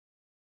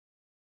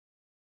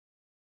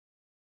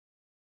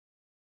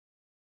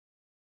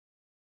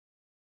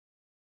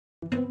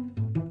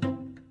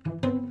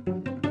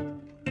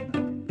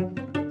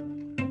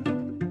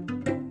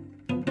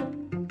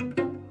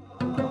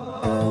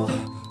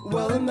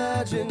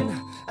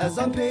imagine as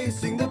I'm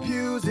pacing the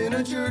pews in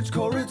a church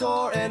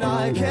corridor, and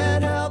I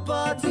can't help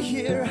but to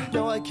hear,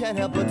 no, I can't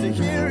help but to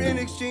hear an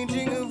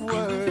exchanging of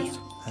words.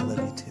 I love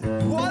you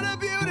too. What a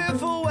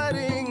beautiful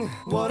wedding,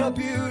 what a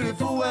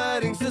beautiful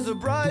wedding, says a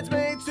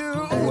bridesmaid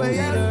to a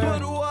waiter.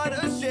 But what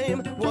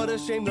a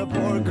shame the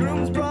poor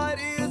groom's bride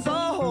is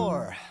a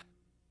whore.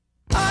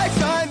 I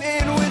chime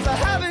in with a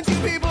haven't you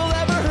people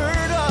ever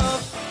heard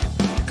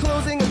of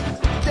closing a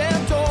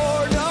damn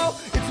door? No,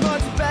 it's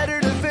much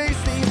better to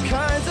face these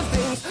kinds of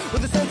things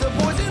with a sense of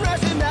poison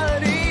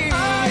rationality.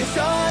 I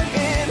chime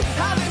in,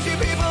 haven't you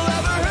people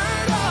ever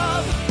heard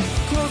of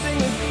closing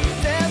a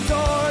damn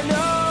door?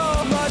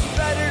 No, much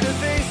better to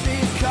face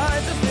these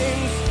kinds of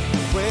things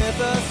with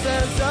a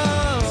sense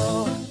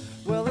of,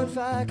 well, in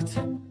fact,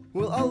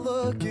 well, I'll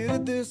look at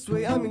it this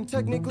way. I mean,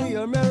 technically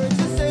our marriage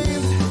is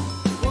saved.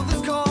 Well,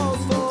 this calls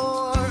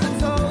for a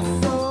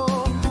toast, so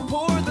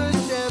pour the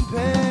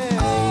champagne.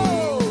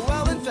 Oh,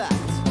 well, in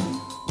fact,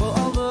 well,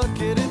 I'll look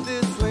at it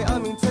this way. I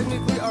mean,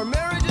 technically our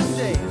marriage is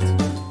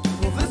saved.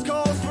 Well, this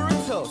calls for a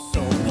toast,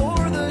 so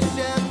pour the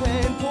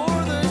champagne,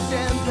 pour the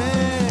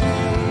champagne.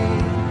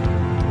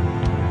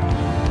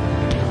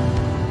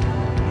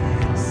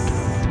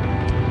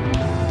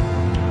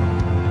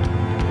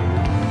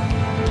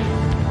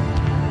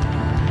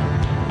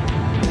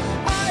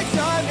 I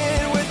chime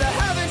in with the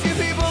haven't you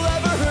people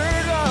ever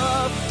heard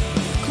of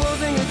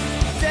closing a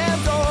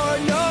damn door?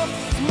 No,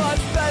 it's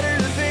much better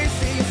to face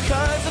these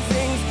kinds of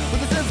things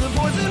with a sense of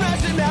poison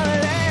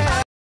rationality.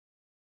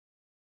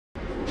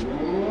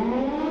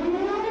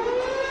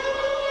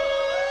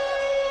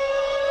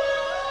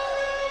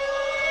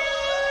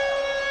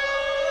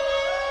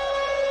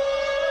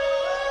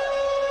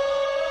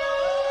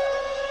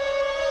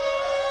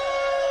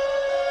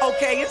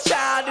 Okay, it's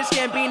childish,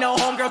 can't be no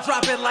homegirl,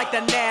 drop it like the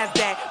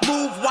NASDAQ.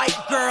 Move white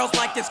girls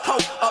like this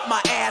coat up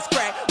my ass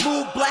crack.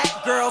 Move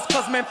black girls,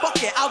 cause man,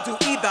 fuck it, I'll do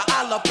either.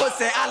 I love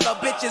pussy, I love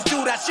bitches,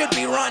 dude, I should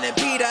be running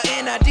Peter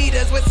in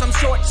Adidas with some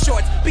short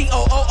shorts.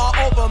 B-O-O all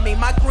over me,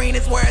 my green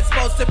is where it's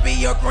supposed to be.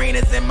 Your green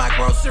is in my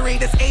grocery.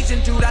 This Asian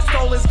dude, I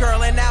stole his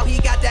girl and now he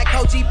got that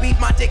Koji beef.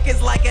 My dick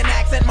is like an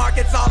accent mark,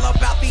 it's all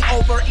about the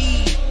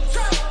over-E.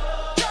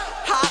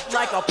 Hot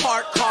like a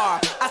parked car.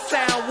 I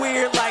sound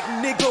weird like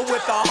nigga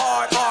with a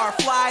hard R.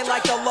 Fly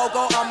like the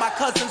logo on my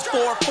cousin's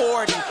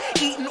 440.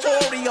 Eating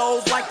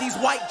Oreos like these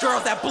white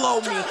girls that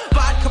blow me.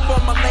 Vodka for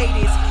my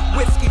ladies,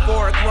 whiskey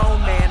for a grown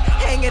man.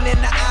 Hanging in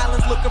the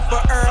islands looking for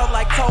Earl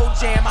like Toe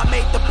Jam. I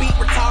made the beat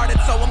retarded,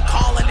 so I'm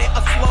calling it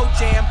a slow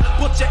jam.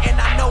 Butcher and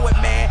I know it,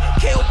 man.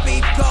 Kill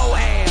beef, go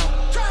ham.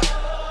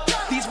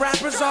 These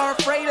rappers are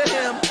afraid of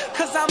him,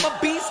 cause I'm a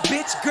beast,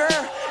 bitch,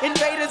 girl.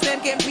 Invaders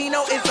and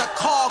Gambino is a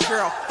call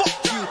girl. Fuck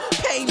you,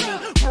 pay me.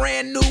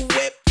 Brand new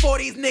whip for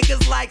these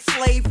niggas like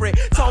slavery.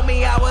 Told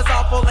me I was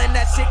awful and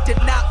that shit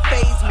did not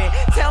faze me.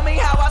 Tell me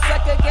how I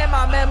suck again,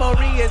 my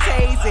memory is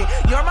hazy.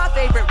 You're my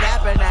favorite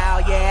rapper now,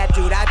 yeah,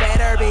 dude, I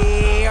better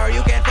be. Or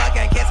you can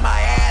fucking kiss my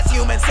ass,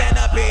 human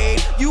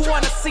centipede. You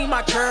wanna see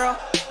my girl?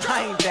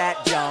 I ain't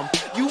that dumb.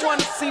 You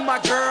wanna see my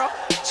girl?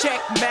 Check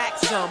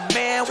Maxim.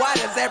 Man, why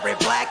does every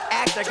black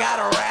actor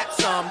gotta rap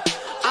some?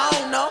 I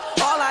don't know,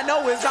 all I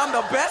know is I'm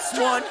the best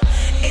one.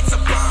 It's a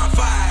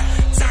bonfire,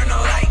 turn the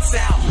lights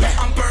out.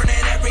 I'm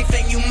burning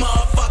everything you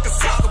motherfuckers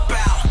talk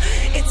about.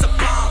 It's a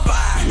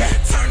bonfire,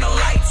 turn the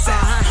lights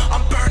out.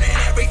 I'm burning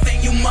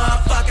everything you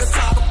motherfuckers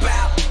talk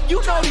about.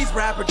 You know these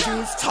rapper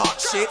dudes talk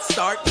shit,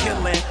 start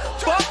killing.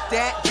 Fuck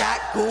that,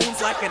 got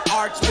goons like an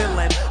arch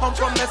villain. I'm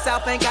from the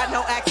south, ain't got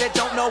no accent,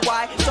 don't know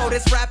why. So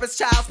this rapper's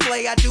child's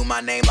play, I do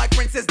my name like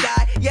Princess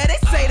Di. Yeah, they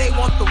say they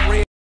want the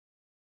real.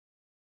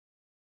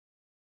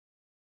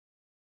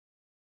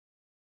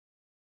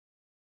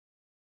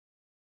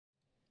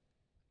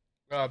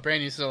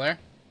 Bran, you still there?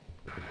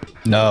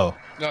 No.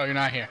 No, you're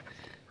not here.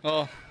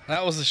 Well,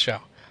 that was the show.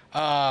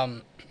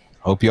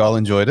 Hope you all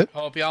enjoyed it.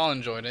 Hope y'all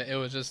enjoyed it. It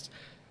was just...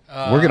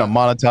 We're gonna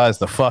monetize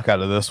the fuck out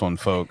of this one,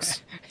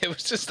 folks. It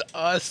was just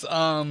us,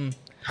 just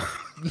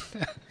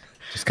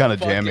kind of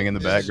jamming in the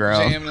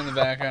background. Jamming in the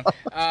background.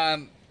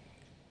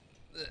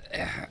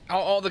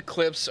 All the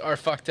clips are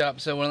fucked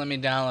up, so it won't let me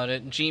download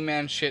it.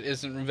 G-Man shit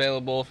isn't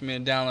available for me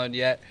to download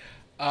yet.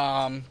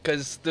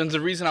 Because there's a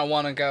reason I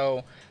want to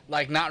go,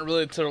 like, not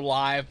really to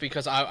live,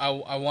 because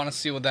I want to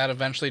see what that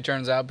eventually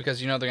turns out,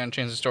 because you know they're going to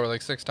change the story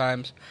like 6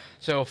 times.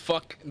 So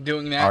fuck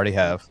doing that. Already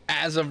have.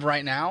 As of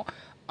right now.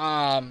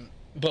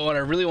 But what I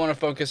really want to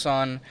focus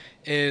on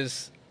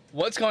is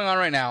what's going on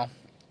right now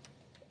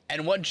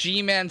and what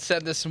G-Man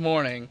said this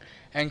morning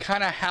and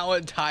kind of how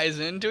it ties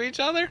into each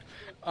other.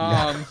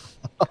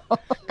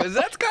 Because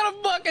that's kind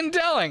of fucking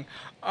telling.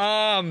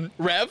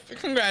 Rev,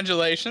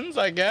 congratulations,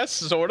 I guess,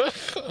 sort of.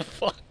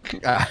 Fuck.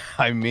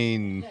 I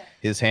mean,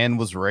 his hand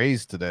was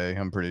raised today,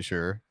 I'm pretty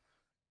sure.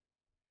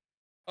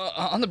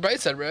 On the bright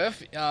side,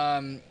 Rev,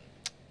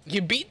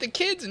 you beat the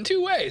kids in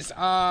 2 ways.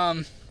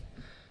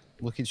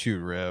 Look at you,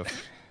 Rev.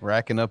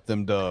 Racking up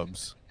them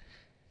dubs.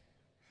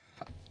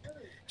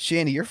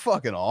 Shanny, you're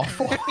fucking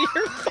awful.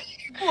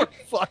 You're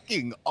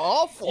fucking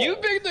awful. You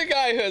picked the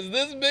guy who has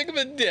this big of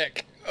a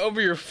dick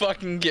over your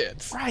fucking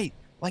kids. Right.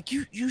 Like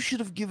you should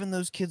have given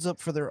those kids up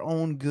for their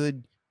own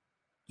good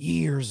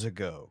years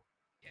ago.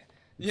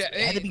 Yeah,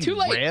 It had to be too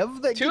late.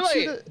 Rev that Too gets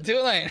you late.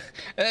 Too late.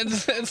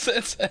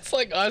 It's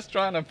like us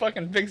trying to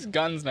fucking fix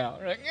guns now.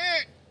 We're like,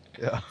 eh.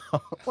 Yeah.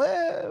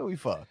 Well, we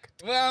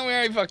fucked. Well, we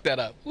already fucked that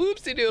up.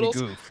 Whoopsie We doodles.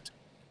 goofed.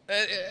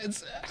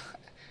 It's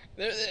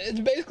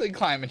basically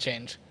climate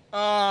change.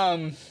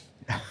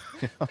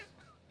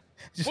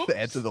 Just Whoops.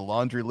 add to the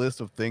laundry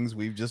list of things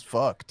we've just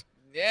fucked.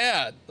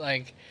 Yeah,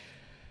 like,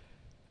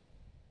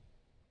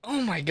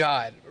 oh my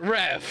God,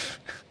 Rev.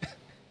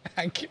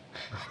 I can't-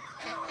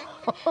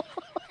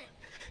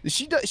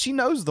 She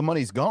knows the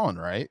money's gone,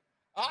 right?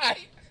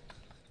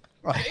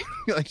 Right.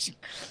 Like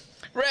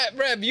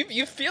Rev,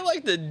 you feel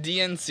like the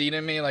DNC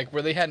to me, like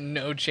where they had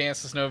no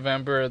chance this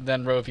November,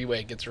 then Roe v.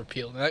 Wade gets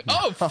repealed. They're like,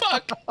 oh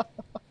fuck,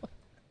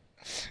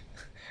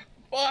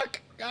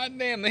 fuck,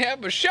 goddamn, they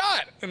have a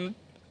shot, and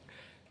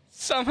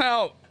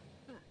somehow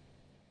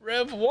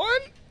Rev won.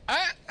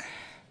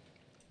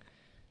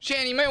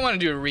 Shan, you might want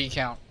to do a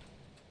recount.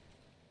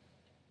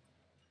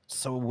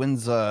 So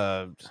when's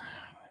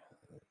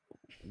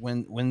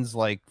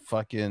like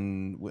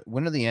fucking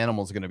when are the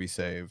animals gonna be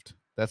saved?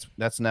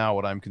 That's now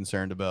what I'm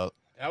concerned about.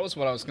 That was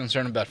what I was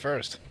concerned about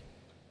first.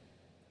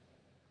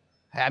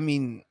 I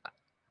mean,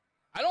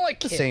 I don't like at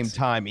the kids. same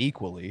time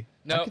equally.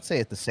 No. I could say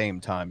at the same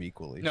time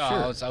equally. No,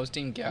 Sure. I was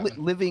Team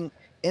Gavin.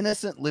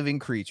 Innocent living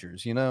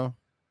creatures, you know?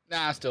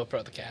 Nah, I still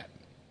pro the cat.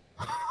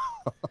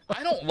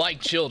 I don't like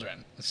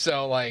children,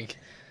 so like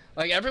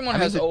everyone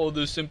has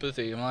this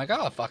sympathy. I'm like,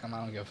 oh fuck them, I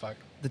don't give a fuck.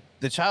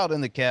 The child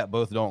and the cat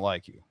both don't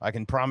like you. I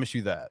can promise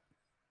you that.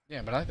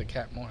 Yeah, but I like the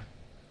cat more.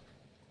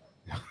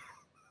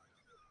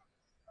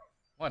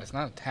 What? It's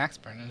not a tax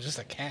burden. It's just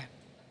a cat.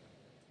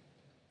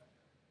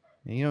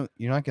 You know,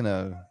 you're not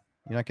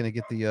gonna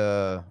get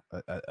the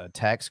a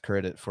tax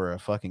credit for a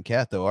fucking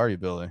cat though, are you,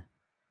 Billy?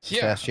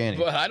 Yeah, Ask Shanny.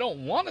 but I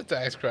don't want a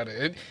tax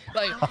credit.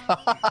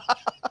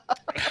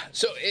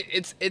 So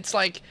it's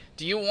like,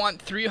 do you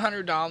want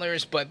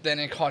 $300, but then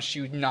it costs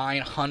you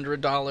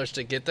 $900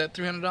 to get that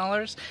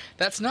 $300?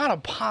 That's not a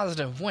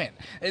positive win.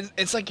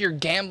 It's like you're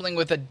gambling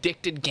with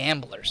addicted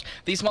gamblers.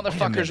 These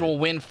motherfuckers will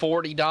win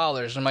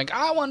 $40. I'm like,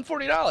 I won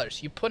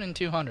 $40. You put in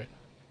 $200.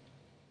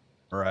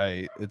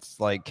 Right. It's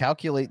like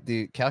calculate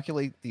the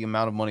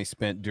amount of money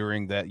spent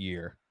during that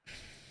year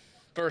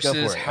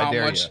Versus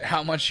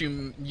how much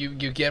you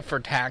get for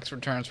tax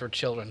returns for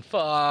children.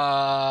 Fuck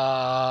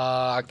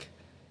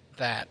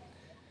that.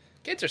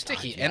 Kids are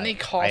sticky and they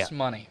cost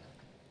money.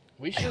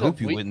 I hope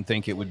you wouldn't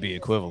think it would be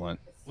equivalent.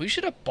 We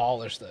should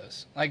abolish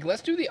those. Like,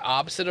 let's do the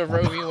opposite of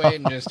Roe v. Wade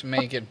and just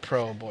make it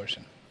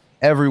pro-abortion.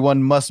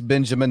 Everyone must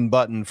Benjamin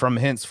Button from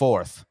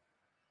henceforth.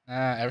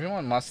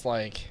 Everyone must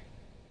like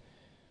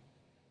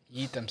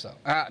eat themselves.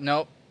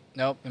 Nope,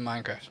 in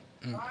Minecraft.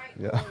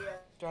 Yeah.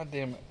 God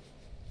damn it.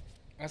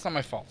 That's not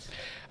my fault.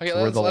 Okay,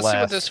 We're let's the see what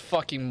last. this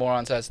fucking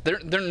moron says. They're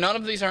none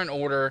of these are in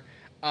order.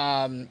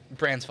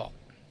 Bran's fault.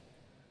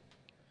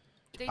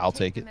 I'll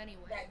take it. anyway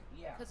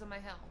because of my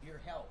health.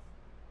 Your health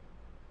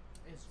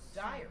is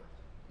dire,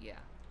 Yeah.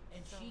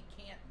 and she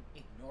can't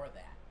ignore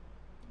that.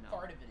 No.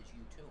 Part of it is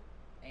you too,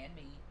 and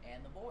me,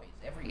 and the boys.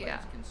 Everybody's Yeah.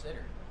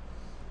 considered.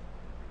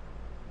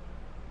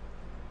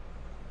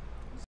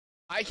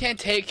 I can't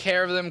take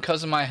care of them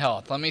because of my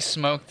health. Let me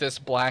smoke this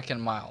black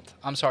and mild.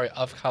 I'm sorry,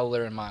 of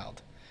color and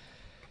mild.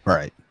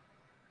 Right.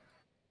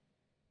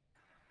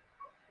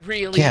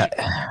 Really?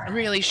 Yeah.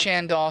 Really,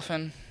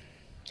 Shandolphin?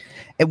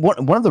 And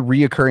one of the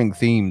reoccurring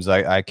themes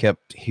I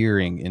kept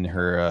hearing in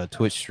her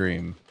Twitch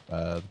stream,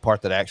 the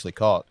part that I actually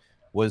caught,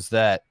 was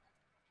that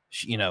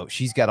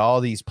she's got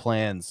all these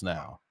plans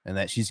now, and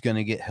that she's going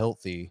to get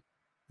healthy,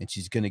 and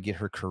she's going to get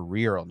her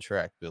career on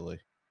track, Billy.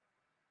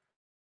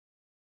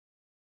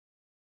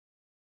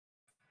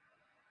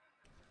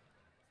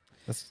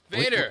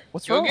 Vader,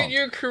 what's you'll wrong? get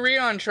your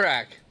career on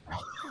track.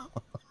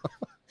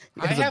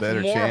 He I has a have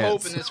better more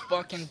hope chance. in this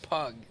fucking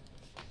pug.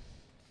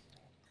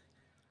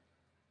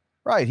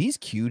 Right, he's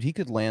cute. He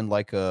could land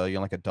like a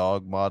like a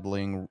dog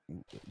modeling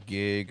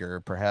gig, or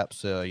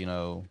perhaps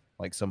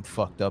like some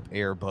fucked up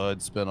Air Bud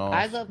spinoff.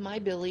 I love my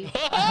Billy.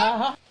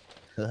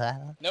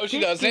 No, she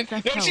doesn't. No,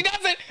 she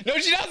doesn't. No,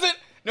 she doesn't.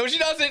 No, she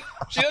doesn't.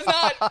 She does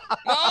not.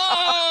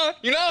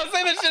 You're not gonna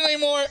say that shit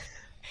anymore.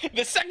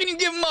 The second you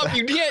give him up,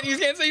 you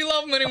can't say you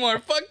love him anymore.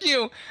 Fuck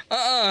you.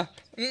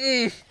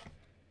 Mm-mm.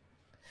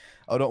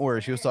 Oh, don't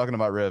worry. She was talking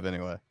about Rev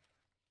anyway.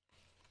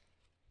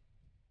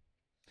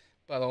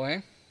 By the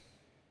way,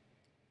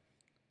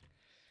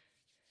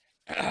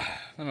 I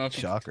don't know if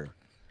you... Shocker.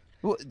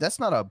 Well, that's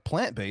not a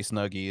plant-based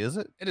nuggie, is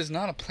it? It is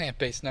not a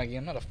plant-based nugget.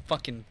 I'm not a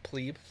fucking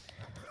plebe.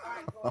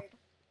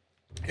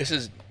 This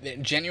is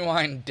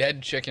genuine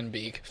dead chicken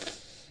beak.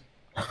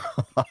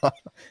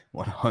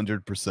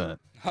 100%.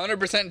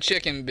 100%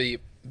 chicken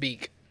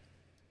beak.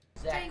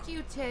 Thank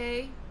you,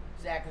 Tay.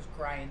 Zach was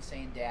crying,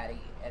 saying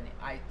 "Daddy," and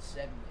I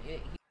said,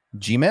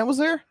 G-Man was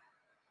there?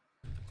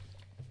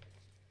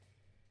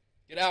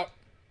 Get out.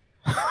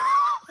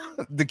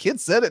 The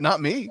kid said it,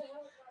 not me.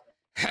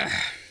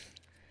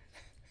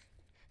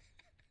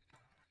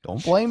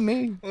 Don't blame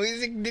me. Well,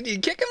 did you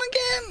kick him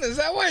again? Is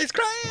that why he's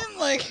crying?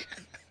 Like,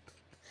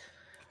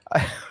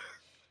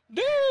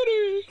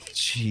 Daddy.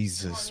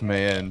 Jesus,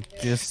 man.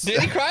 Just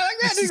Did he cry like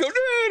that? Did he go,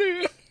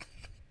 Daddy?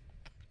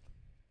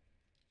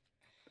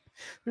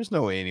 There's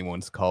no way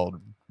anyone's called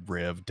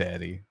Rev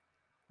Daddy.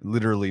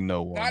 Literally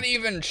no one. Not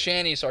even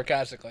Shanny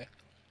sarcastically.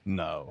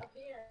 No.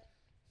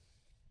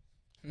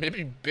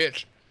 Maybe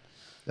bitch.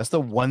 That's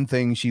the one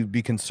thing she'd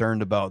be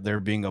concerned about,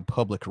 there being a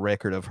public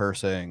record of her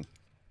saying.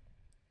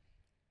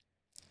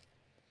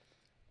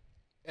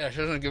 Yeah, she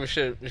doesn't give a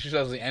shit if she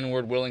says the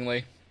N-word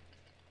willingly.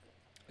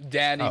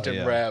 Daddy to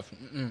yeah.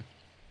 Rev.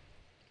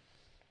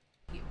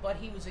 But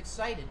he was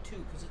excited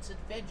too, because it's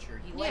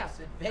adventure. He likes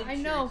adventure. I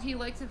know, he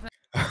likes adventure.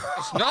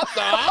 It's not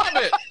the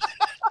Hobbit!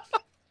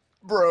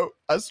 Bro,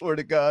 I swear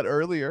to God,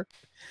 earlier,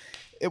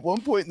 at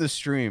one point in the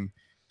stream,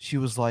 she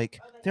was like,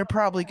 they're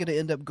probably going to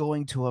end up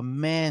going to a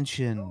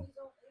mansion.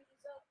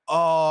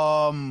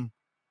 I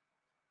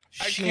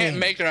can't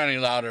make it any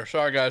louder.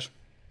 Sorry, guys.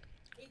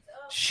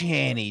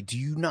 Shanny, do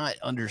you not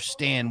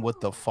understand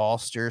what the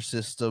foster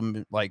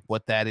system, like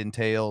what that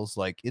entails?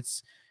 Like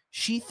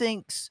she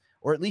thinks,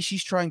 or at least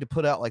she's trying to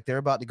put out like they're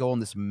about to go on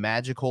this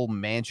magical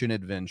mansion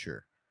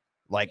adventure.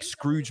 Like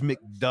Scrooge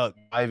McDuck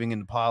diving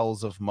into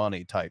piles of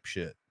money type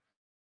shit.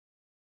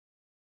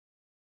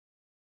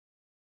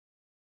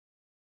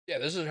 Yeah,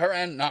 this is her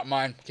end, not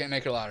mine. Can't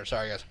make it louder.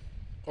 Sorry, guys.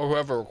 Or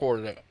whoever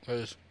recorded it,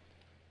 because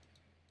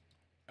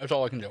that's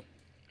all I can do.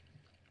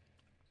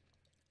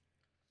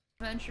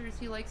 Adventures,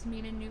 he likes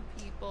meeting new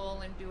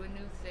people and doing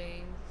new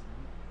things.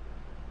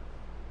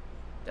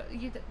 Don't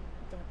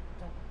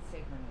say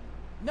her name.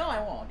 No,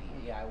 I won't.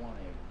 Yeah, I won't.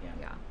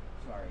 Yeah.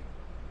 Sorry.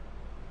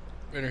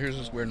 Right, here's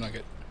this weird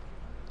nugget.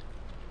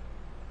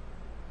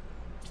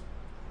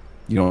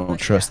 You don't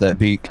trust that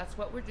beak? That's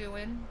what we're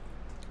doing.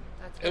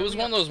 It was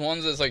one of those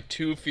ones that's like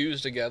two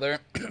fused together,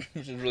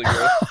 which is really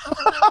gross.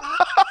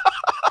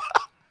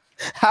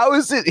 How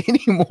is it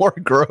any more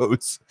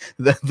gross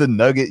than the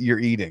nugget you're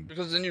eating?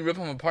 Because then you rip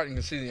them apart and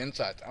you can see the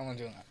insides. I don't want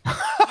to do that.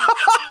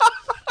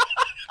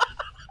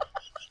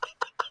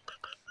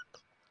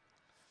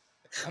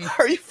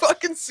 Are you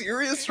fucking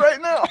serious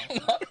right now? I'm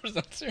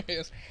 100%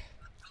 serious.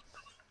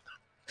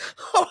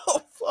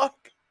 Oh,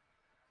 fuck.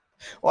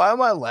 Why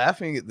am I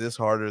laughing at this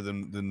harder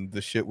than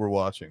the shit we're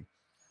watching?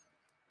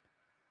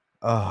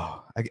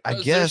 Oh, I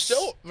guess.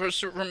 Still, for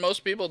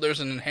most people, there's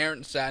an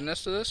inherent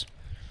sadness to this.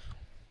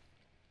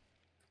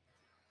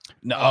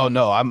 No,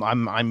 no,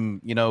 I'm,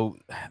 you know,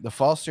 the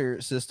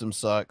foster system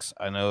sucks.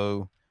 I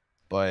know,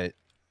 but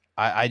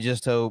I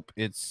just hope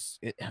I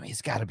mean,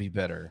 it's got to be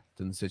better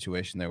than the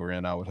situation they were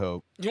in. I would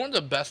hope. You know what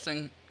the best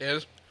thing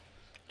is?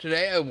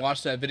 Today I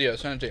watched that video. I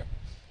sent it to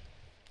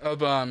you. Of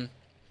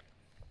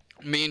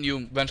me and you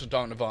eventually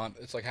talking to Vaughn.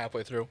 It's like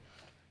halfway through.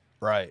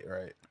 Right.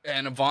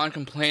 And Vaughn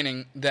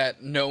complaining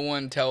that no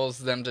one tells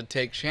them to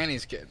take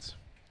Shanny's kids.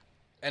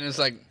 And it's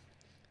like,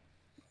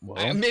 well,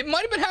 it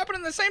might have been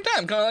happening at the same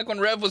time. Kind of like when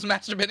Rev was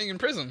masturbating in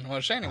prison while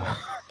Shanny was.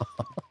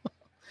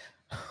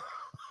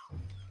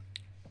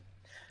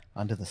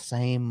 Under the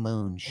same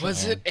moon.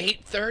 Was it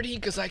 8:30?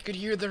 Because I could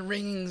hear the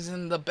rings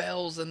and the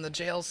bells in the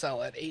jail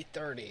cell at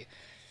 8:30.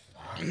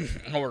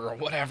 Or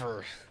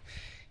whatever.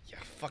 You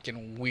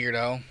fucking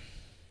weirdo.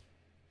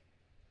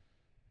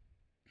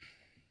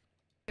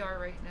 We are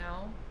right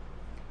now.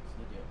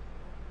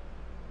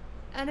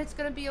 And it's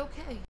gonna be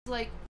okay.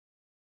 Like.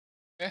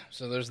 Yeah,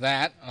 so there's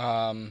that.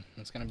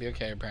 It's gonna be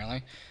okay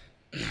apparently.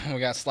 We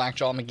got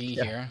Slackjaw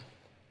McGee here.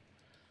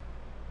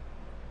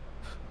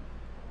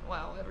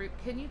 Wow,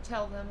 can you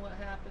tell them what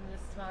happened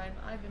this time?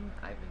 I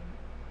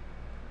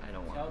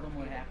don't want Tell them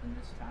what happened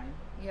this time.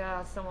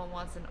 Yeah, someone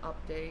wants an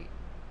update.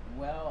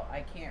 Well,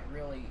 I can't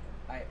really.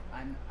 I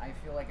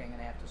feel like I'm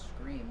gonna have to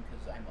scream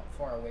because I'm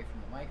far away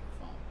from the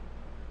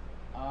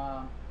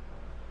microphone.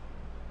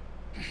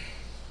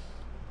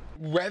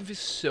 Rev is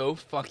so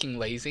fucking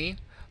lazy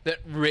that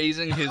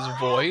raising his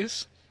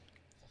voice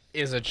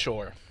is a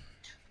chore.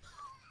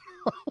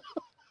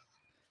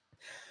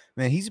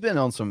 Man, he's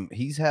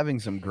having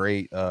some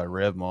great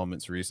Rev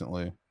moments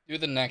recently. Do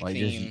the neck like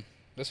theme.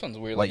 This one's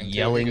weird like looking.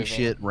 yelling too,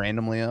 shit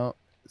randomly out.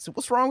 So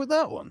what's wrong with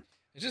that one?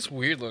 It's just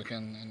weird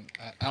looking, and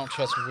I don't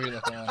trust weird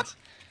looking ones.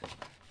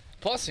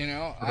 Plus, you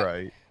know,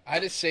 I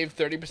just saved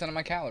 30% of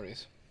my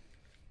calories.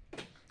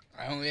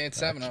 I only ate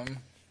 7 of them.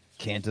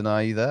 Can't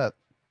deny you that.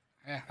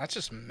 Yeah, that's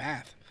just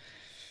math.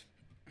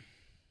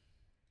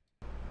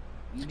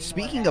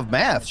 Speaking of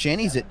math,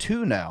 Shanny's at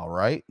 2 now,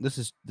 right? This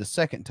is the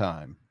second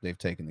time they've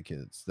taken the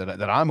kids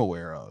that I'm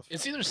aware of.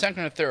 It's either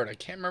second or third. I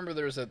can't remember.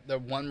 There was the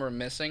one we're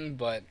missing,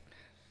 but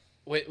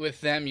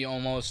with them, you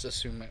almost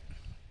assume it.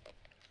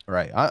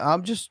 Right.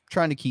 I'm just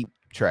trying to keep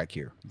track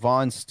here.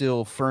 Vaughn's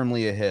still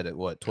firmly ahead at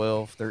what,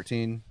 12,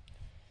 13?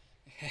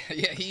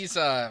 Yeah, he's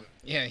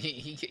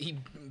he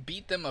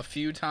beat them a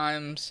few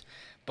times,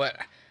 but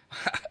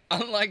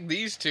unlike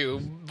these two,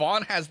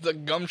 Vaughn has the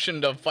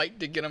gumption to fight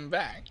to get him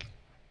back.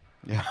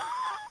 Yeah.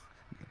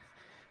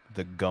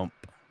 The gump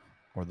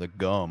or the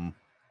gum.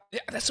 Yeah,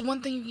 that's the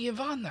one thing you can give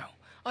Vaughn though.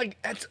 Like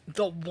that's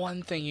the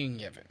one thing you can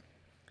give him.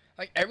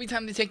 Like, every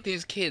time they take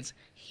these kids,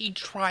 he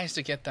tries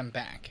to get them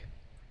back.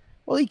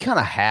 Well, he kind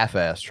of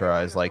half-ass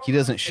tries. Like, he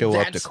doesn't show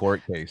up to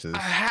court cases. A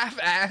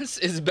half-ass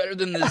is better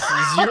than this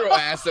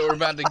zero-ass that we're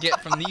about to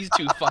get from these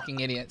two fucking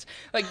idiots.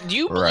 Like, do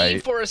you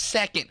believe for a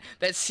second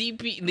that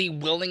they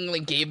willingly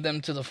gave them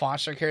to the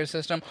foster care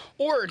system?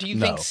 Or do you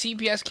think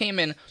CPS came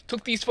in,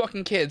 took these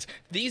fucking kids,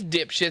 these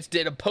dipshits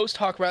did a post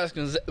hoc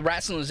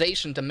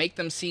rationalization to make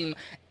them seem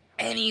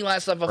any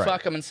less of a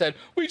fuck up and said,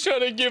 we try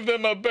to give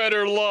them a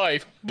better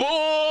life.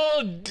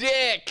 Bull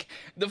dick.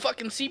 The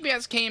fucking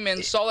CPS came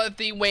in, saw that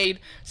they weighed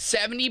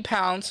 70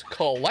 pounds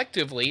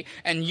collectively,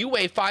 and you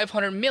weigh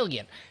 500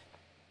 million.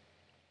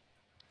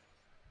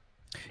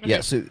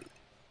 Yeah, so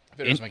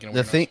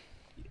the thing,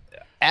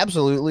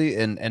 absolutely,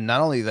 and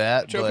not only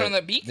that, choking on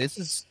that beak? This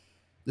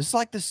is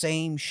like the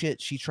same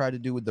shit she tried to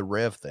do with the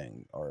Rev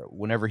thing, or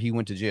whenever he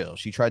went to jail.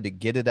 She tried to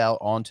get it out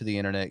onto the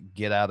internet,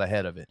 get out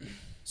ahead of it,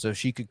 so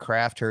she could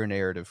craft her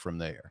narrative from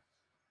there.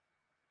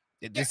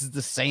 This is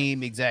the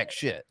same exact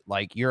shit.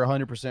 Like, you're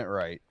 100%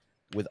 right.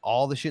 With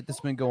all the shit that's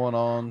been going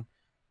on,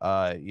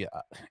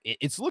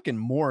 it's looking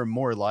more and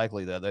more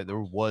likely that there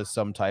was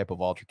some type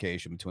of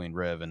altercation between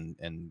Rev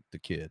and the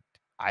kid.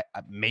 I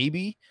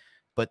maybe,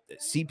 but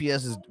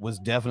CPS was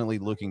definitely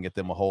looking at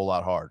them a whole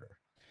lot harder.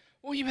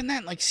 Well, even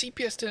then, like,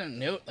 CPS didn't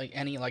note like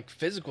any like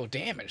physical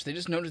damage. They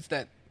just noticed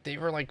that they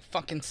were like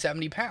fucking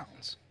 70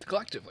 pounds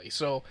collectively.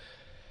 So,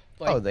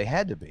 like, they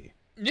had to be.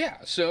 Yeah.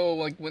 So,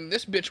 like, when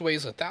this bitch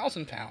weighs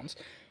 1,000 pounds,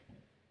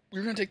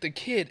 you're gonna take the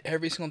kid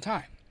every single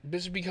time.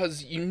 This is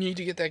because you need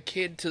to get that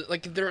kid to,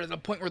 like, they're at a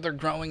point where they're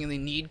growing and they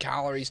need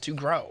calories to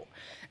grow.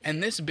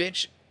 And this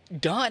bitch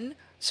done.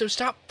 So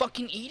stop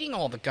fucking eating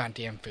all the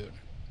goddamn food.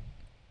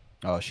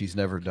 Oh, she's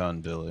never done,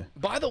 Billy.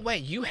 By the way,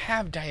 you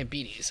have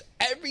diabetes.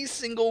 Every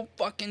single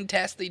fucking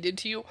test they did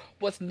to you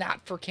was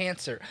not for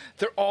cancer.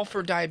 They're all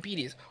for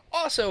diabetes.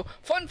 Also,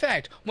 fun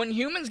fact, when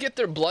humans get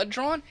their blood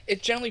drawn,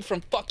 it's generally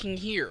from fucking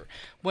here.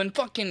 When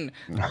fucking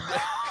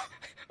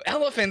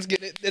elephants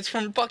get it, it's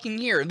from fucking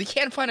here. They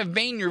can't find a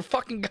vein in your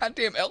fucking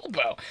goddamn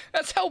elbow.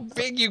 That's how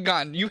big you've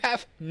gotten. You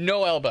have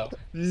no elbow.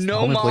 No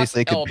only moss place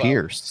they could elbow.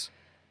 pierce,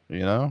 you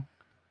know?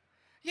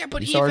 Yeah,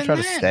 but you saw her even try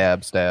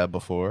to stab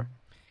before.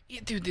 Yeah,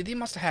 dude, they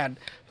must have had,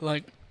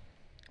 like,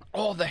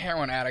 all the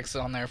heroin addicts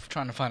on there for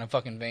trying to find a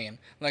fucking vein.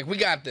 Like, we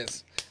got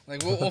this.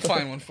 Like, we'll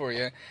find one for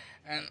you.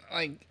 And,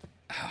 like,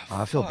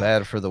 I feel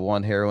bad for the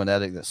one heroin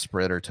addict that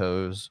spread her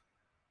toes.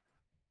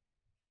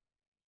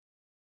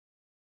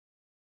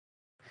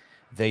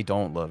 They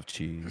don't love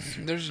cheese.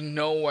 There's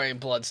no way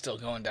blood's still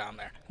going down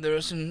there.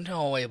 There's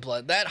no way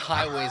blood. That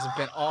highway's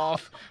been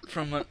off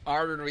from an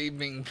artery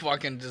being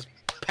fucking just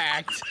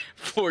packed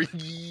for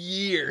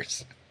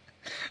years.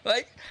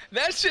 Like,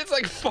 that shit's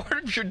like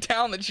part of your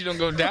town that you don't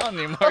go down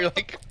anymore. You're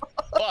like,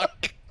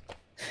 fuck.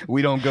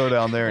 We don't go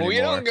down there anymore. We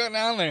don't go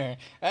down there.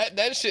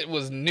 That shit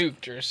was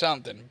nuked or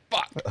something.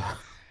 Fuck.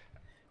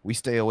 We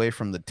stay away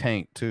from the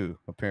tank, too,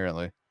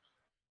 apparently.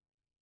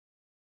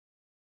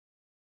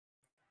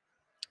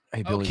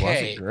 Hey, Billy, why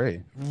is it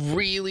gray?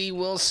 Really,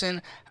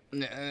 Wilson?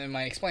 I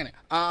might explain it.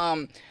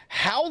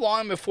 How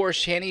long before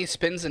Shanny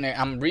spins in there?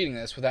 I'm reading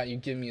this without you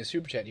giving me a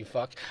super chat, you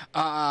fuck.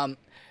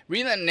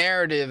 Reading that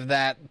narrative,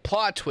 that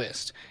plot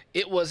twist,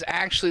 it was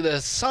actually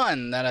the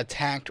son that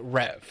attacked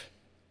Rev.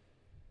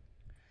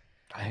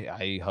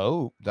 I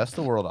hope. That's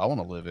the world I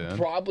want to live in.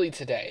 Probably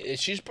today.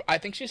 I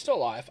think she's still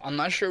alive. I'm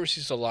not sure if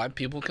she's still alive.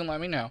 People can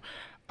let me know.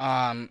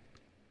 But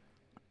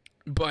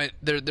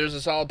there's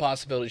a solid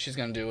possibility she's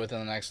going to do it within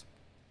the next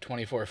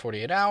 24 or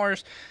 48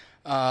 hours.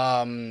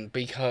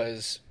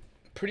 Because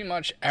pretty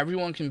much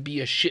everyone can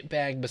be a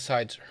shitbag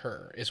besides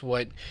her, is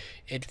what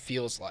it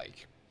feels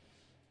like.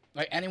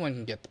 Like, anyone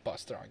can get the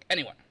bus thrown.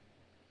 Anyone.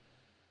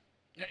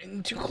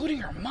 Including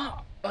her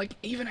mom. Like,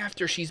 even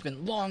after she's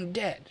been long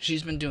dead,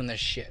 she's been doing this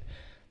shit.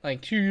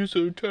 Like, she used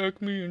to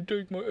attack me and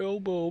take my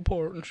elbow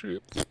apart and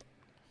shit.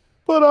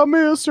 But I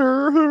miss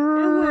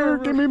her.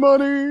 Give me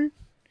money.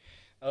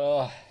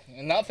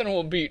 Nothing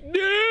will beat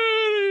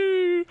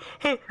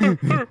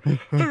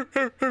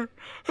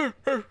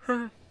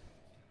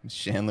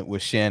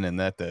with Shannon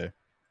that day.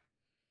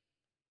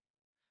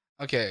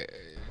 Okay.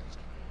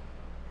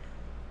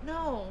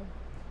 No,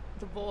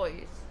 the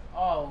voice.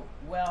 Oh,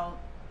 well,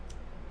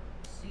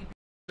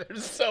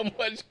 there's so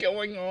much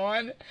going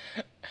on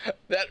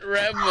that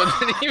Rev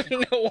wouldn't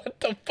even know what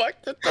the fuck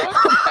to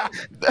talk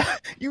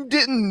about. You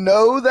didn't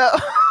know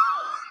that?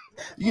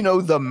 You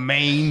know, the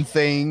main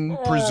thing,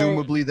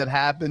 presumably, that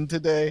happened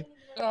today?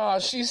 Oh,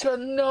 she said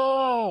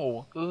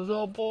no.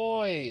 The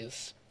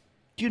boys.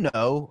 Do you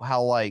know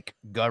how, like,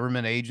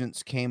 government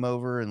agents came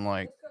over and,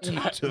 like,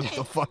 took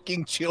the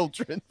fucking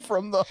children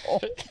from the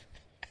home?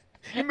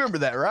 You remember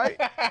that, right?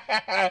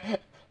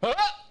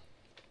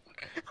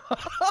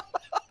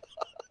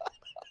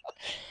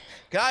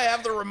 Can I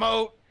have the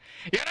remote?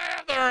 Can I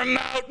have the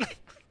remote?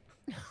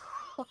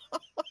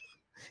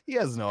 He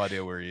has no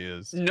idea where he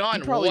is.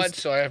 None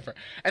whatsoever.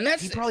 And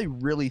he probably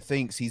really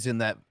thinks he's in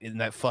that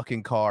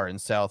fucking car in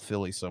South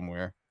Philly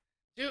somewhere.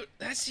 Dude,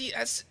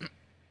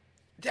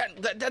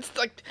 That's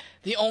like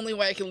the only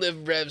way I can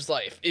live Rev's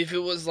life. If it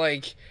was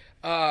like,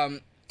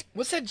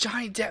 what's that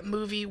Johnny Depp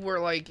movie where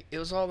like it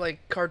was all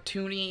like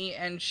cartoony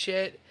and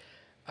shit?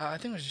 I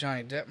think it was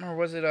Johnny Depp, or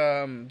was it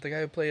the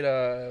guy who played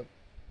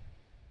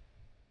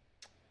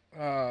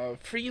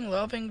Free and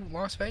Loving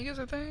Las Vegas,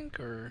 I think,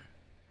 or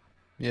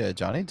Yeah,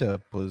 Johnny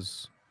Depp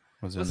was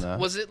in that.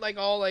 Was it like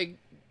all like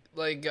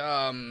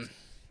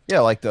Yeah,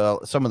 like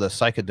some of the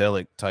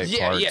psychedelic type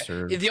parts. Yeah.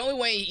 Or... The only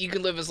way you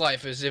can live his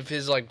life is if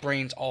his like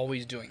brain's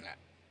always doing that.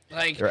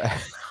 Like,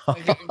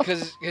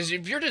 because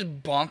if you're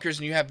just bonkers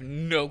and you have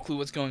no clue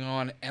what's going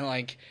on and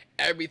like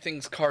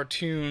everything's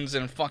cartoons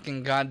and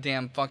fucking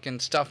goddamn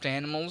fucking stuffed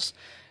animals,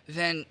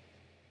 then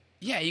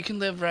yeah, you can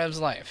live Rev's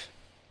life.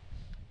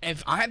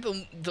 If I had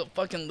to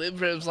fucking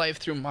live Rev's life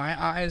through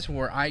my eyes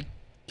where I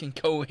can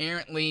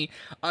coherently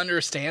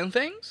understand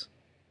things,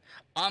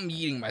 I'm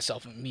eating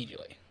myself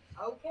immediately.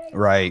 Okay.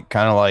 Right,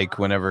 kind of like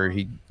whenever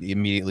he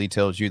immediately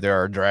tells you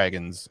there are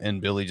dragons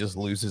and Billy just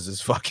loses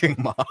his fucking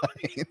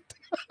mind.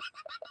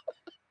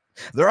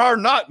 There are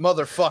not,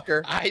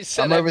 motherfucker. I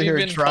said, I'm over have you here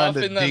been trying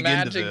to puffing the dig into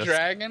magic this.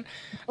 dragon?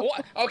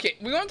 What? Okay,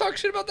 we want to talk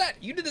shit about that.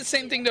 You did the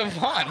same thing to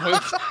Vaughn.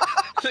 With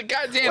the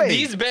goddamn,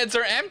 these beds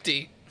are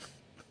empty.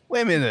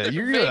 Wait a minute,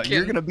 you're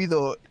Vacant. gonna be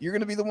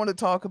the one to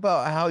talk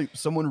about how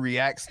someone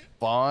reacts to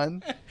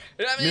Vaughn.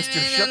 Mister,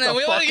 shut the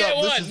we only fuck get up.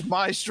 one. This is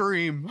my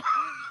stream.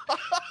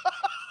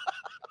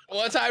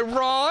 Was I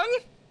wrong?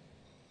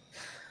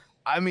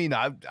 I mean,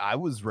 I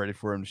was ready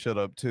for him to shut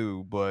up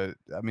too, but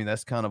I mean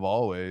that's kind of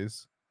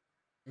always.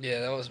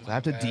 Yeah, that was. I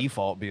have to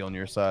default be on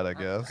your side, I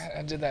guess.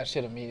 I did that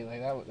shit immediately.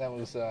 That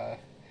was a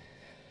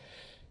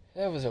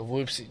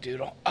whoopsie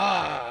doodle.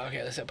 Ah,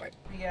 okay, let's play.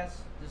 PS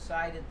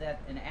decided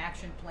that an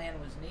action plan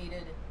was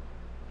needed,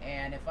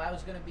 and if I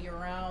was going to be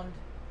around,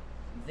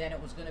 then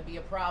it was going to be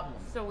a problem.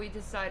 So we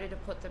decided to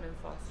put them in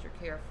foster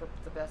care for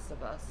the best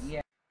of us.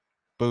 Yeah.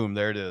 Boom,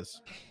 there it is.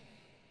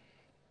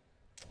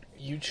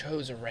 You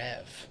chose a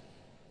Rev.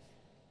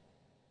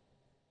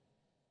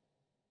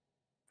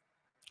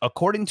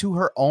 According to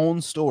her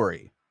own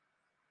story.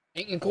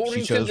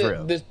 According to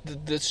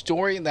the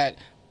story that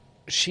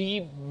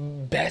she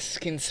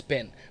best can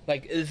spin,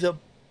 like the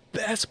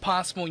best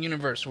possible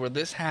universe where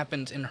this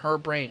happens in her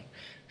brain,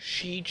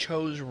 she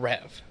chose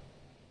Rev.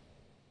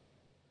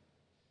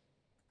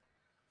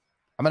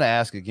 I'm gonna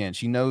ask again.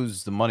 She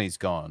knows the money's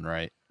gone,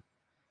 right?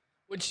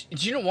 Which,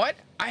 you know what?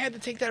 I had to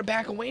take that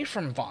back away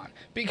from Vaughn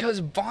because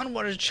Vaughn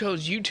would have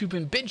chose YouTube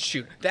and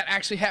BitChute. That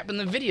actually happened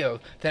in the video.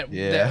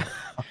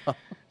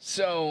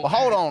 So well,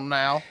 hold on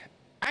now.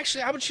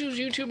 Actually, I would choose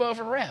YouTube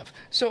over Rev.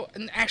 So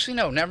actually,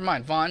 no, never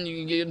mind. Vaughn,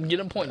 you get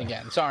a point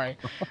again. Sorry,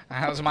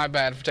 that was my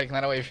bad for taking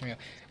that away from you.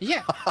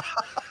 Yeah,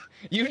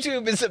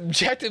 YouTube is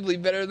objectively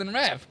better than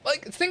Rev.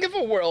 Like, think of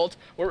a world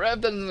where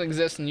Rev doesn't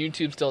exist and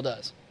YouTube still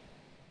does.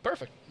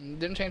 Perfect.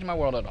 Didn't change my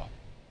world at all.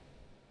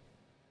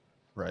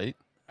 Right.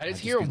 I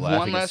just hear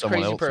one less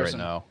crazy person.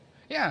 Right now.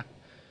 Yeah.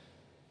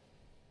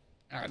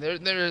 All right,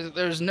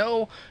 there's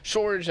no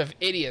shortage of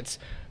idiots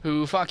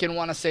who fucking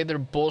want to say they're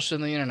bullshit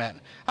on the internet.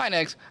 Hi,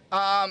 Nix.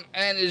 And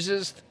it's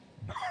just...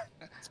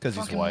 It's because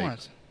he's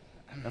white.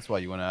 That's why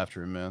you went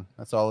after him, man.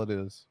 That's all it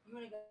is.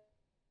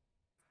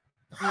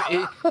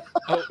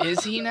 Oh,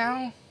 is he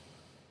now?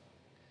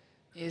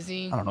 Is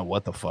he? I don't know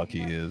what the fuck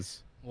he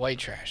is. White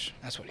trash.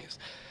 That's what he is.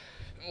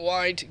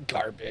 White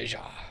garbage.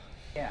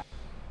 Yeah.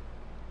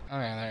 Okay,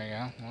 there you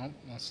go. Well,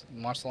 let's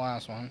watch the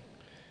last one.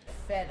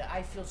 Fed,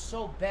 I feel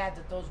so bad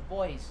that those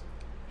boys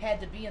had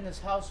to be in this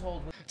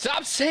household with...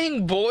 Stop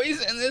saying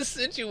boys in this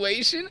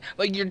situation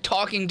like you're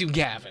talking to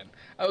Gavin.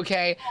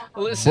 Okay?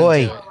 Listen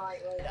Boy. to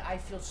it. I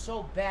feel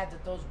so bad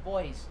that those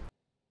boys...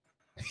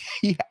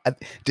 Yeah.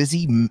 Does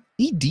he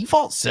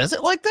default says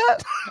it like that?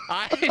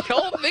 I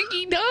don't think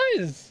he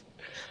does.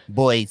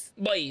 Boys.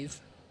 Boys.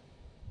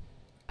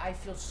 I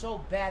feel so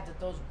bad that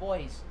those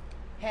boys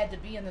had to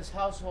be in this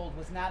household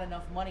with not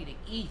enough money to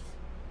eat.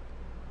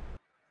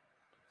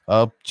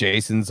 Oh,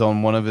 Jason's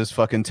on one of his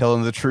fucking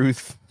telling the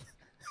truth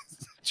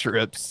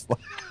trips.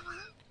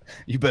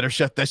 You better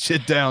shut that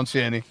shit down,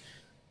 Shanny.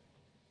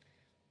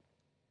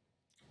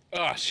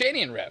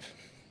 Shanny and Rev.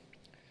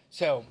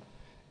 So,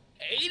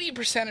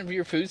 80% of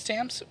your food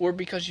stamps were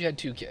because you had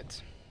 2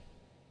 kids.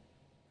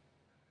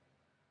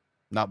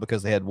 Not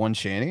because they had one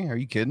Shanny? Are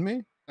you kidding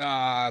me?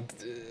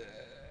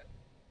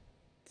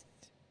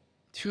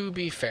 To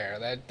be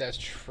fair, that's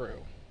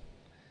true.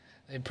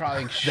 They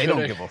probably They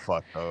don't give a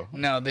fuck though.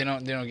 No, they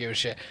don't give a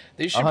shit.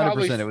 They should 100%.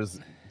 probably. It was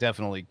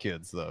definitely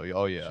kids though.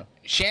 Oh yeah.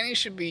 Shanny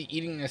should be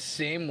eating the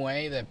same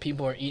way that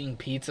people are eating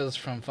pizzas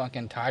from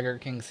fucking Tiger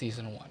King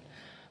season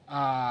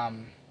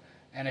 1.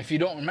 And if you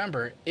don't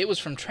remember, it was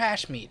from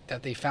trash meat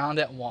that they found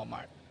at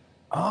Walmart.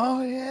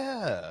 Oh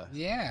yeah.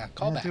 Yeah,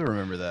 call back. I do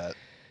remember that.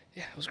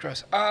 Yeah, it was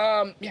gross.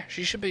 Yeah,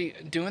 she should be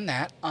doing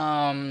that.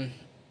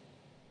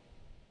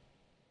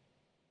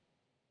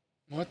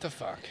 What the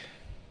fuck?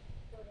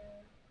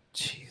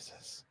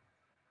 Jesus.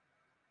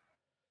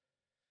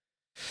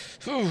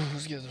 Whew,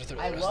 let's get through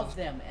the I rest love of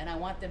them, and I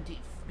want them to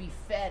be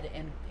fed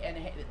and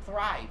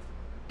thrive.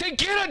 Then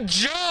get a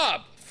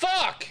job!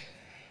 Fuck!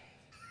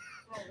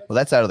 Well,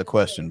 that's out of the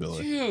question,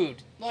 Billy.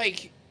 Dude,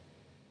 like,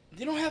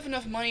 they don't have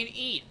enough money to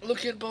eat.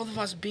 Look at both of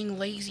us being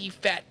lazy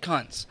fat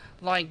cunts.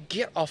 Like,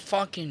 get a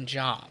fucking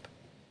job.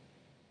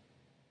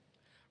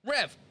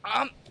 Rev,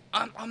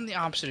 I'm the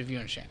opposite of you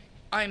and Shanny.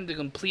 I'm the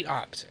complete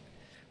opposite.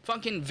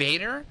 Fucking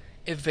Vader,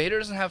 if Vader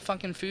doesn't have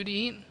fucking food to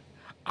eat,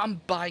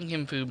 I'm buying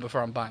him food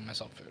before I'm buying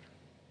myself food.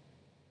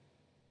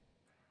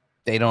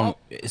 They don't,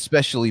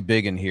 especially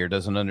Big in here,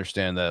 doesn't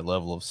understand that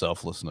level of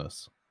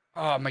selflessness.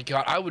 Oh my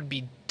god, I would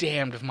be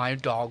damned if my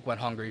dog went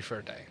hungry for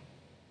a day.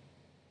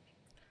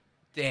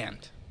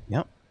 Damned.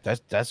 Yep.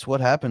 That's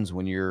what happens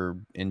when you're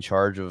in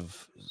charge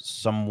of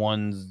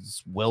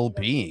someone's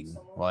well-being.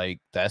 Like,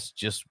 that's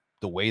just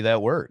the way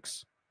that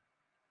works.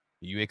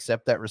 You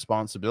accept that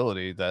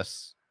responsibility.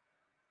 That's,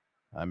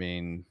 I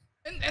mean...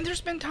 And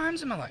there's been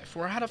times in my life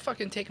where I had to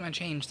fucking take my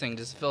change thing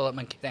to fill up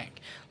my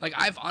tank. Like,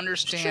 I've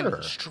understand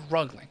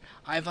struggling.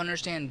 I've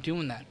understand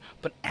doing that.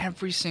 But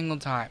every single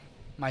time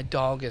my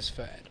dog is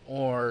fed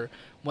or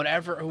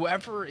whatever,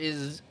 whoever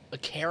is a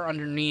care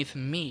underneath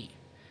me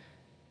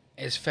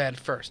is fed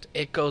first.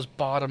 It goes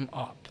bottom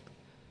up.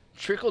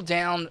 Trickle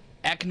down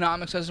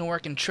economics doesn't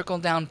work, and trickle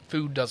down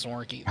food doesn't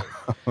work either.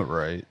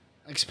 Right.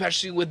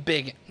 Especially with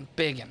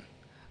Biggin.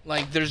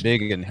 Like, there's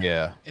Biggin,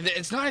 yeah.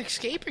 It's not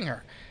escaping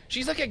her.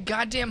 She's like a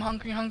goddamn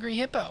hungry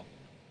hippo.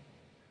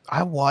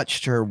 I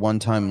watched her one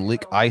time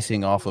lick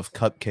icing off of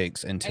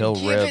cupcakes and tell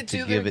Rev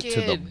to give it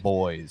to the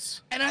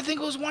boys. And I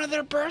think it was one of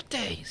their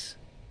birthdays.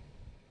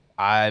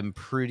 I'm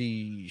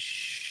pretty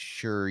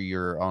sure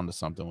you're onto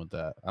something with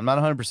that. I'm not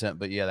 100%,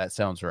 but yeah, that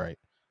sounds right.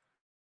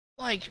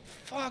 Like,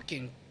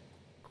 fucking...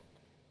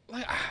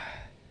 Like,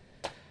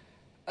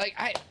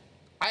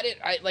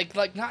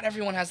 not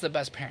everyone has the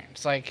best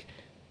parents. Like,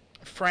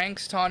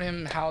 Frank's taught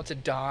him how to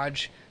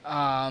dodge,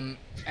 and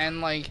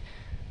like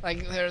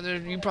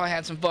you probably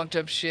had some fucked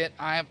up shit.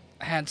 I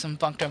had some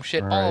fucked up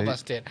shit. Right. All of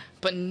us did,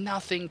 but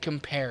nothing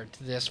compared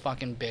to this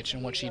fucking bitch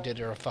and what she did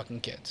to her fucking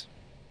kids.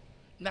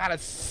 Not a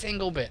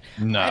single bit.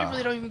 No. I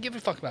really don't even give a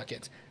fuck about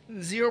kids.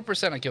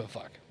 0% I give a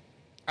fuck.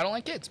 I don't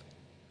like kids.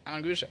 I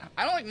don't give a shit.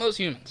 I don't like most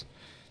humans.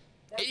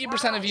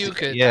 80% of you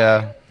could.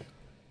 Yeah.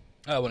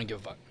 I wouldn't give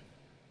a fuck.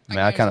 I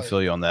mean, I kind of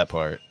feel you on that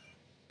part.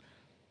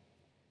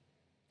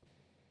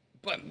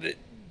 But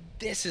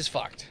this is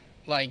fucked.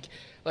 Like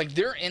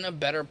they're in a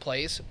better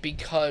place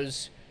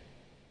because,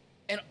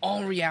 in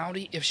all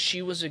reality, if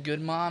she was a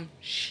good mom,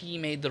 she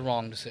made the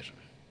wrong decision.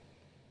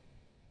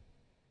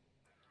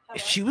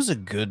 If she was a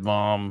good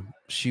mom,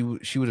 she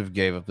would have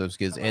gave up those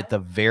kids at the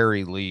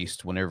very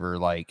least. Whenever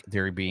like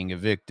they're being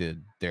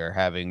evicted, they're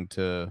having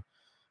to,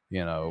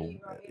 you know,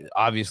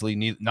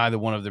 obviously neither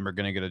one of them are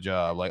going to get a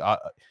job. Like,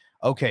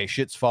 okay,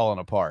 shit's falling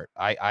apart.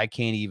 I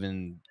can't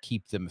even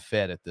keep them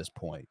fed at this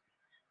point.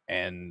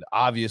 And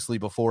obviously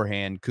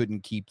beforehand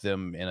couldn't keep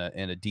them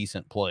in a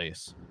decent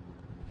place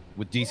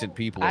with decent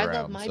people around.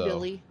 I love my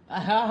Billy.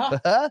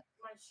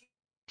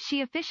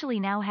 She officially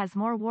now has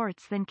more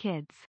warts than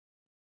kids.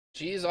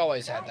 She's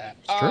always had that.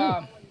 It's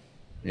true.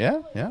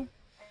 Yeah.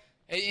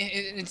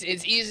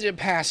 It's easy to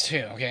pass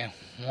too. Okay,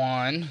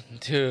 1,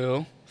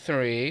 2,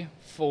 3,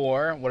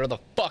 4. Whatever the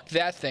fuck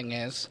that thing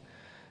is.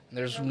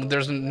 There's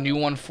a new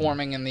one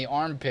forming in the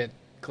armpit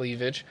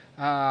cleavage.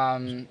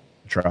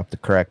 Drop the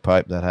crack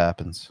pipe. That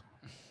happens.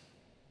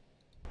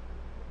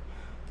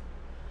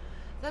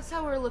 That's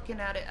how we're looking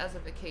at it as a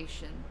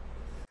vacation.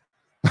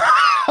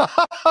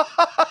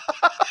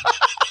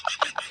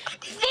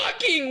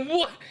 Fucking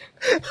what?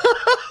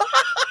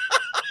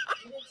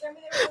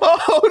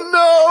 Oh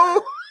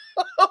no!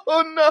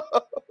 Oh no!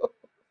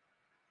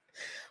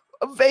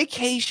 A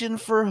vacation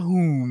for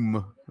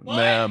whom,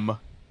 ma'am?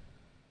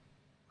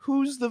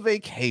 Who's the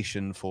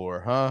vacation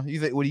for, huh? You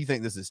think? What do you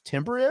think? This is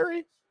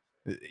temporary?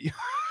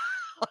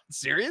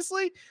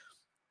 Seriously?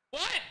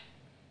 What?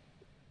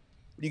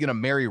 Are you gonna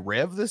marry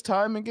Rev this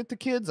time and get the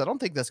kids? I don't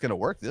think that's gonna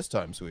work this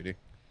time, sweetie.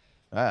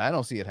 I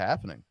don't see it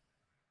happening.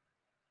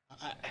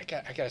 I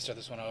gotta start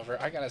this one over.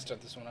 Let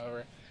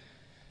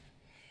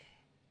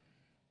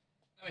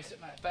me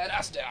sit my fat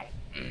ass down.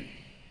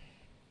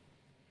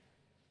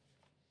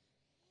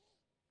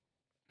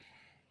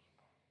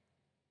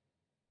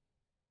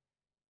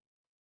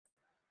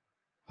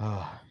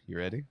 You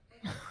ready?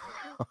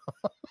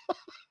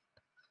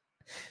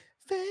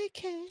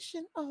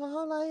 Vacation,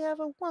 all I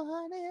ever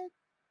wanted.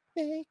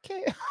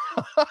 Vacation.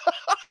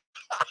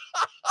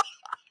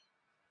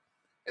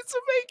 It's a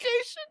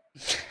vacation.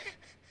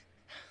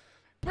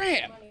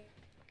 Bran,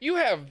 you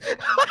have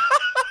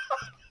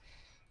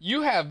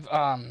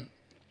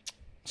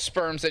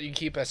sperms that you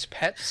keep as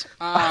pets.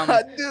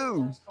 I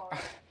do.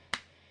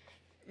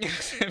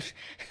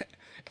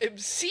 If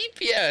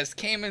CPS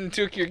came and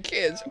took your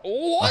kids,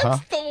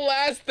 what's the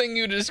last thing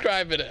you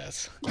describe it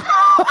as?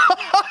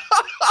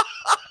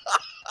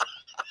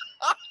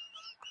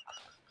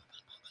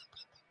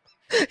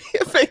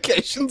 Your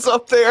vacation's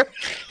up there.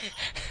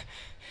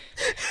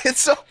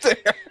 It's up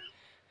there.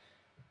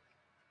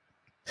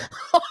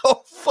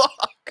 Oh,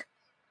 fuck.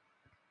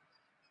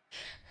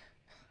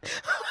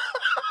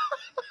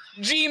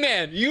 G-Man.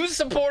 G-Man, you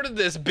supported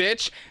this,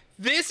 bitch.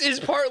 This is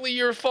partly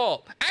your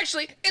fault.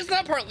 Actually, it's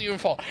not partly your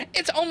fault.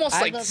 It's almost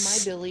like... I love my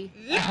Billy.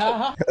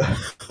 No.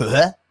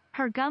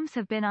 Her gums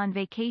have been on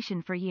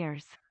vacation for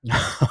years.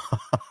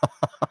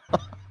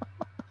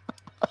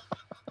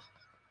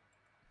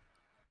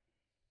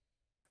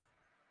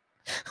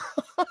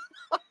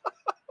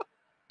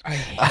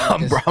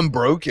 I'm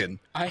broken.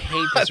 I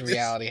hate this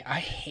reality. I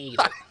hate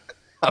it.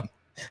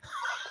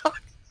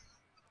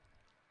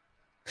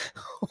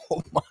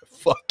 Oh my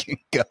fucking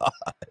god.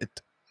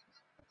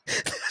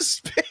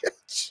 This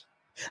bitch.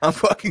 I'm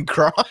fucking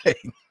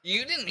crying.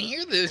 You didn't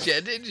hear this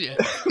yet, did you?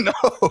 No.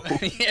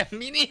 Yeah,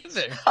 me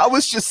neither. I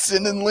was just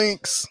sending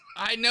links.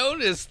 I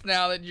noticed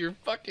now that you're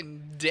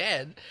fucking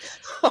dead.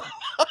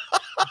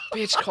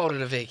 Bitch called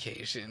it a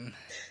vacation.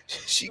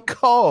 She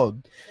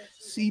called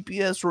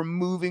CPS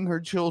removing her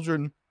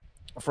children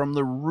from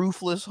the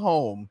roofless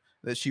home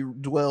that she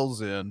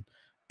dwells in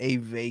a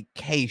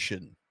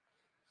vacation.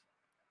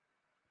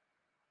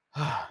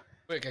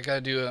 Quick, I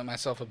gotta do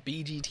myself a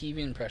BGTV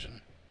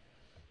impression.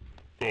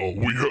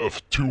 We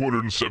have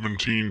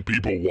 217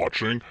 people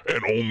watching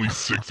and only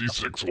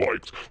 66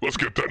 likes. Let's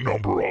get that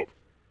number up.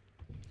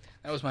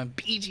 That was my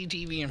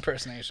BGTV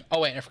impersonation. Oh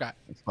wait, I forgot.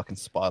 It's fucking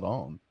spot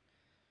on.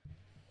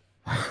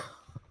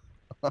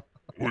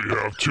 We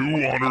have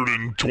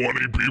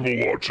 220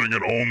 people watching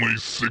and only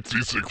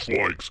 66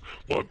 likes.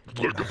 Let's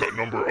get that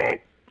number up.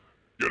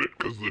 Get it?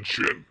 Because the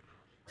chin.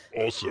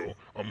 Also,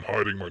 I'm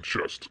hiding my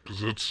chest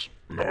because it's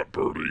not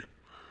Birdie.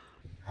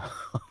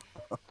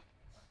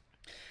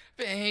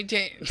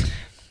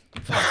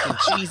 Fucking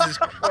Jesus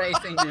Christ,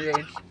 Angry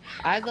Rage.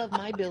 I love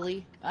my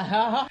Billy.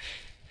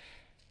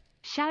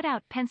 Shout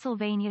out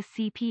Pennsylvania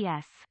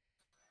CPS.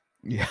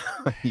 Yeah,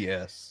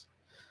 yes.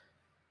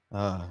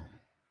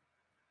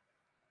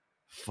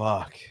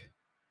 Fuck.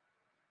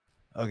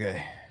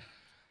 Okay.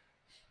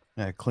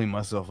 I gotta clean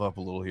myself up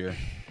a little here.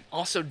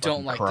 Also,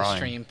 don't like the crying.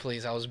 stream,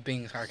 please. I was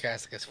being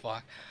sarcastic as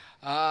fuck.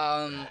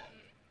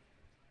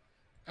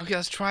 Okay,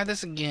 let's try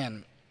this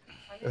again.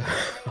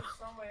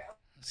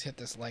 Let's hit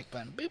this like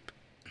button. Boop.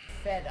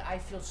 Fed, I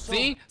feel so...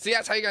 See? See,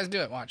 that's how you guys do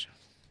it. Watch.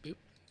 Boop,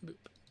 boop,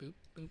 boop,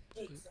 boop,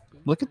 boop,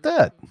 boop. Look at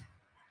that.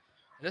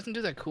 It doesn't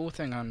do that cool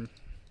thing on...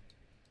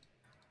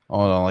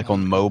 Oh, like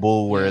on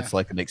mobile where Yeah. it's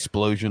like an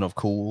explosion of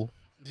cool.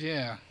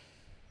 Yeah.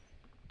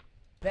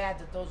 bad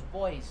that those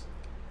boys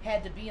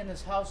had to be in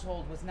this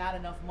household with not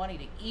enough money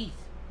to eat.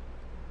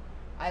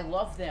 I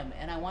love them,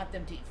 and I want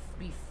them to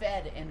be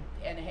fed and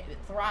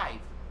thrive.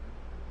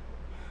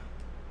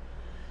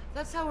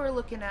 That's how we're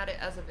looking at it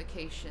as a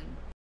vacation.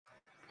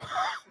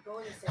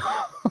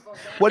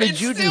 What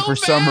did you do for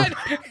summer?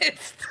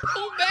 It's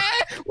still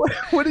bad.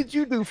 What did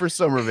you do for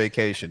summer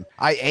vacation?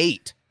 I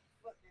ate.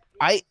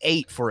 I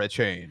ate for a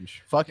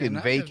change. Fucking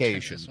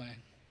vacation.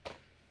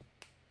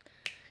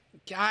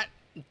 God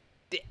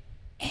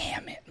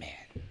damn it, man.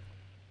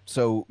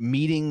 So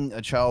meeting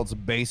a child's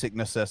basic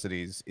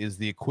necessities is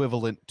the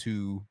equivalent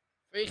to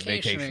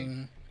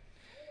vacation.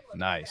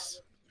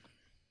 Nice.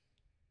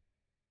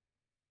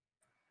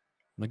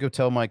 I'm gonna go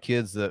tell my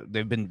kids that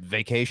they've been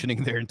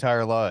vacationing their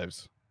entire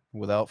lives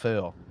without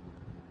fail.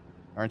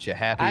 Aren't you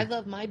happy? I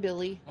love my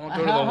Billy. I'll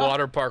go to the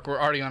water park. We're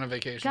already on a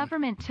vacation.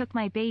 Government took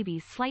my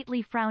baby's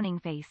slightly frowning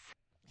face.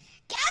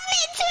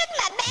 Government took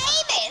my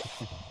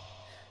babies.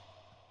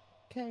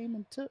 Came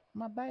and took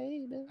my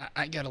baby.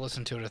 I gotta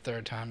listen to it a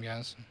third time,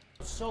 guys.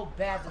 It's so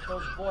bad that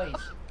those boys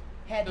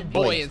had to The be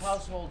in boys. this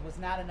household with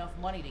not enough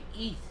money to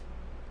eat.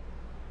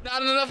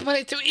 Not enough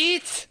money to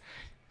eat.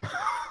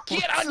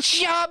 Get a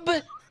job.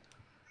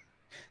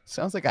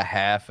 Sounds like a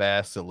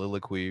half-assed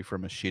soliloquy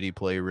from a shitty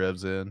play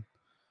revs in.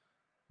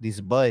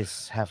 These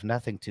boys have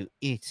nothing to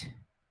eat.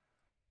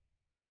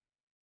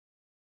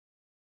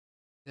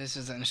 This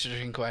is an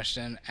interesting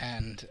question,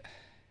 and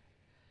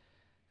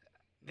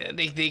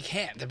they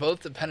can't. They're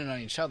both dependent on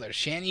each other.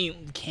 Shanny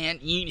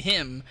can't eat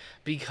him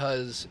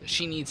because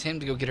she needs him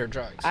to go get her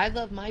drugs. I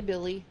love my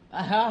Billy.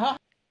 How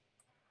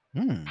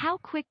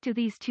quick do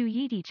these two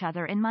eat each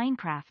other in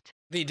Minecraft?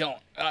 They don't,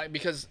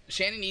 because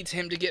Shanny needs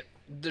him to get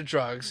the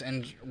drugs,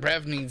 and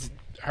Rev needs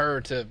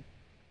her to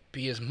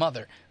be his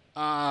mother.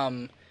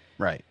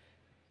 Right.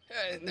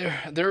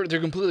 They're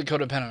completely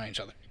codependent on each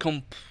other.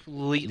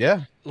 Completely.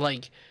 Yeah.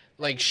 Like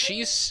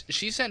she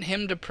sent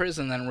him to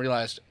prison, then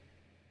realized,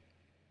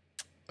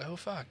 oh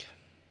fuck,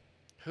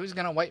 who's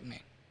gonna wipe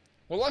me?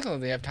 Well, luckily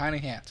they have tiny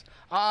hands.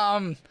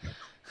 Not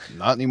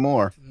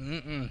anymore.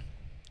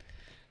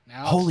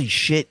 Now, Holy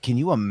shit, can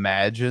you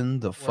imagine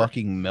the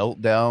fucking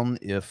meltdown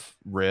if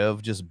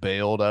Rev just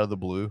bailed out of the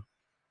blue?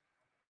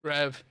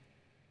 Rev,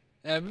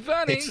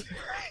 everybody.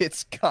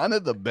 It's kind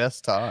of the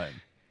best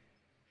time.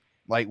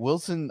 Like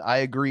Wilson, I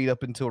agreed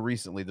up until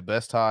recently, the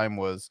best time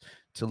was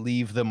to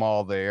leave them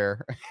all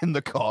there in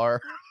the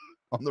car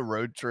on the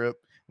road trip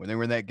when they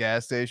were in that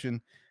gas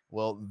station.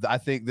 Well, I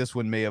think this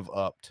one may have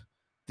upped.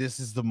 This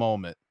is the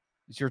moment.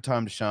 It's your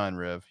time to shine,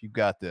 Rev. You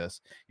got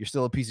this. You're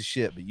still a piece of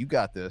shit, but you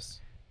got this.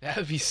 That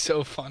would be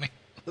so funny.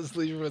 Let's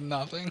leave with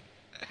nothing.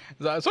 Is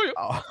that so?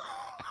 Oh.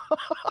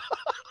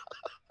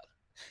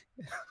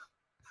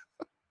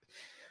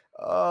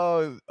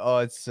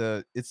 It's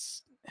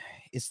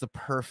the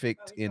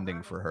perfect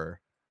ending for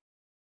her.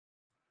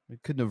 We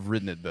couldn't have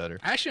written it better.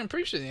 Actually, I'm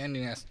pretty sure the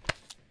ending is.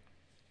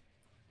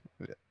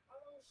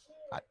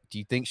 Do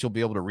you think she'll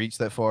be able to reach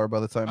that far by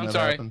the time that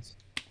happens?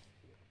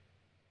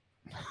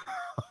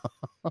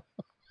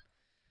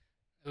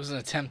 It was an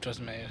attempt was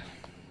made.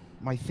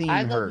 My theme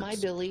I hurts. love my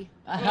Billy.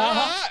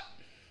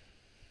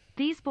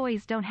 These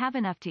boys don't have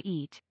enough to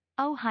eat.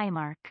 Oh, hi,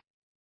 Mark.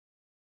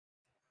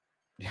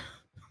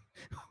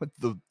 What,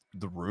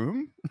 the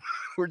room?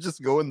 We're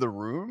just going the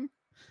room?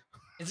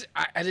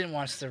 I didn't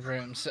watch The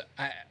Room, so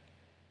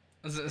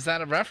is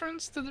that a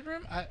reference to The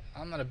Room?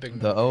 I'm not a big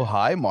movie. The oh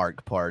hi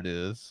Mark part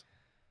is.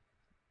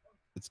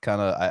 It's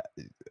kind of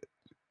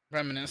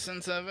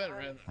Reminiscence of it?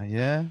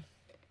 Yeah.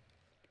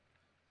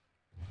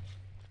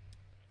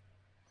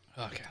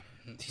 Okay.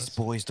 These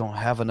boys don't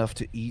have enough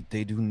to eat.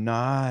 They do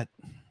not.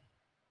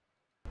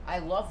 I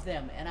love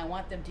them, and I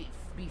want them to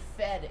be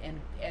fed and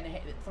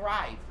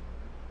thrive.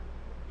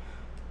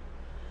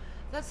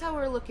 That's how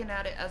we're looking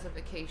at it as a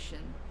vacation.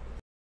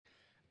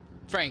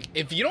 Frank,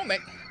 if you don't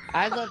make...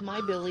 I love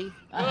my Billy.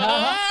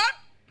 How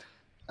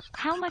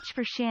much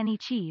for Shanny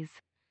cheese?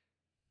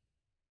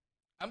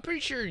 I'm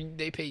pretty sure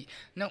they pay...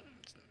 No.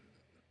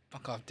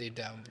 Fuck off, Dave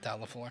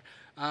Dallafleur.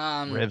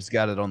 Rev's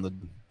got it on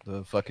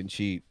the fucking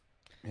sheet.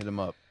 Hit him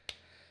up.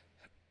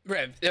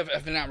 Rev,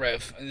 if not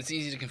Rev, it's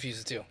easy to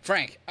confuse the two.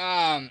 Frank,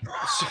 one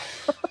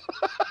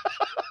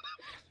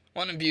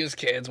abuse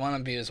kids, one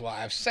abuse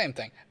wives, same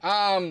thing.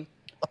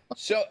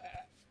 So,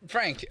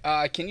 Frank,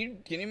 can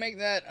you make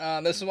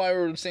that? This is why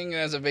we're seeing it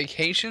as a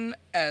vacation,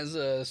 as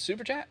a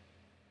super chat,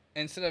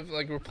 instead of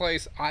like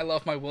replace "I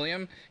love my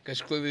William"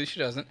 because clearly she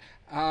doesn't.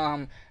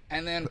 And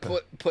then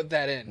put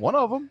that in. One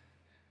of them.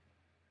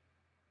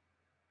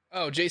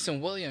 Oh, Jason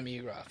William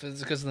Egroff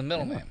is because of the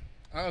middle name.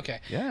 Okay.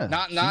 Yeah.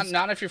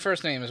 Not if your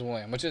first name is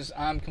William, which is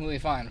I'm completely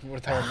fine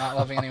with her not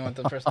loving anyone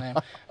with the first name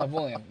of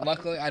William.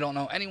 Luckily, I don't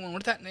know anyone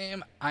with that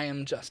name. I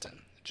am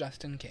Justin,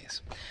 just in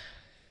case.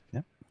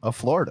 Yeah. Of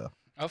Florida.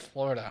 Of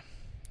Florida,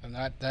 and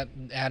that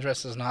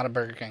address is not a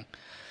Burger King.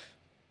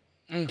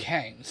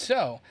 Okay,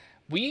 so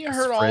we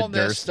heard all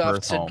this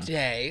stuff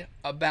today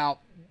about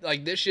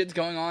like this shit's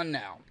going on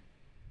now,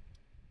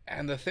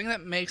 and the thing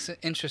that makes it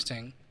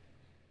interesting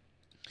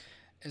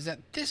is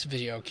that this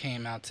video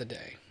came out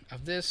today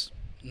of this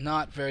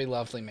not very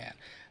lovely man.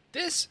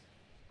 This,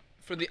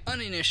 for the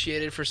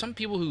uninitiated, for some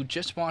people who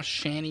just watch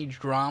Shanny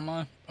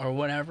drama or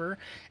whatever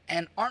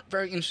and aren't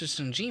very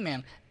interested in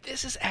G-Man,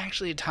 this is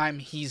actually a time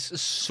he's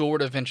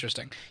sort of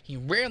interesting. He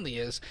rarely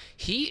is.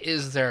 He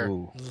is their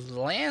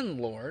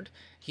landlord.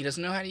 He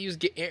doesn't know how to use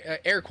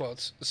air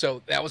quotes,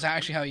 so that was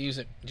actually how you use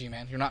it,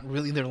 G-Man. You're not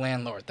really their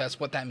landlord. That's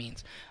what that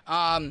means.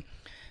 And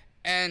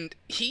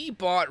he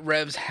bought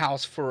Rev's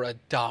house for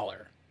 $1.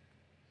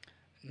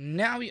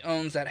 Now he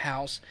owns that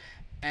house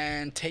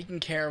and taking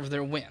care of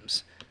their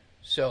whims.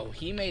 So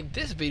he made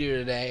this video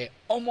today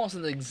almost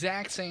at the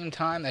exact same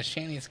time that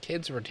Shanny's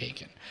kids were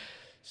taken.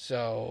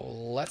 So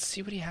let's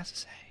see what he has to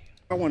say.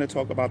 I want to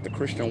talk about the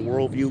Christian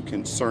worldview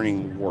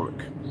concerning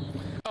work.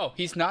 Oh,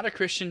 he's not a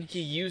Christian. He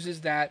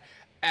uses that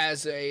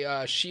as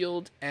a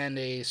shield and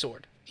a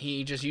sword.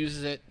 He just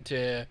uses it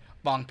to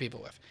bonk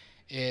people with.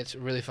 It's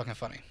really fucking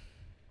funny.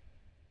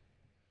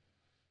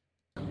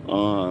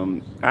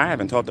 I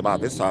haven't talked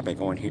about this topic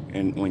on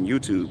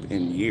YouTube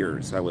in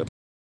years. I would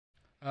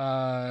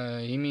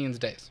he means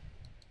days.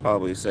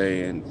 Probably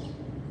say in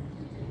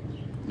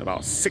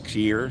about 6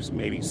 years,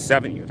 maybe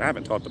 7 years. I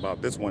haven't talked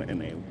about this one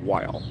in a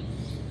while,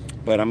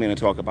 but I'm going to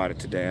talk about it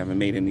today. I haven't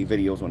made any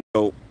videos on it.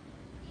 So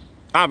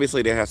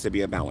obviously there has to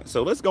be a balance.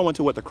 So let's go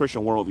into what the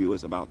Christian worldview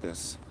is about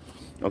this.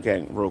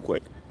 Okay, real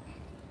quick.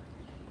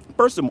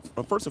 First and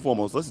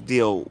foremost, let's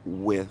deal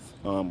with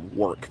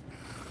work.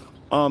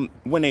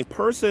 When a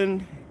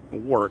person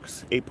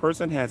works, a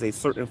person has a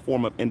certain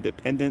form of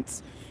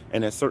independence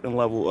and a certain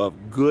level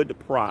of good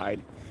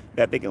pride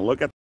that they can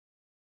look at.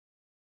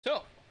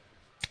 So,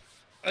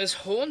 this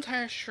whole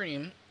entire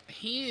stream,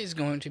 he is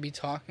going to be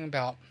talking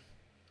about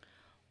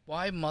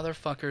why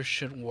motherfuckers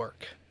should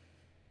work.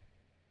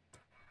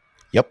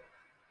 Yep.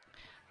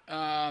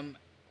 And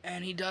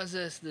he does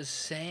this the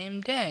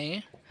same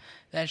day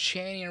that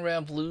Shanny and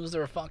Rev lose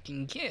their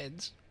fucking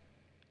kids.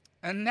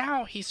 And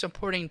now he's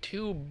supporting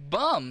two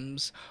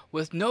bums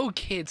with no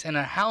kids in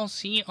a house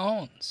he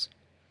owns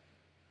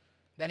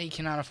that he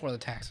cannot afford the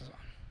taxes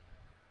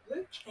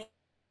on.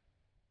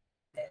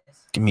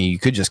 I mean, you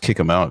could just kick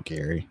him out,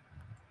 Gary.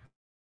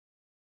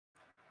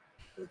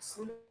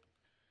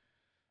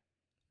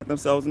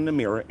 Themselves in the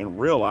mirror and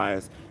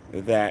realize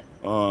that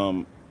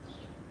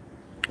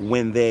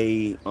when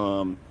they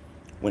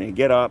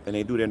get up and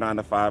they do their 9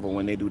 to 5 or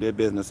when they do their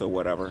business or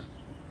whatever,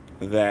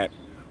 that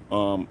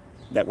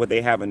that what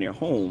they have in their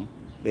home,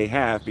 they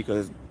have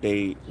because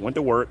they went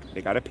to work,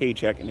 they got a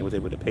paycheck, and they was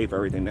able to pay for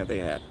everything that they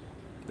had.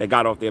 They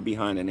got off their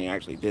behind and they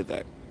actually did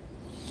that.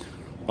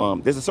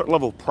 There's a certain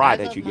level of pride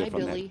that you get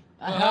from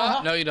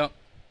that. No, you don't.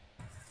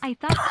 I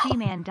thought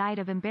G-Man died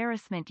of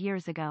embarrassment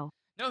years ago.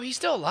 No, he's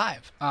still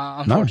alive.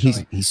 No,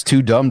 he's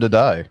too dumb to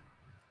die.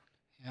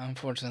 Yeah,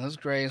 unfortunately, those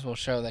grays will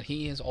show that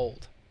he is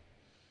old.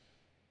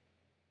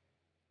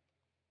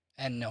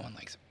 And no one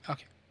likes him.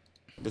 Okay.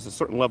 There's a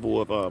certain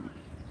level of a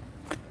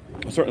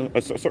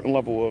certain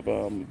level of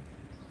you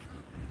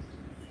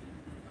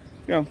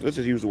know, let's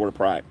just use the word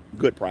pride,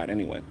 good pride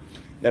anyway,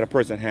 that a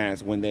person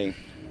has when they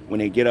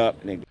get up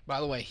and they.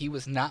 By the way, he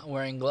was not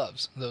wearing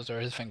gloves. Those are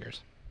his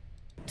fingers.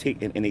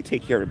 And they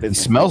take care of business.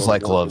 He smells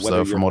like gloves,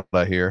 though, from what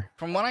I hear.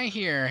 From what I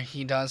hear,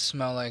 he does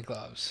smell like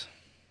gloves.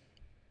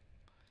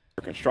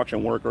 You're a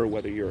construction worker,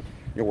 whether you're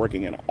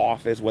working in an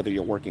office, whether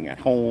you're working at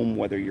home,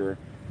 whether you're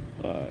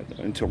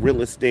into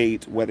real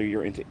estate, whether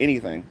you're into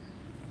anything,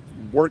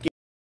 working.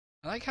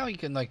 I like how he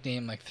could like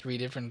name like 3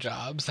 different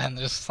jobs and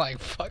just like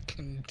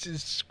fucking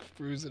just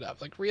screws it up.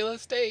 Like real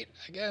estate,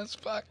 I guess.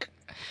 Fuck.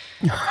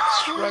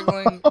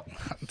 Struggling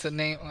to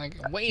name like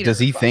waiter. Does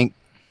he think?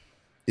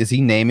 Is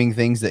he naming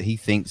things that he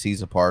thinks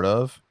he's a part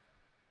of?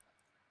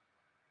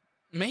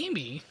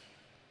 Maybe.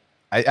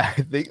 I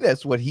think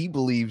that's what he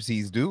believes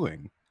he's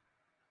doing.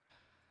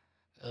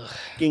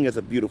 Working is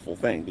a beautiful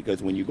thing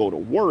because when you go to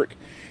work,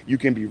 you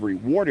can be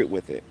rewarded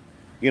with it.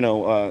 You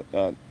know,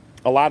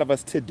 a lot of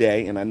us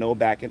today, and I know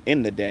back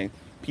in the day,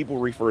 people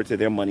refer to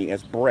their money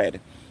as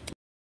bread.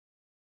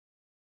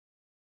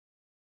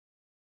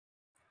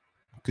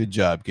 Good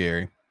job,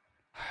 Gary.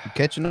 You're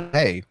catching up.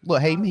 Hey,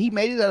 look, hey, he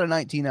made it out of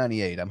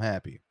 1998. I'm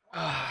happy.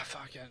 Ah,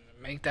 fucking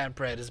make that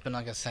bread has been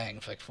like a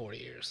saying for like 40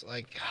 years.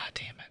 Like, god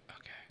damn it.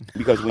 Okay.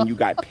 Because when you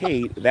got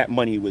paid, that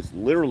money was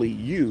literally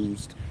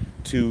used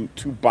to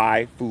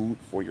buy food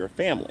for your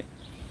family.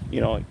 You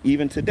know,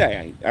 even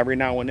today, every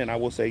now and then I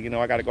will say, you know,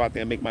 I got to go out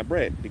there and make my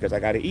bread because I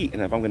got to eat.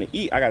 And if I'm going to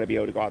eat, I got to be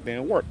able to go out there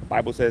and work. The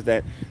Bible says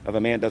that if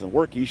a man doesn't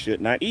work, he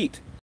should not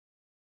eat.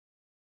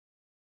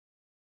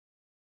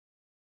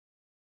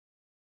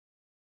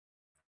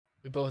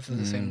 We both have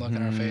the same look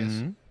on our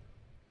face.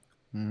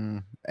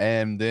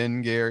 And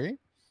then Gary.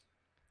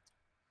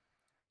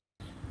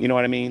 You know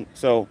what I mean?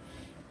 So,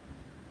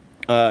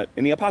 and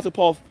the Apostle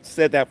Paul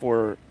said that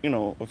for, you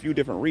know, a few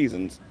different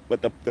reasons.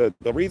 But the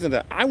reason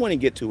that I want to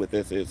get to with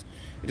this is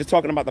just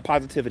talking about the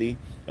positivity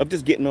of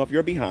just getting off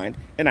your behind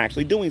and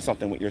actually doing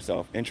something with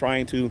yourself and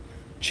trying to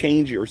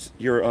change your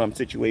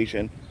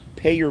situation,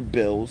 pay your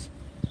bills,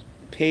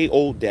 pay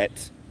old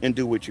debts, and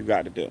do what you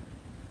got to do.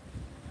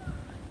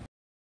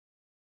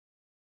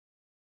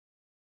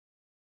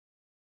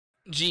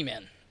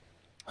 G-Man,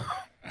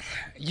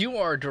 you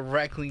are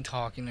directly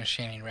talking to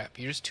Shanny Rep.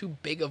 You're just too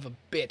big of a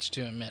bitch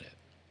to admit it.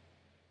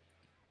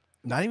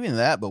 Not even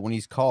that, but when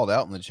he's called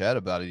out in the chat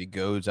about it, he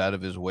goes out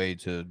of his way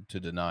to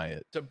deny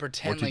it. To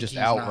pretend or to like just he's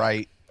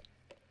outright.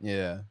 not.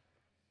 Yeah.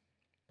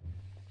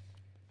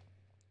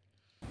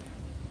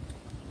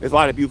 There's a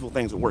lot of beautiful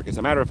things at work. As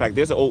a matter of fact,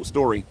 there's an old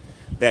story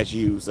that's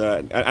used.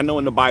 I know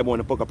in the Bible, in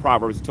the book of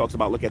Proverbs, it talks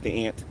about, look at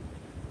the ant,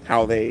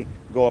 how they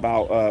go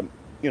about,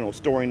 you know,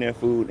 storing their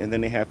food, and then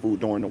they have food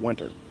during the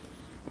winter.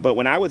 But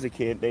when I was a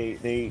kid,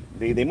 they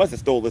must have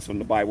stole this from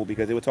the Bible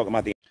because they were talking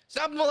about the.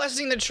 Stop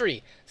molesting the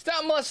tree.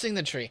 Stop molesting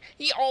the tree.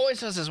 He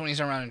always does this when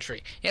he's around a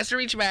tree. He has to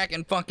reach back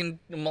and fucking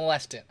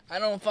molest it. I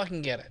don't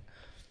fucking get it.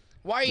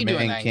 Why are you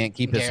doing that? Man can't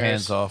keep his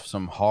hands off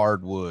some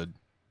hardwood.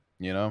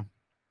 You know?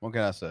 What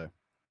can I say?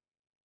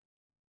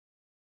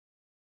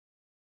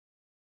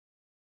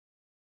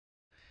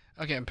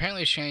 Okay,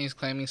 apparently Shanny's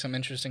claiming some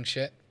interesting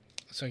shit.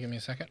 So give me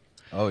a second.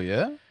 Oh,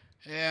 yeah?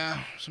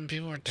 Yeah, some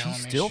people are telling me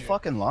She's still shit.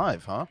 fucking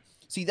live, huh?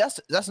 See, that's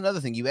another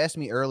thing. You asked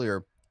me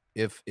earlier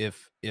if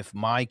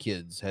my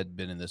kids had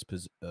been in this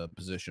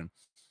position,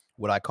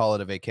 would I call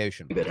it a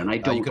vacation? And I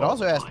don't you could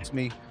also ask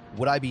me,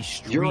 would I be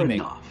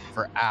streaming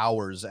for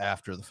hours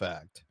after the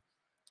fact?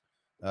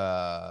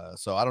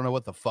 So I don't know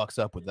what the fuck's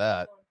up with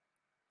that.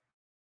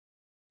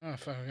 Oh,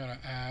 fuck, I gotta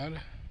add.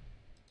 Let's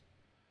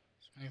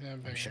make that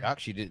bigger. I'm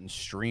shocked she didn't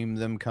stream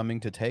them coming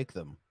to take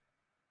them.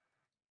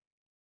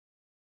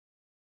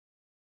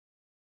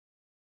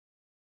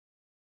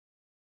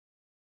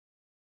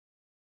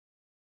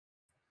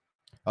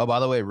 Oh,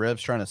 by the way,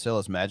 Rev's trying to sell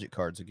us magic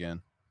cards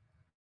again.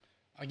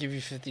 I'll give you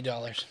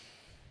 $50.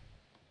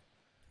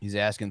 He's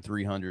asking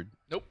 300.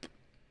 Nope.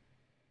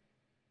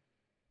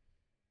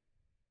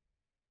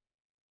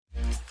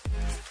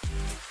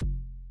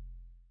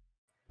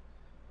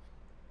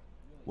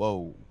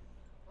 Whoa.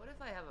 What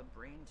if I have a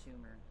brain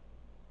tumor?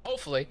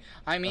 Hopefully.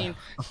 I mean...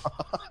 I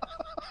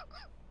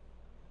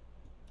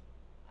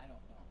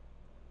don't know.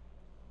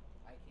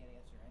 I can't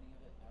answer any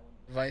of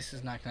it. Device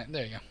is not connected.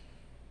 There you go.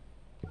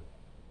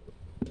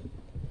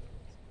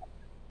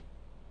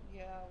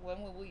 Yeah,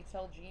 when will we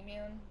tell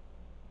G-Man?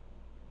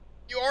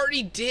 You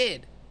already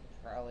did.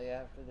 Probably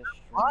after the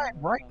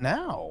stream. Right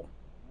now.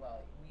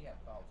 Well, we have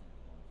calls.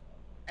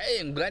 Hey,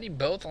 I'm glad you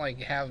both like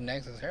have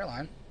Nexus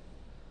hairline.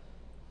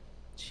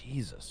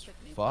 Jesus,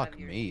 fuck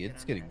me.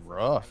 It's getting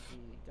rough.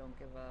 Don't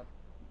give up.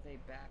 They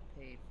back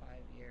paid 5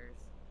 years.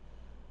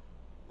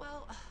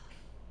 Well,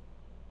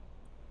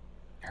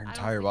 Her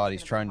entire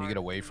body's trying to get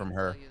away from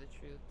her. to tell you the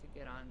truth, to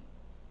get on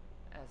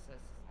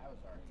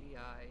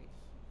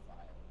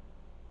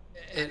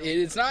SSDI.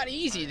 It's not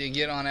easy to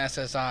get on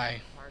SSI.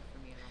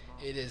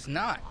 It is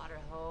not. Slaughter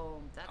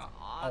home, That's A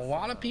awesome.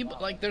 lot of people,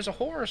 like, there's a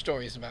horror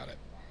stories about it.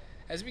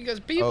 It's because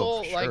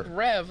people like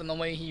Rev and the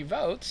way he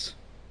votes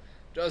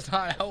does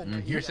not help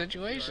your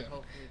situation.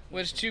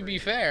 Which, to be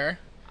fair,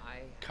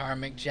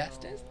 karmic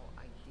justice.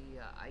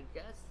 Idea. I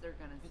guess they're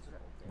gonna.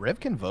 Rev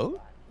can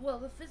vote? Well,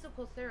 the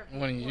physical therapy.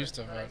 When he used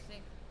to but vote. I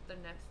think the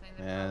next thing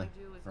they probably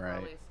do is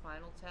probably a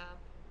spinal tap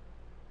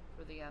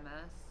for the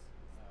MS.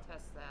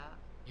 Test that.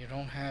 You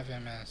don't have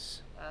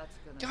MS. That's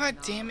gonna. God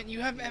damn it!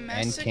 You have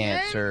MS and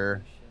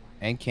again?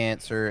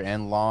 cancer,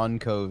 and lawn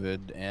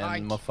COVID,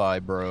 and my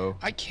fibro.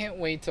 I can't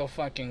wait till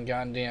fucking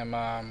goddamn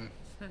I'm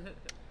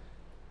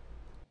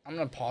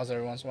gonna pause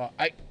every once in a while.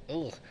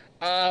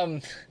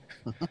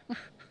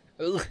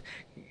 Ugh.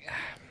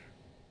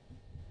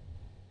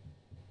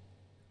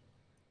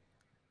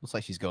 Looks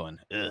like she's going.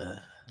 Ugh.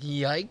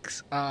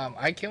 Yikes!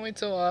 I can't wait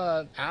till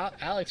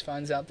Alex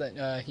finds out that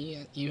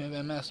you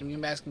have MS, and you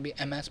guys can be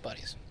MS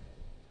buddies.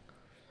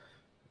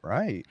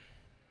 Right.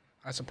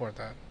 I support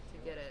that. To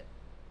get it.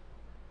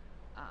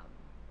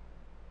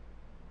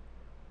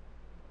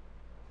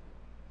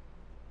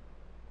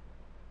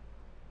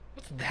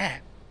 What's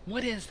that?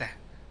 What is that?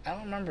 I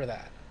don't remember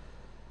that.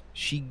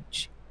 She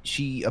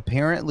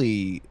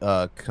apparently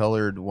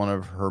colored one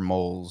of her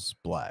moles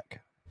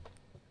black.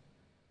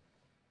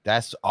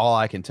 That's all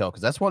I can tell,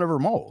 because that's one of her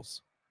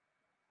moles.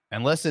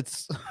 Unless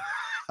it's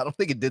I don't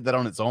think it did that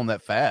on its own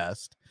that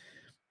fast.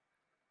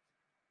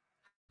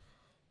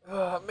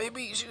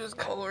 Maybe she just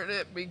colored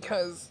it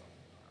because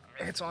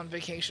it's on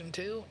vacation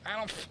too. I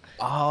don't.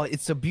 Oh,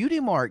 it's a beauty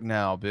mark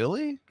now,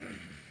 Billy.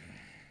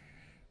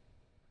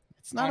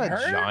 It's not a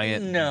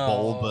giant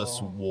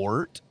bulbous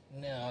wart.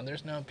 No,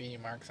 there's no beauty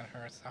marks on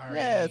her. Sorry.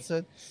 Yeah, it's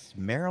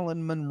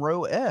Marilyn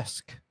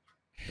Monroe-esque.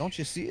 Don't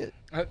you see it?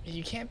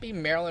 You can't be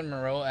Marilyn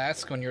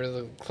Monroe-esque when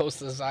you're close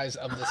to the size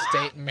of the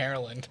state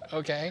Maryland,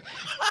 okay?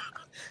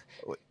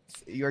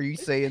 Are you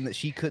saying that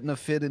she couldn't have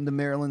fit into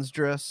Marilyn's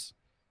dress?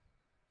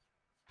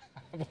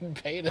 I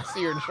wouldn't pay to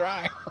see her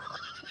try.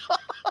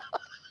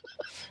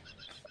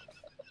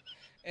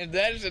 If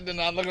that shit did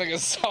not look like a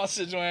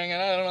sausage wing,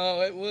 and I don't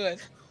know, it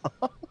would.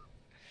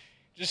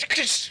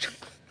 Just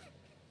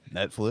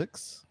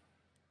Netflix.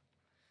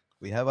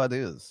 We have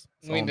ideas.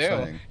 We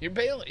do. You're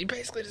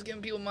basically just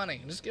giving people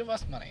money. Just give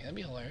us money. That'd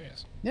be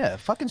hilarious. Yeah,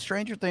 fucking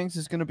Stranger Things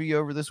is going to be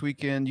over this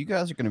weekend. You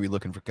guys are going to be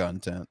looking for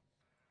content.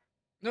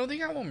 No, they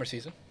got one more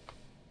season.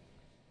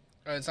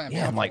 It's not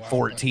in like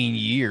 14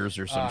 years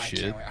or some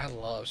shit. I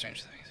love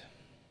Stranger Things.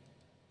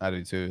 I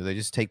do too. They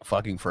just take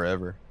fucking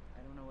forever.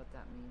 I don't know what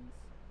that means.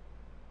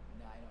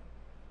 No, I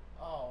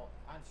don't. Oh,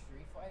 on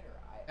Street Fighter,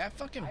 that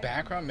fucking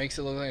background makes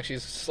it look like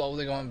she's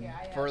slowly going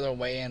further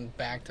away and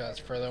back to us,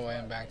 further away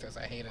and back to us.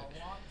 I hate it. A long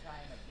time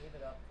I gave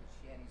it up because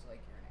Shanny's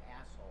like, you're an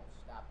asshole.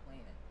 Stop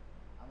playing it.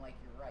 I'm like,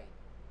 you're right.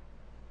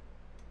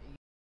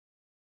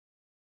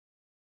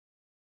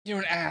 You're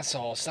an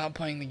asshole. Stop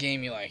playing the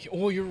game you like.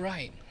 Oh, you're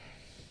right.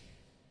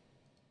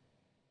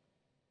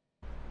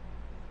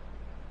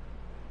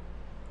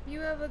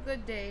 You have a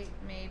good date,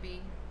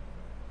 maybe.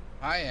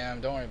 I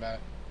am. Don't worry about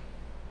it.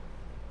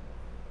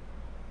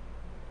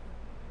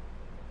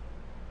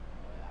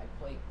 I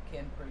play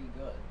Ken pretty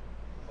good.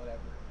 Whatever.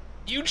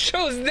 You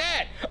chose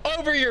that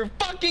over your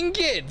fucking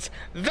kids.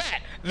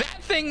 That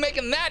thing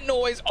making that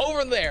noise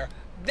over there.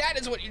 That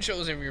is what you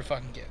chose over your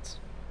fucking kids.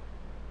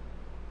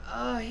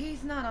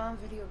 He's not on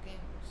video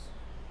games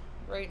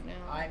right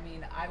now. I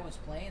mean, I was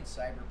playing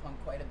Cyberpunk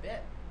quite a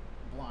bit.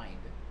 Blind.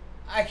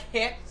 I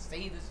can't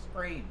see the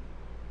screen.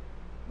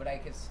 But I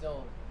can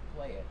still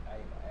play it. I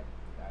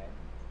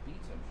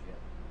beat some shit.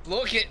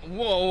 Look at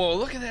whoa,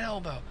 look at that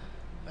elbow.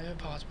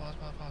 Pause.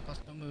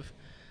 Don't move.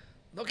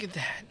 Look at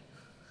that.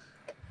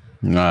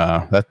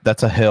 Nah,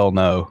 that's a hell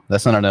no.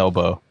 That's not an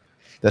elbow.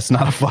 That's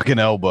not a fucking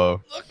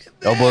elbow. Look at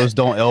that. Elbows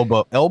don't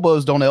elbow.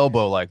 Elbows don't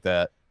elbow like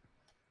that.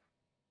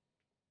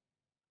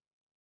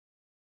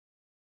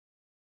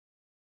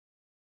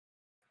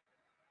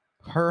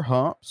 Her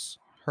humps.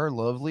 Her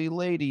lovely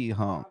lady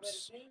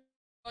humps.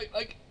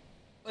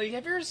 Like,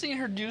 have you ever seen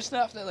her do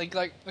stuff that like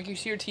you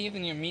see her teeth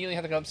and you immediately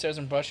have to go upstairs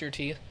and brush your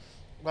teeth?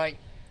 Like,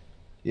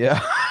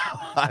 yeah,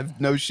 I've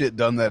no shit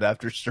done that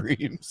after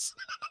streams.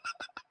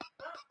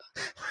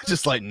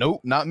 Just like,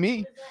 nope, not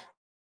me.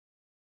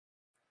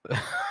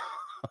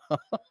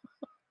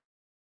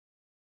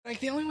 Like,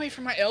 the only way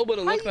for my elbow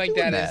to look like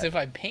that is if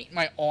I paint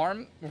my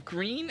arm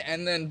green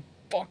and then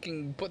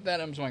fucking put that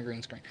into my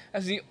green screen.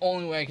 That's the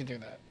only way I can do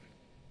that.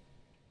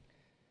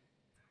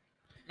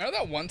 Remember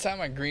that one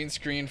time I green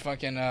screen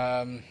fucking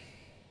fuck,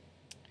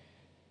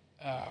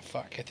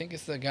 I think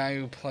it's the guy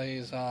who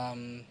plays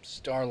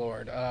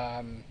Star-Lord,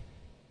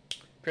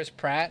 Chris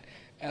Pratt,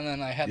 and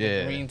then I had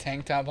the green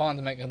tank top on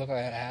to make it look like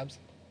I had abs.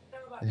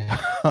 Yeah.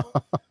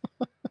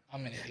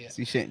 I'm an idiot.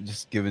 See,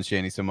 just giving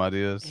Shanny some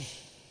ideas.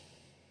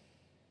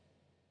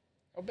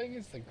 How big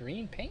is the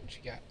green paint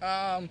she got?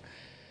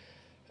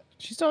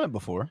 She's done it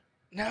before.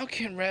 Now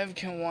Rev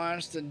can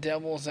watch the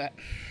Devils at...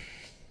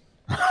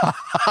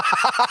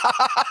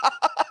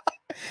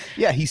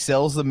 Yeah, he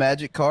sells the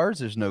magic cards.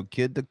 There's no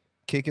kid to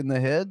kick in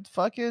the head.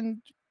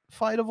 Fucking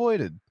fight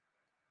avoided.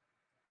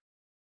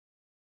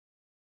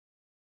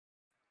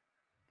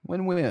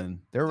 Win-win.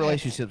 Their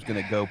relationship's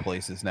gonna go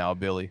places now,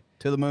 Billy.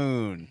 To the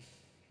moon.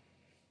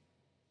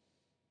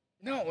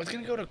 No, it's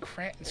gonna go to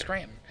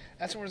Scranton.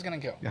 That's where it's gonna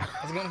go.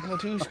 It's gonna go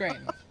to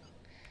Scranton.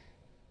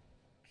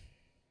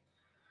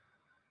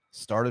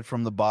 Started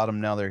from the bottom,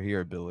 now they're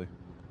here, Billy.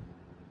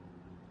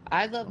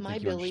 I love my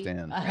Billy.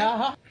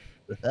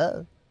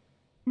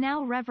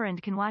 Now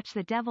Reverend can watch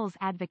The Devil's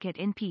Advocate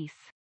in peace.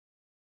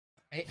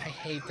 I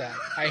hate that.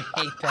 I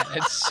hate that.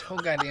 It's so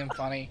goddamn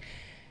funny.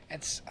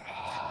 It's.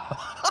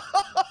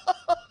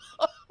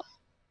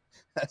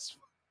 That's.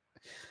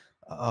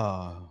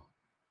 Let's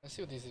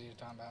see what these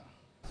idiots are talking about.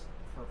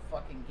 For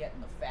fucking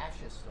getting the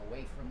fascists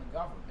away from the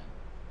government.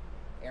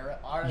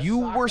 You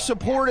were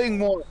supporting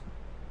more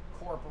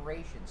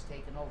corporations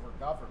taking over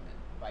government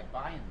by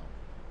buying them.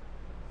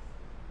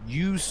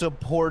 You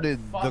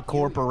supported the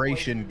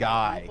corporation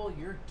guy. People,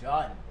 you're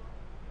done.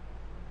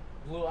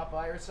 Blew up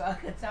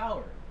Osaka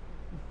Tower.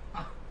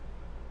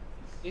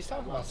 He's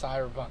talking about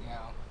Cyberpunk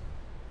now.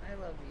 I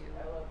love you.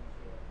 I love you.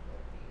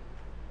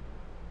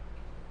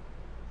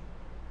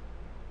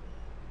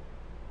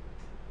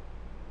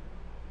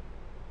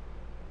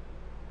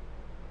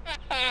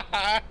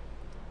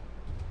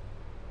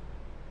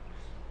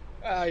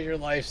 Ah, your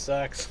life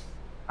sucks.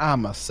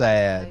 I'm a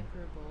sad.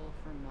 Hyperbole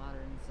for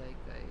modern zeitgeist.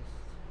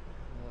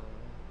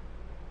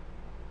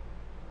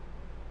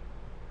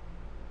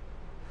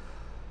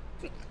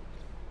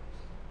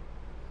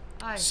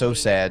 So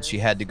sad she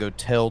had to go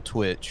tell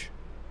Twitch.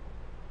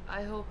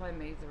 I hope I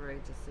made the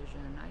right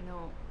decision. I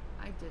know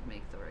I did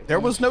make the right There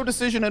was no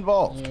decision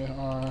involved. You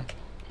are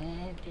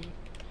happy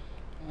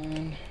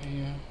and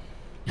you.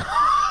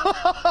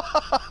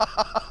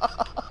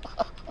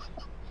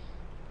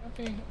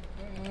 Happy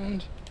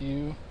and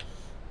you.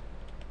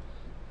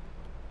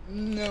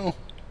 No.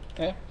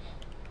 I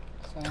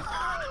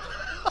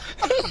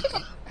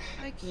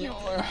can't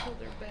hold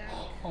her back.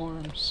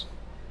 Arms.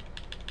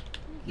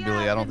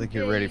 Billy, I don't think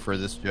you're ready for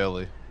this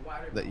jelly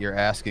that you're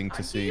asking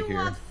to see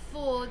here. We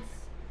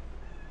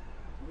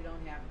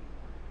don't have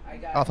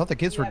any. I thought the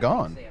kids were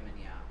gone.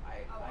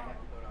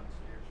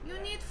 You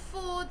need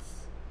food.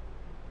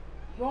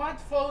 You want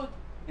food?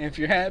 If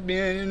you're happy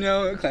and you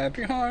know it, clap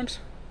your arms.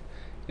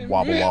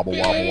 Wobble, wobble,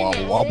 wobble,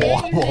 wobble, wobble,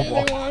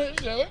 wobble,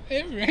 wobble.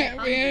 If you're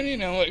happy and you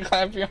know it,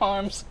 clap your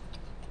arms.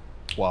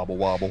 Wobble,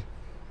 wobble.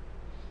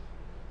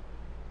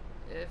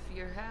 If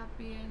you're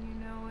happy and you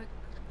know it.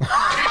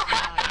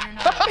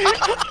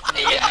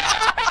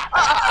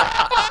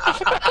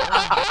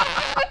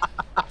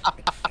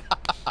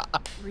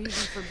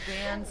 Reason for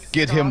Bran.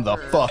 Get him the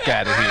fuck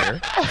out of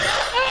here.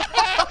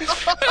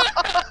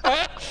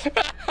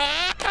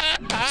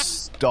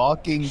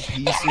 Stalking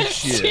piece of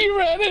shit. She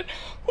read it.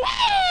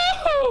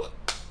 Woo!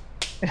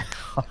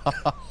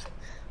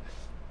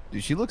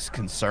 Dude, she looks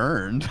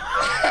concerned.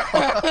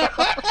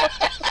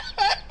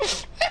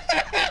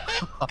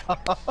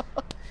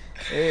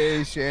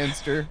 Hey,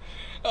 Shanster.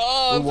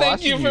 Oh,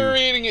 thank you for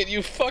reading it,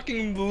 you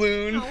fucking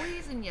balloon. No, he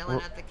isn't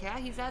yelling at the cat.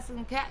 He's asking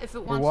the cat if it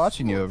wants. We're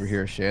watching you over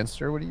here,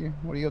 Shanster. What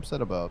are you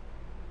upset about?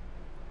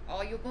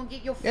 Oh, you're gonna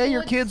get your food. Yeah,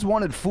 your kids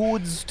wanted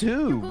foods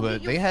too,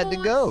 but they had to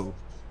go.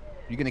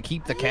 You gonna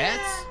keep the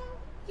cats?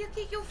 You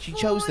get your She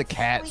chose the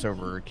cats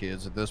over her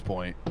kids at this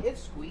point.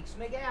 It's Squeaks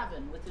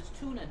McGavin with his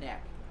tuna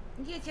neck.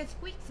 Yes, it's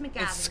Squeaks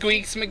McGavin. It's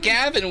Squeaks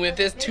McGavin with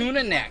his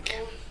tuna neck.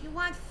 You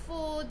want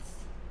food?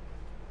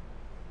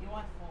 You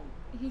want food?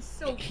 He's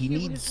so He cute.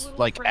 needs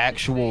like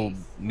actual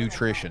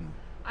nutrition.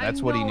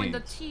 That's what he needs. The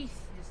teeth.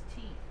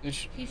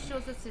 His teeth. He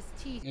shows us his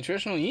teeth.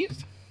 Nutritional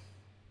yeast?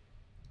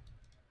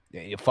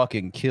 Yeah, you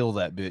fucking kill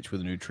that bitch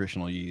with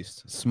nutritional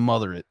yeast.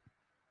 Smother it.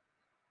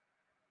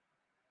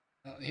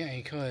 Yeah,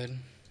 he could.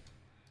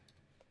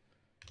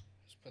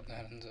 Just put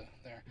that into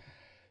there.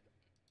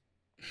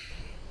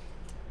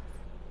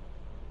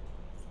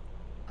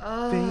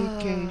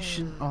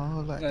 Vacation,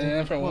 all I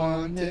ever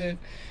wanted.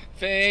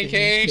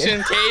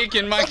 Vacation,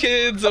 taking my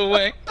kids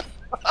away.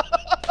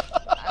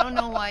 I don't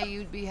know why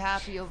you'd be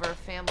happy over a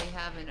family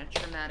having a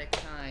traumatic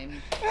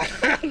time.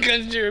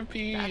 Because you're a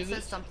piece. That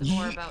says something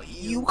more about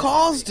you. You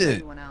caused than it.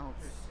 Anyone else.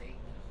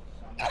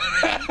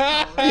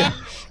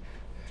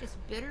 Just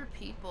bitter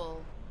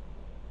people.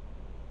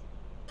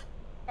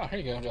 Oh, here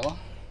you go, Jello.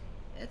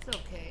 It's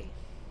okay.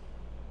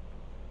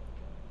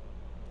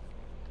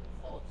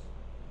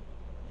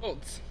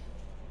 Oats.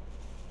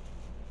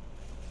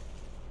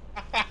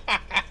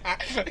 I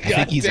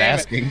think he's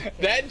asking.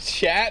 That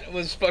chat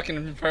was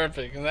fucking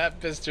perfect, and that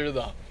pissed her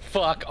the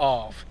fuck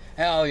off.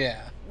 Hell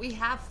yeah. We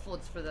have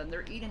foods for them.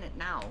 They're eating it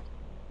now.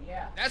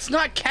 Yeah. That's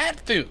not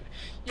cat food.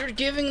 You're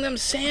giving them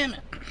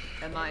salmon.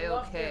 Am I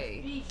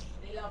okay?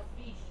 They love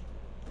fish.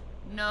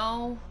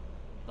 No,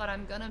 but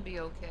I'm gonna be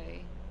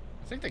okay.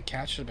 I think the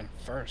cat should have been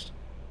first.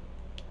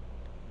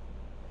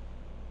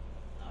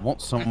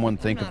 Won't someone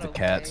think of the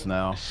cats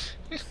now?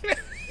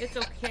 It's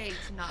okay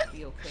to not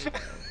be okay, though.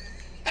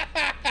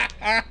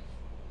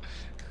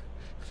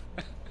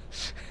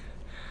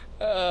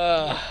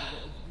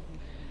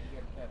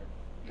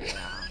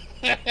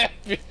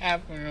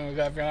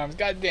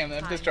 God damn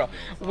that distro.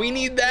 We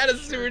need that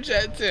as super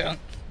chat too.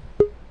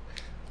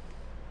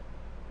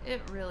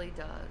 It really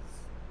does.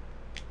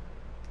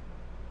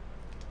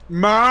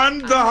 Man,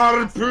 the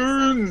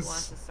harpoons!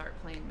 Wants to start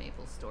playing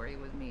Maple Story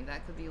with me.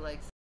 That could be like.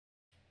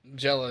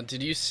 Jella,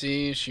 did you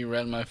see she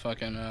read my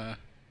fucking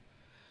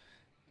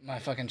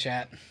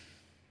chat?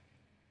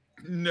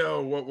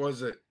 No, what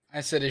was it?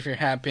 I said if you're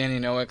happy and you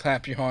know it,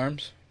 clap your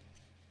arms.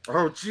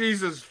 Oh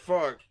Jesus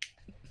fuck.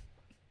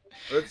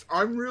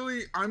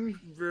 I'm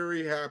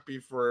very happy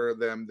for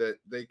them that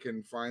they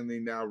can finally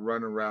now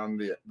run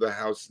around the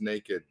house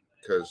naked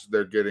because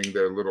they're getting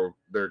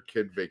their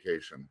kid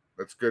vacation.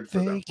 That's good for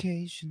them.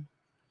 Vacation.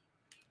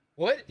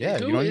 What? Yeah,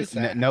 Who you don't is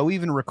that? no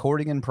even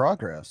recording in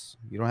progress.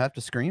 You don't have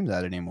to scream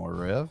that anymore,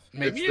 Rev.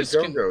 Maybe it's the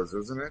Go-Go's,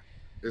 isn't it?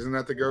 Isn't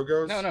that the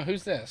Go-Go's? No,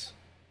 who's this?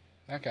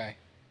 That guy.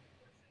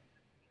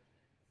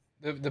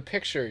 The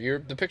picture,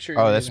 the picture.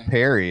 Oh, that's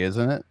Perry,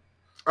 isn't it?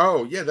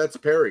 Oh yeah, that's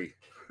Perry.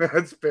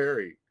 That's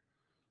Perry.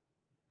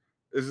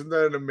 Isn't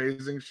that an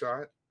amazing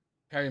shot?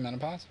 Perry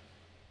menopause.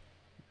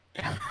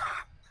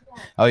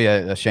 Oh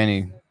yeah,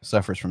 Shanny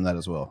suffers from that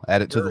as well.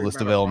 Add it to the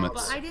list of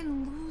elements. But I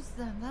didn't lose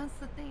them. That's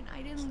the thing.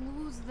 I didn't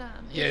lose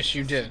them. Yes,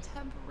 you did. A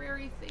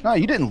temporary thing. No,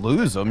 you didn't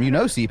lose them. You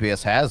know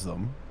CPS has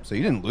them, so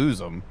you didn't lose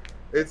them.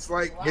 It's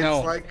like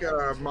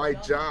my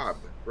job,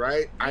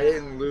 right? I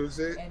didn't lose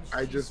it.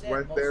 I just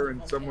went there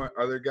and some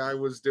other guy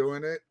was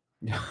doing it.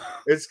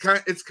 It's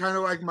kind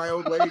of like my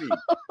old lady.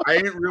 I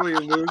didn't really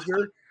lose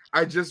her.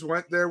 I just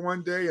went there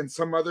one day and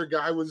some other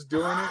guy was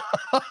doing it.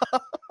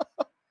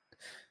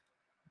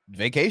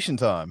 Vacation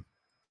time.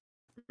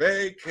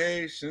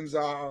 Vacation's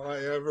all I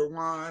ever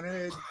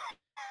wanted.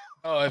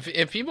 Oh,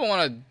 if people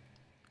want to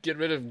get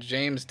rid of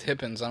James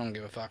Tippins, I don't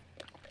give a fuck.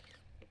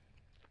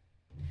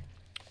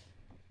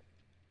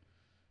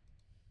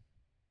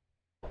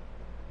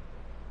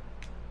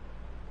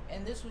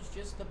 And this was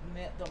just the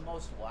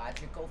most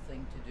logical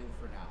thing to do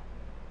for now.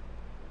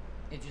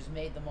 It just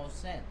made the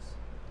most sense.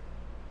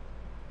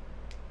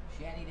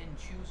 Shanny didn't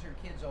choose her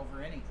kids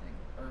over anything,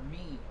 or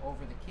me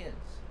over the kids.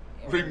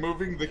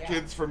 Removing the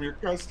kids from your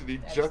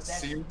custody just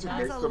seemed to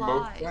make the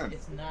most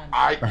sense.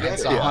 I get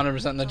That's it.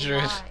 100% the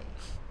truth.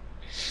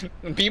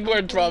 People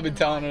are probably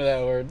telling her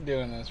that we're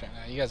doing this right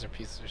now. You guys are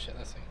pieces of shit.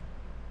 That's it.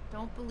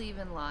 Don't believe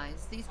in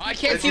lies. These I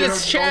can't see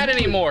this chat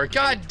anymore.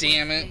 God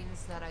damn it.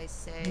 That I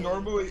say.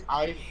 Normally,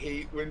 I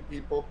hate when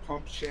people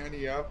pump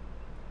Shanny up,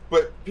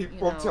 but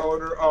people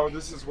telling her, "Oh,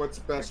 this is what's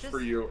best for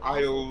you."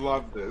 I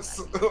love this.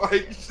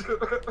 Like,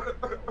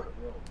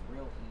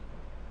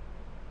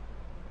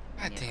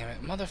 God damn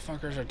it,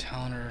 motherfuckers are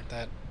telling her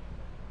that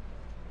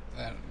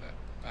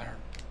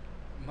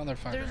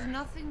motherfucker. There's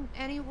nothing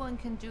anyone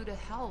can do to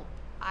help.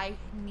 I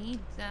need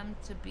them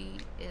to be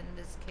in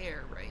this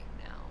care right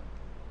now.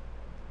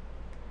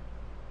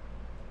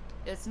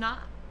 It's not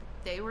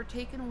they were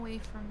taken away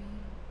from me.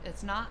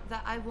 It's not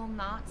that I will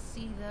not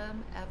see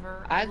them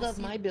ever. I love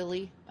my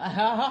Billy.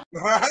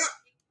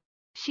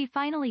 She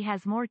finally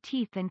has more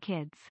teeth than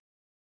kids.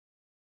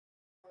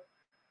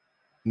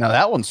 No,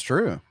 that one's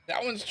true.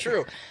 That one's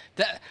true.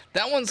 That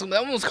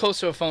one's close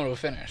to a photo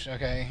finish.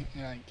 Okay,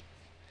 like.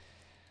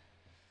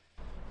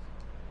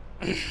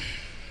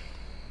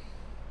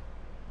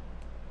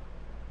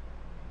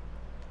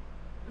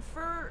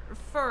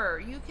 Fur,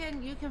 you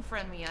can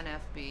friend me on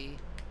FB.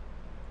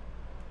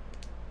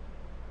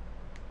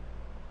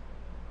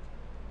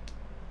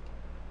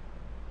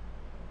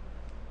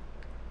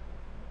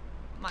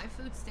 My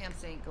food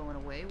stamps ain't going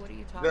away. What are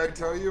you talking about?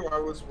 did I tell you I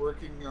was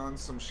working on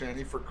some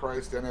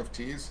ShannyForChrist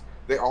NFTs?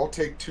 They all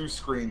take 2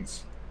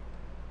 screens.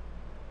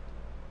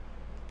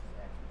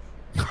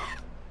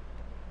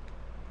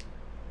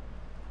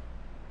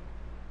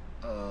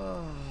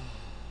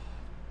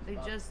 They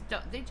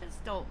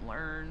just don't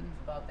learn.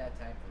 It's about that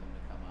time for them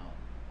to come out.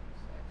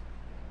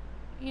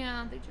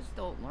 Yeah, they just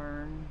don't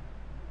learn.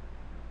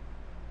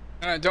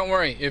 Don't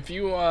worry. If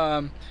you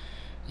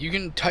you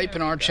can type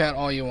in our chat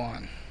all you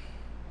want.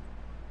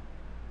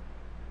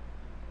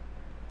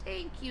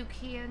 Thank you,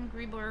 Ken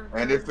Grieber.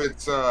 And if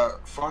it's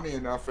funny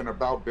enough and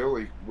about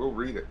Billy, we'll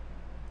read it.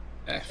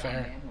 Fair. I was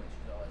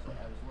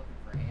looking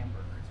for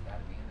hamburger. It's got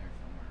to be in there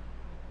somewhere.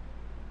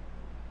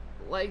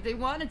 Like, they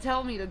want to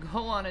tell me to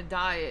go on a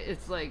diet.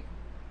 It's like...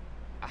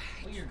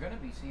 Well, you're going to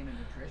be seeing a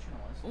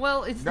nutritionalist.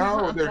 Well, it's no,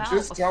 not they're about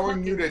just a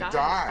telling you to fucking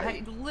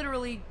die. I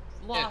literally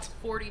lost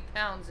 40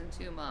 pounds in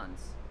 2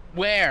 months.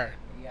 Where?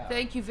 Yeah.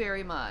 Thank you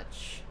very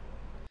much.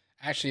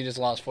 Actually, you just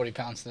lost 40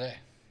 pounds today.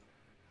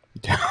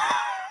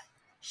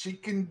 She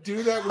can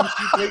do that when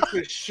she takes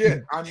a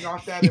shit. I'm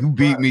not that You impressed.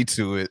 beat me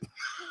to it.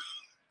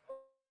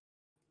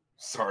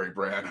 Sorry,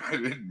 Bran. I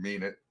didn't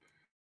mean it.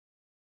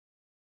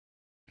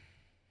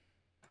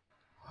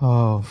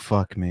 Oh,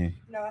 fuck me.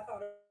 No, I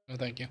thought it. Oh,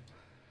 thank you.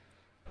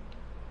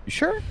 You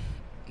sure?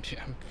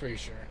 Yeah, I'm pretty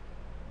sure.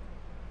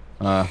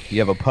 You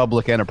have a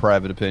public and a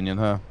private opinion,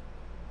 huh?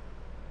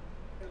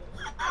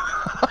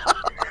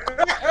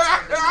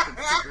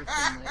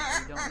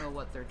 You don't know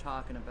what they're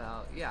talking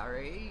about. Yeah,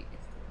 right?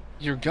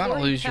 You're gonna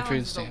lose your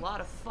food It's a stamp.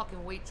 lot of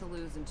fucking weight to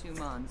lose in 2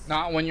 months.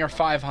 Not when you're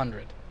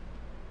 500.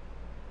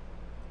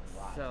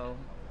 So,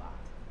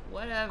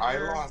 Whatever. I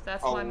lost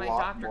That's a why my lot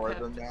doctor more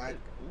kept than that,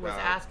 was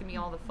asking me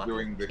all the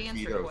doing fucking the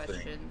cancer keto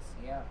questions. thing.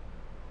 Yeah.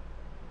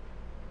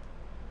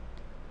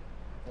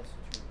 That's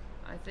the truth.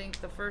 I think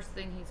the first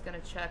thing he's gonna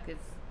check is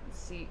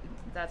see.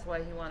 That's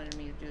why he wanted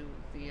me to do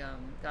the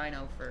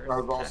gyno first. I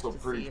was check also to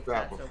pretty see if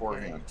fat that's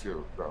beforehand okay.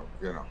 too, so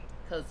you know.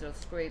 Because they'll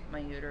scrape my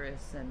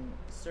uterus and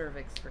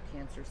cervix for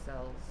cancer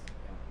cells.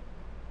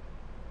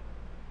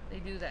 They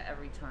do that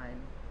every time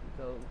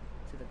you go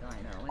to the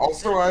gyno. And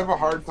Also, I have a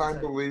hard it's time a-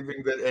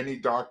 believing that any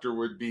doctor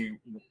would be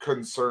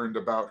concerned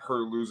about her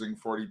losing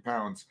 40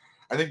 pounds.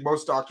 I think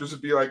most doctors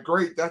would be like,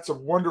 great, that's a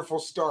wonderful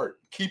start.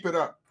 Keep it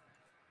up.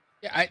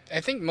 Yeah, I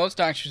think most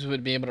doctors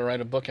would be able to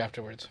write a book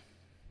afterwards.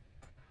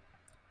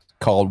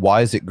 Called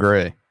Why Is It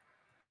Gray?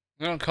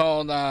 You know,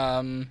 called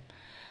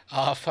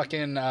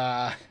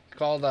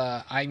called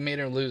I Made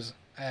Her Lose,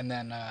 and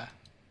then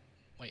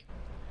wait.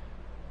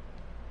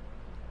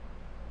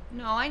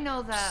 No, I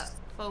know that,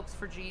 folks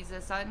for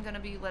Jesus. I'm gonna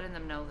be letting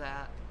them know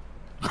that.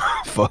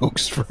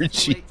 Folks for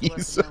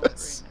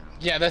Jesus.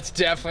 Yeah, that's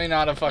definitely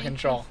not a fucking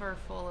troll. For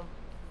full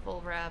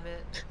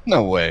rabbit.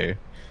 No way.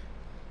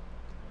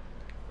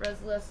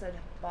 Resla said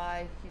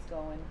bye. He's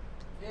going.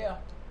 Yeah.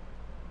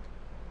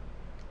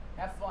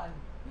 Have fun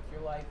with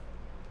your life.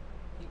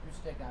 Keep your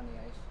stick on the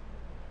ice.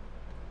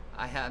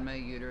 I had my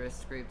uterus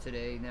scraped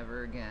today.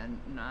 Never again.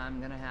 No, I'm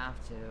gonna have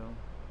to.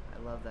 I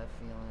love that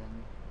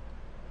feeling.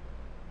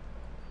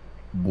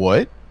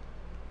 What?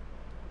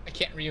 I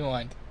can't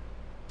rewind.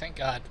 Thank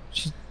God.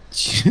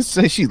 She just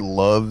says she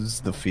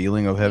loves the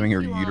feeling of having her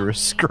uterus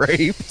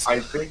scraped. I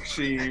think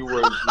she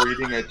was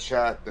reading a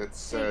chat that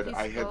said, you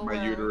I had so my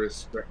well.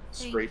 uterus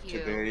scraped Thank you.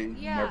 today,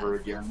 Yeah, never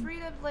feel again. free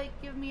to like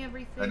give me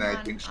everything. And I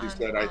on- think she on,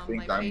 said, I my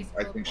think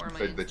Facebook she or my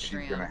said that she's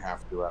gonna Instagram.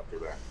 have to after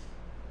that.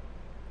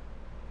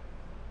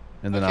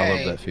 And then I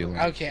love that feeling.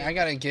 Okay, I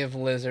gotta give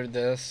Lizard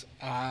this.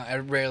 I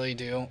rarely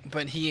do,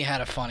 but he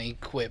had a funny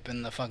quip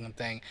in the fucking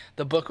thing.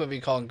 The book would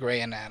be called Grey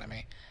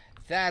Anatomy.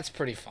 That's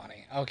pretty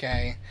funny.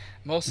 Okay,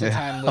 most of the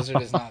time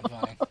Lizard is not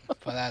funny, but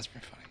that's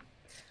pretty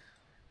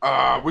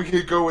funny. We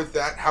could go with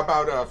that. How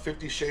about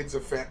 50 Shades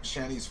of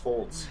Shanny's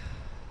Folds?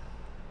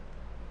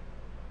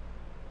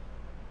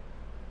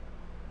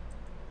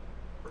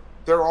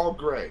 They're all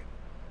gray.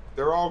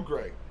 They're all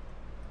gray.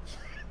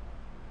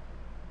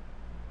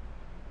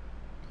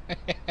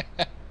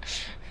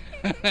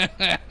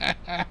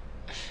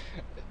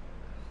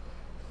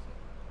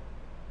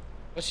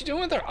 What's she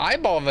doing with her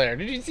eyeball there?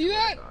 Did you see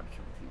that?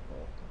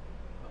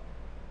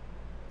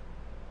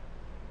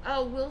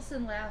 Oh,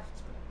 Wilson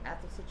laughed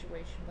at the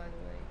situation, by the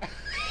way.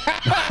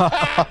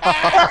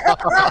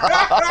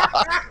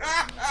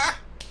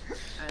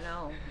 I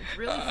know. It's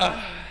really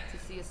funny to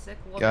see a sick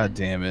woman God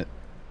damn it.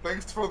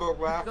 Thanks for the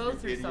laugh, go you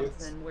through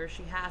idiots. something where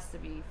she has to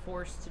be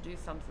forced to do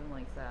something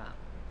like that.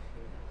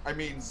 I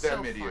mean, So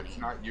them idiots,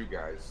 funny. not you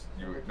guys.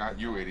 Not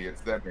you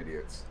idiots, them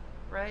idiots.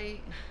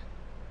 Right?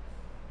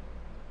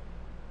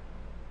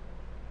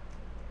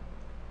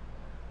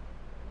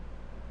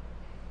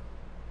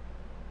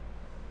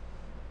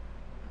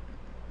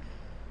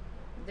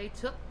 They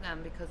took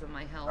them because of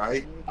my health.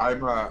 I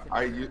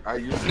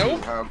used to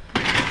have.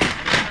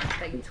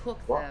 They took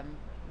What? them.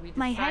 We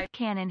My decided.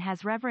 headcanon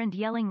has Reverend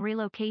yelling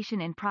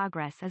relocation in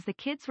progress as the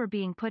kids were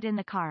being put in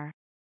the car.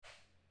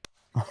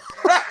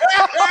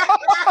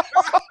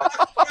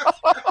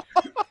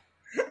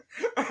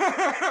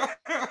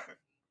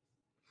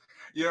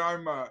 You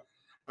know,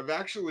 I've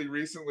actually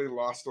recently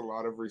lost a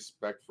lot of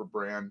respect for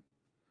Bran.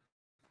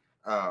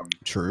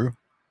 True.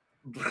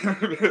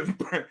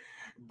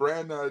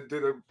 Bran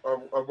did a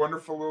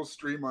wonderful little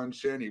stream on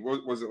Shanny.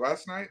 Was it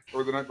last night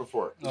or the night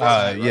before?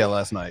 Yeah,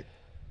 last night.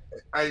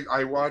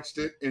 I watched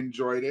it,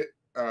 enjoyed it,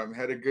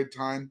 had a good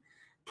time.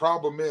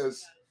 Problem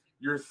is,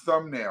 your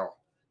thumbnail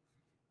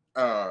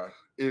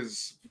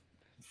is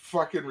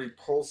fucking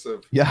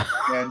repulsive. Yeah.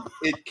 And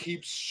it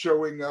keeps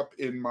showing up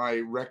in my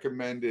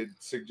recommended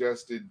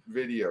suggested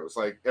videos.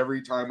 Like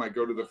every time I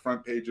go to the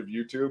front page of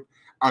YouTube,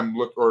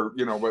 or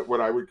you know what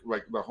I would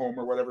like the home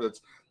or whatever.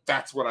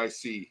 That's what I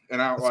see,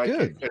 and I don't like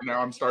it. And now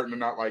I'm starting to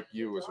not like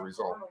you as a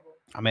result.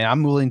 I mean,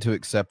 I'm willing to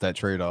accept that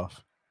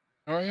trade-off.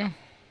 Are you?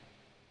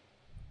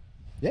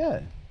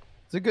 Yeah.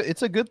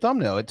 It's a good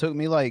thumbnail. It took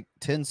me like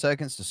 10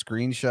 seconds to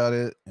screenshot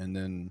it, and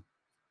then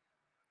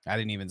I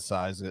didn't even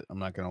size it. I'm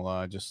not gonna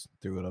lie, I just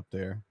threw it up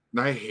there.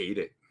 And I hate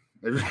it.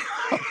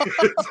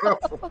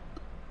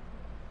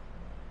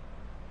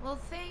 Well,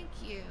 thank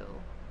you.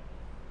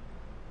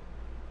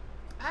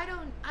 I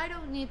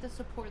don't need the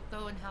support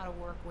though in how to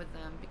work with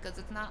them because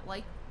it's not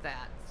like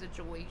that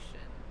situation.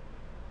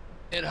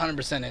 It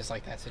 100% is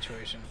like that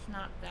situation. It's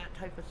not that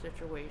type of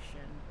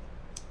situation.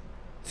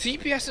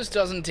 CPS just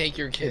doesn't take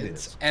your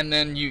kids and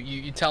then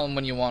you tell them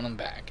when you want them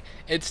back.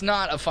 It's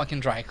not a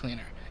fucking dry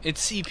cleaner.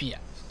 It's CPS.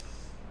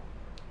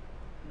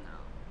 No.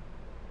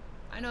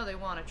 I know they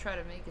want to try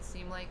to make it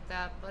seem like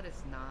that, but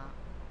it's not.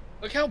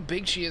 Look how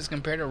big she is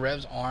compared to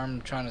Rev's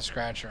arm trying to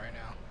scratch her right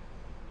now.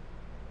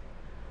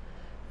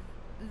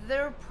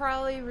 They'll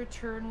probably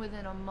return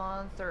within a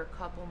month or a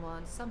couple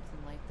months, something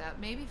like that.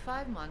 Maybe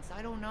 5 months.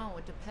 I don't know.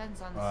 It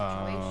depends on the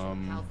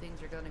situation, how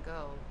things are going to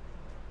go.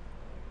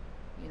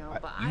 You know,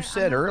 but you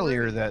said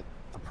earlier that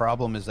the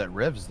problem is that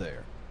Rev's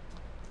there.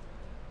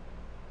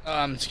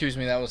 Excuse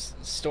me, that was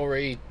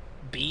story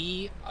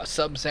B,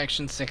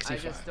 subsection 65.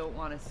 I just don't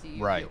want to see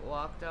you get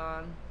walked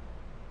on.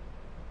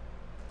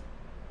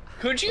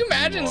 Could you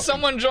imagine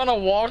someone trying to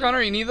walk on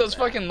her? You need those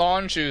fucking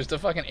lawn shoes to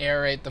fucking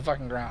aerate the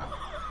fucking ground.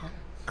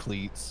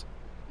 Cleats.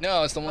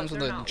 No, it's the ones with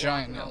the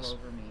giant nails.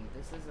 Over me.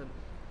 This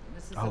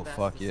is the oh best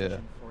fuck decision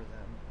yeah. for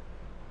them.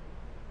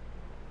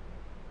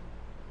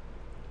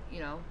 You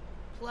know,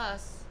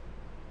 plus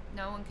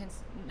no one can.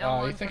 No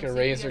one you think from a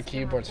Razer CBS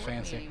keyboard's can report me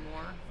fancy?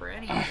 Anymore for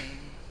anything.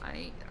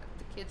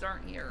 The kids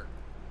aren't here,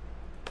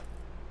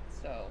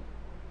 so.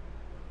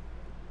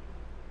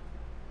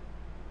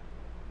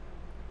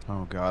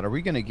 Oh god, are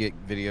we gonna get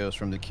videos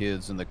from the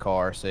kids in the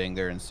car saying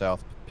they're in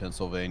South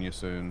Pennsylvania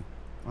soon?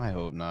 I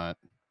hope not.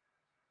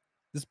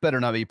 This better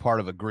not be part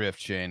of a grift,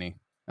 Shanny.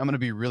 I'm gonna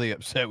be really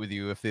upset with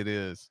you if it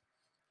is.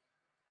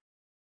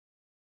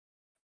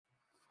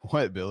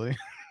 What, Billy?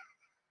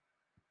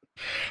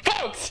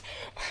 Folks,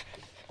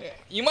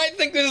 you might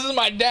think this is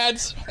my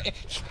dad's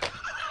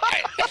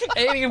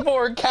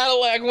 84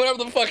 Cadillac,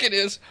 whatever the fuck it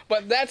is,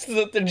 but that's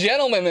the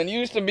gentleman that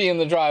used to be in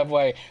the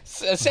driveway.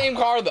 Same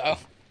car though.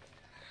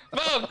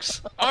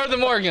 Folks, Arthur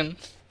Morgan.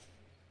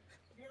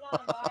 You're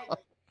not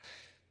invited.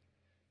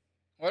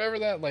 Whatever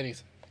that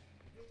lady's.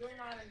 You're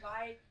not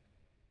invited.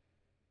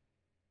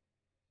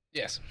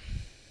 Yes.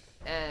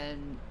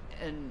 And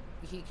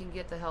he can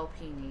get the help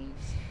he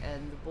needs,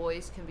 and the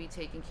boys can be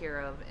taken care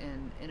of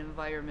in an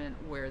environment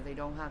where they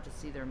don't have to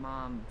see their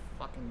mom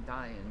fucking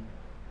dying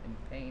in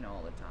pain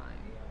all the time.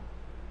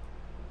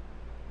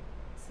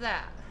 It's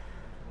that.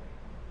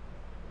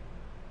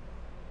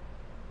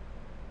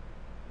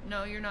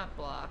 No, you're not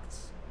blocked.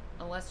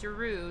 Unless you're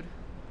rude.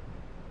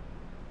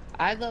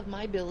 I love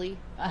my Billy.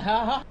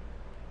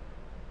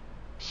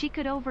 She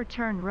could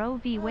overturn Roe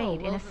v.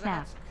 Wade in a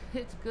snap.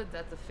 It's good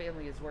that the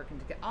family is working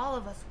together. All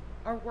of us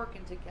are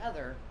working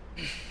together.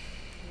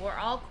 We're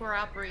all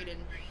cooperating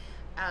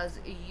as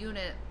a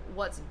unit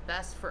what's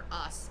best for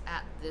us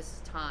at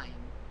this time.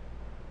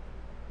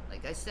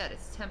 Like I said,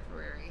 it's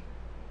temporary.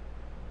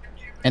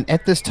 And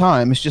at this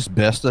time, it's just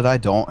best that I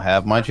don't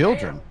have my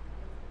children.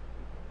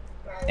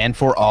 And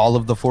for all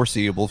of the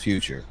foreseeable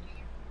future.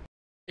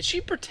 Is she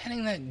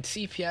pretending that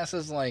CPS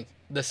is like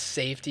the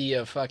safety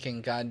of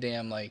fucking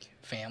goddamn like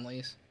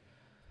families?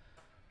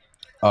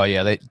 Oh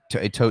yeah, they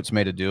totes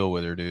made a deal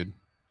with her, dude.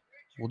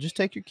 We'll just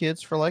take your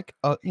kids for like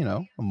you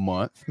know, a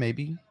month,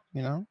 maybe,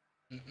 you know.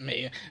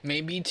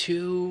 Maybe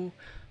 2,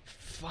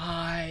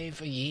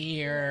 5 a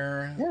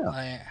year. Yeah,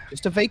 like,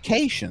 just a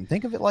vacation.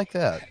 Think of it like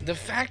that. The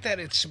fact that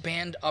it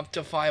spanned up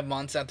to 5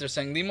 months after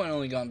saying they might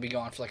only gonna be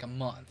gone for like a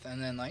month,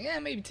 and then like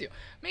maybe 2,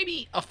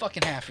 maybe a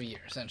fucking half a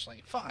year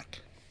essentially. Fuck.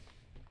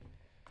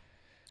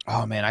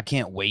 Oh man, I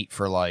can't wait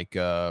for like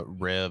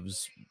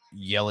Rev's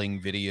yelling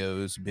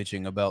videos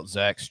bitching about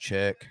Zach's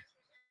check.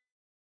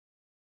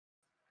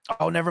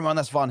 Oh, never mind.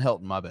 That's Von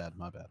Helton. My bad.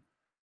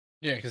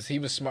 Yeah, because he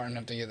was smart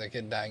enough to get that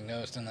kid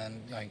diagnosed, and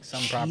then like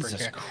some proper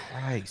Jesus care.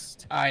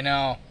 Christ. I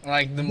know.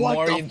 Like the what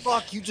more the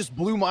fuck? You just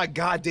blew my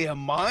goddamn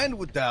mind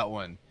with that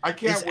one. I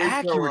can't it's wait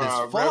accurate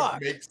till as fuck.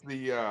 Rev makes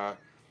the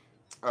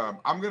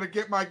I'm gonna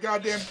get my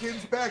goddamn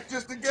kids back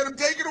just to get them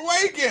taken away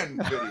again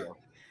video.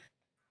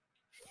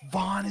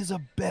 Vaughn is a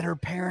better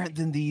parent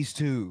than these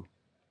two.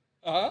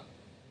 Uh-huh.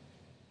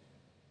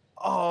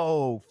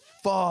 Oh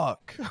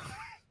fuck.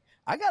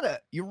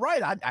 You're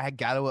right.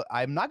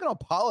 I'm not gonna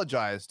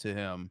apologize to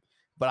him,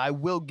 but I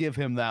will give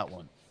him that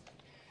one.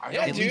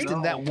 At least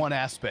in that one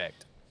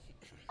aspect.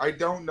 I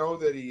don't know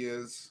that he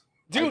is.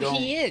 Dude,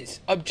 he is.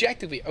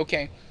 Objectively.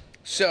 Okay.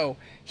 So,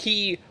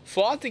 he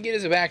fought to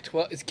get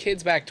his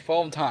kids back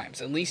 12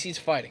 times. At least he's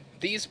fighting.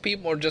 These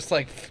people are just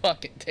like,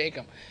 fuck it, take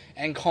them.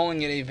 And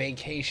calling it a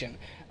vacation.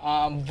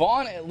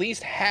 Vaughn at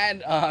least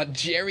had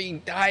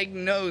Jerry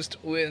diagnosed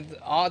with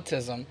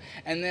autism,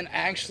 and then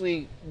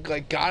actually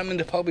like got him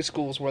into public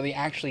schools where they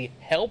actually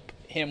help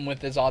him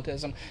with his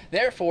autism,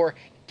 therefore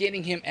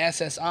getting him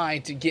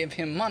SSI to give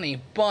him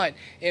money. But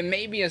it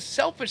may be a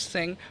selfish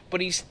thing, but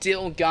he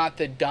still got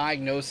the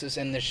diagnosis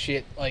and the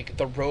shit, like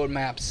the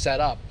roadmap set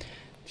up.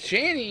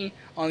 Shanny,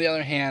 on the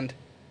other hand,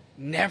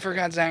 never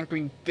got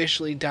Zachary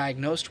officially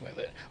diagnosed with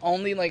it.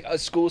 Only like a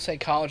school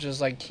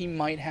psychologist, like he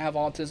might have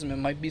autism, it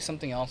might be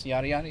something else,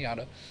 yada yada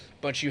yada.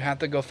 But you have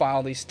to go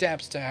follow these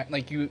steps to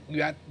like you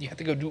have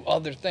to go do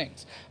other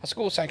things. A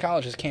school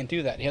psychologist can't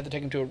do that. You have to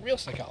take him to a real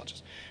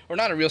psychologist, or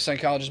not a real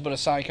psychologist, but a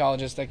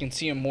psychologist that can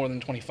see him more than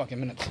 20 fucking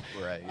minutes.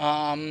 Right.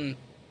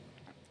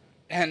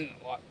 And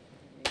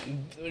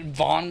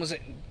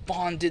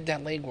Vaughn did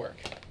that legwork.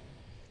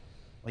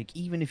 Like,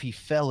 even if he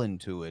fell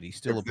into it, he's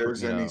still if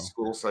there's any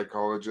school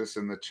psychologists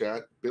in the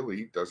chat,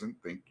 Billy doesn't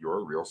think you're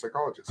a real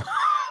psychologist.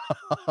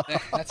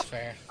 That's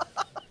fair.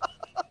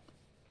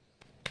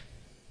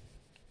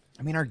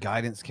 I mean, are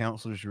guidance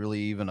counselors really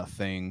even a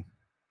thing?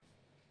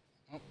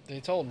 Well, they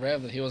told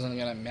Rev that he wasn't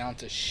gonna amount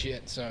to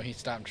shit, so he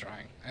stopped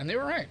trying, and they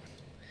were right.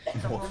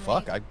 Well,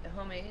 fuck, I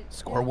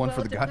score one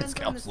for the guidance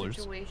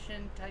counselors.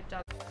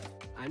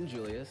 I'm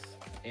Julius.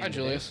 Hi,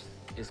 Julius.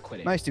 Is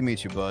quitting. Nice to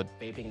meet you, bud.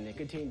 Vaping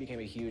nicotine became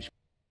a huge.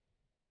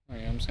 Oh,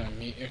 yeah, I'm just gonna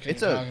meet you.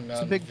 It's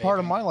a big part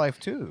of my life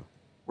too.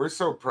 We're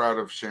so proud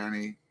of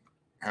Shanny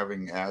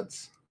having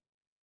ads.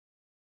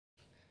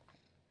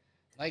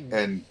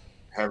 And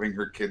having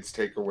her kids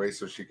take away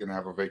so she can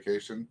have a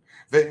vacation.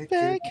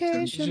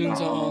 Vacation's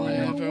all I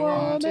ever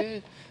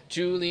wanted.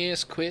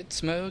 Julius quit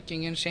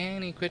smoking and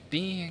Shanny quit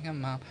being a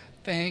mom.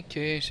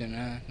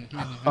 Vacation.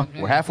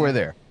 We're halfway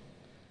there.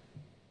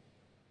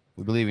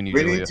 We believe in you,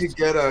 We Julius. need to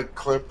get a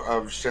clip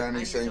of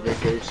Shanny saying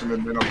vacation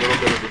and then a little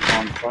bit of the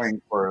song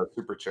playing for a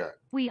super chat.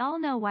 We all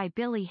know why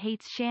Billy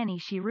hates Shanny.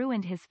 She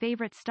ruined his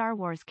favorite Star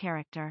Wars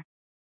character.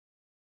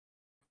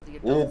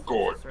 Oh,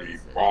 God,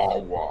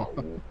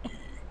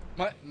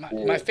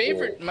 My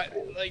favorite,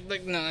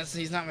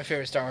 he's not my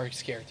favorite Star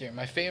Wars character.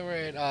 My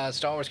favorite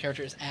Star Wars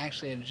character is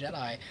actually a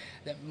Jedi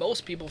that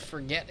most people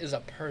forget is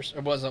a person,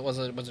 or was a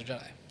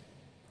Jedi.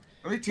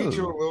 Let me teach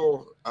you a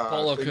little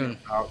Polo Kun.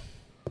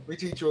 Let me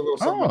teach you a little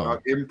something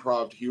about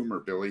improv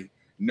humor, Billy.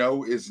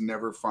 No is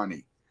never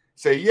funny.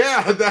 Say,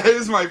 yeah, that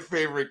is my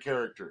favorite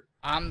character.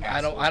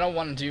 I don't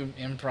want to do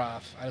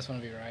improv. I just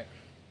want to be right.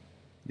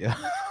 Yeah.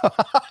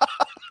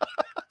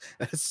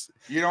 That's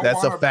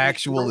a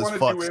factual as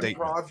fuck statement.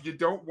 Improv. You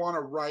don't want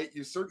to write.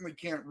 You certainly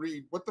can't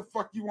read. What the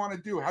fuck you want to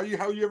do? How you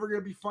ever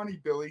gonna be funny,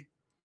 Billy?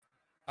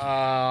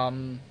 By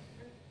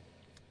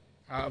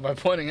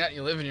pointing out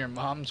you live in your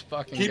mom's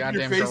fucking Keep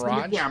goddamn your face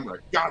garage. in the camera.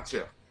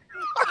 Gotcha.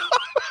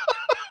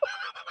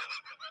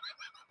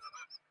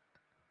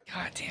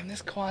 God damn,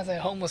 this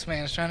quasi-homeless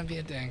man is trying to be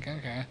a dick.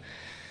 Okay.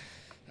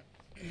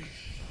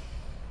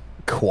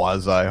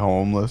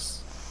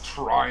 Quasi-homeless.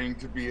 Trying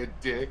to be a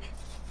dick.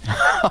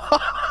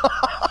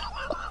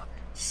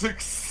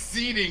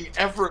 Succeeding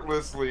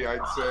effortlessly, I'd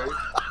say.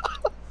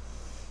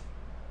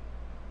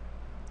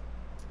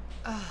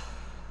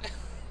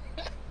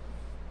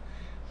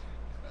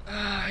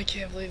 I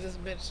can't believe this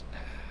bitch.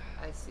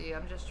 I see.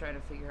 I'm just trying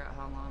to figure out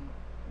how long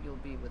you'll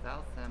be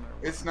without them.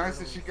 Or it's nice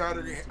that she got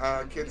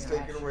her kids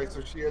taken away,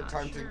 so she had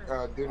time to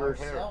do her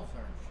hair. Ourselves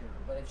aren't sure,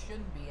 but it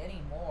shouldn't be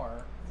any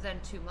more than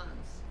 2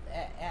 months.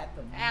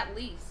 At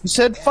least. You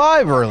said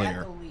 5 earlier.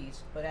 At the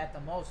least, but at the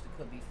most it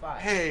could be 5.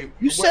 Hey,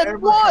 you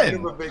said 1. Kind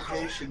of a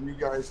vacation you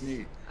guys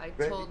need. I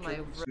told my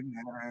in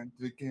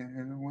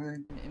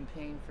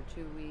pain for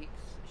 2 weeks.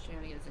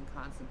 Shanny is in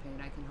constant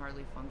pain. I can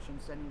hardly function.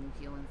 Sending you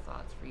healing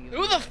thoughts for you.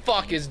 Who the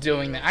fuck is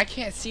doing that? I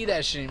can't see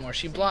that shit anymore.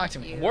 She blocked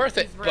me. Worth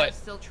it, but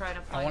still trying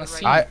to find I want to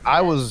see.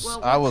 I was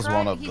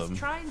one of them. He's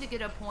trying to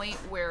get a point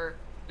where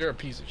you're a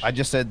piece of shit.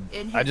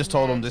 I just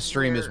told him this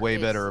stream is way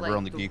better over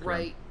on the Geek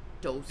Room.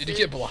 Did you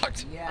get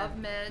blocked? Yeah. Of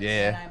meds.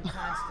 Yeah. And I'm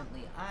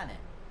constantly on it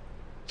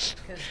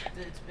because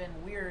it's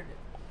been weird,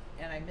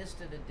 and I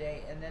missed it a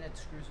day, and then it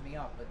screws me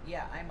up. But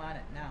yeah, I'm on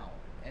it now,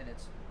 and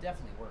it's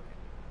definitely working.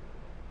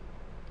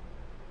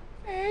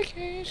 Thank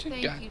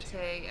you,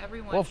 Tay.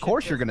 Everyone well, of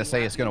course you're going to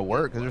say it's going to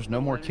work because there's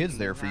no more kids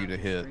there for you to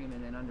hit.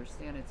 And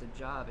understand it's a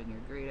job, and you're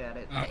great at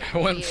it. I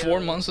went 4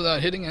 months without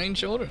hitting any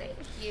children. Thank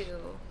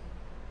you.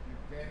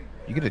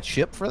 You get a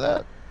chip for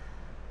that?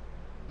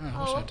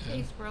 Oh,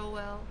 okay,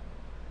 Sprowell.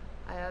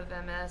 I have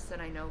MS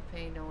and I know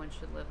pain. No one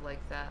should live like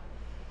that.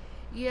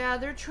 Yeah,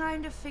 they're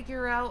trying to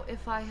figure out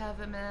if I have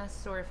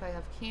MS or if I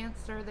have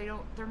cancer.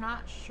 They're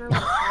not sure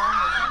what's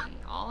wrong with me.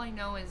 All I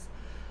know is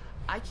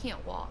I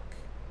can't walk.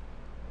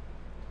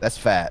 That's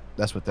fat.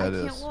 That's what that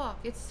is. I can't walk.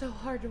 It's so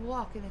hard to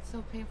walk and it's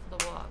so painful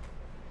to walk.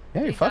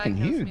 Yeah, you're fucking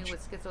huge. Me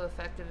with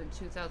schizoaffective in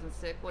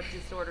 2006. What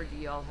disorder do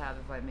y'all have,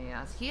 if I may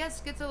ask? He has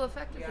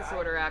schizoaffective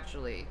disorder,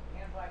 actually.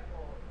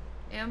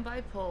 And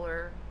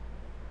bipolar.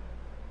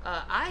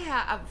 I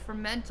have, for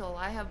mental,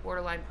 I have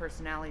borderline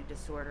personality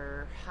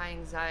disorder, high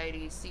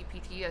anxiety,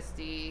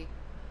 CPTSD.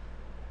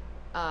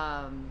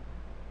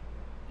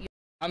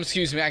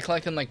 Excuse me, I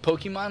collect them like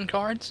Pokemon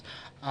cards.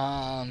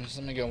 So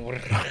let me go.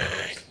 There's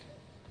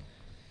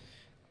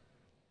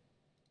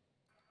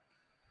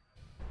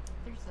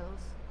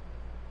those.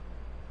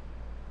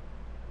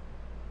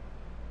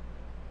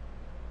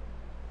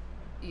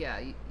 Yeah,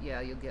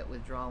 you'll get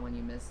withdrawal when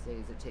you miss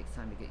days. It takes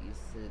time to get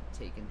used to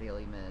taking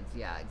daily meds.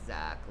 Yeah,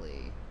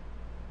 exactly.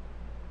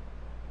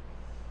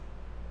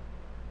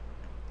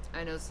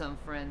 I know some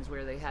friends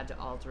where they had to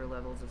alter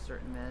levels of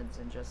certain meds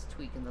and just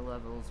tweaking the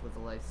levels was a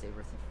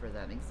lifesaver for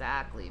them.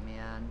 Exactly,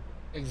 man.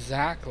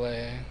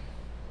 Exactly.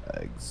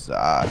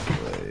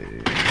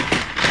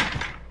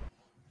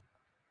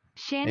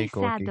 Shanny's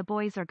sad the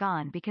boys are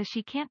gone because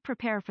she can't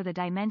prepare for the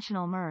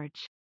dimensional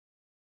merge.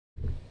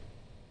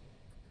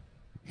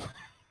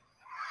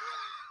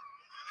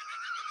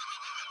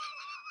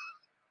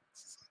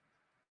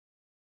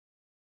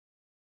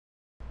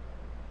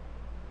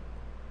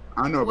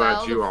 I don't know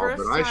about you all,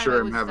 but I sure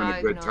am having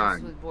a good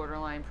time. With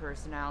borderline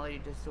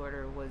personality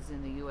disorder was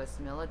in the U.S.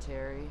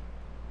 military,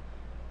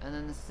 and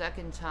then the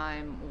second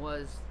time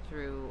was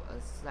through a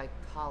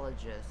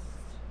psychologist.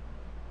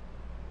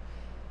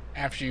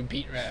 after you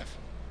beat Rev.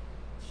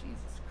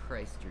 Jesus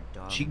Christ, you're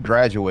dumb. She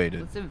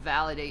graduated. Let's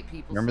invalidate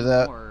people. Remember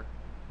that? More.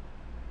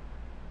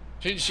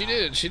 She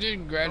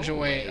did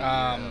graduate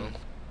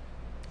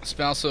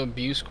spousal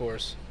abuse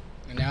course,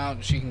 and now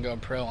she can go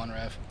pro on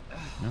Rev.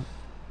 Yep.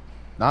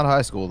 Not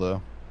high school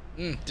though.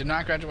 Did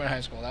not graduate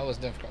high school. That was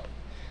difficult.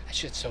 That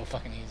shit's so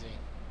fucking easy.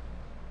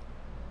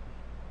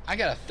 I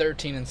got a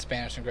 13 in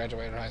Spanish and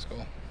graduated high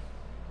school.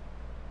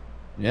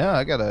 Yeah,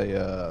 I got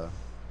a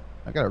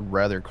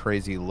rather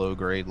crazy low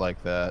grade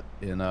like that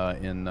in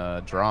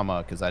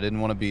drama because I didn't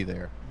want to be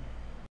there.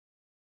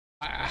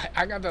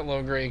 I got that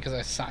low grade because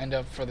I signed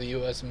up for the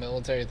U.S.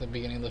 military at the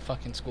beginning of the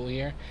fucking school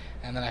year,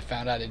 and then I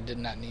found out I did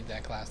not need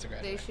that class to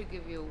graduate. They should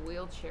give you a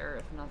wheelchair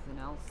if nothing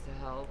else to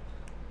help.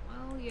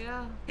 Well,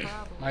 yeah,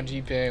 probably. My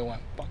GPA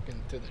went fucking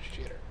to the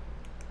shitter.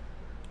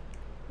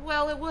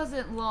 Well, it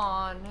wasn't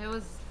long. It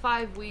was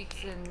 5 weeks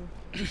in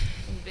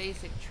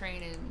basic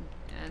training,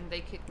 and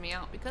they kicked me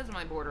out because of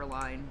my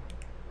borderline.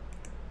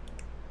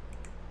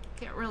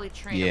 Can't really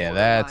train. Yeah,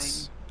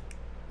 that's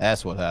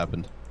what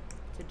happened.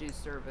 To do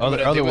service.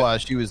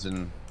 Otherwise, she was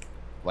in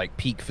like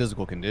peak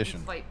physical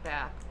condition. We fight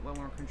back when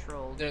we're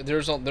controlled.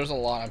 There's a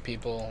lot of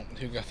people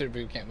who go through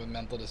boot camp with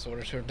mental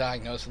disorders who are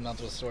diagnosed with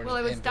mental disorders. Well,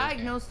 I was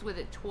diagnosed with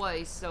it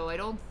twice, so I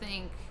don't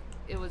think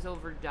it was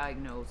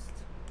overdiagnosed.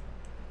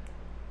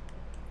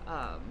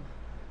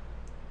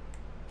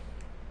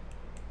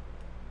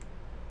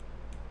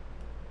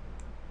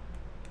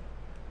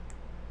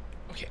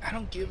 Okay, I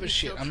don't give a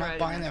shit. I'm not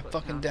buying that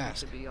fucking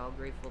desk. To be all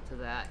grateful to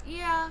that.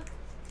 Yeah.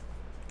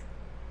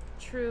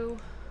 True.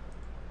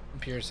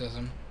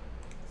 Empiricism.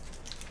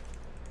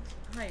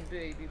 Hi,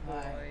 baby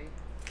boy.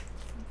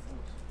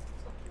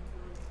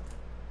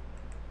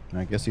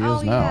 I guess he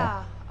is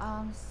now.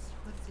 Yeah.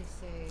 What did they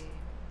say?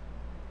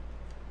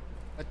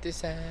 What they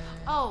say?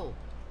 Oh,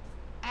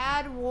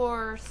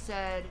 AdWar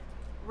said,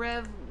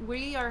 Rev,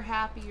 we are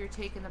happy you're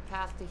taking the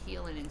path to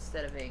healing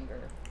instead of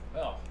anger.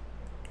 Oh.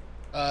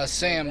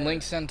 Sam,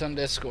 link sent on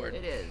Discord.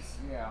 It is.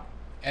 Yeah.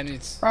 And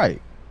it's right.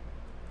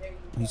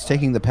 He's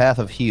taking the path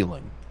of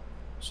healing.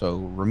 So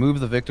remove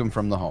the victim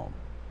from the home.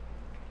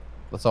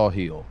 Let's all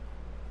heal.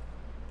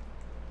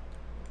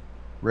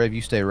 Rev,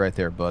 you stay right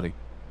there, buddy.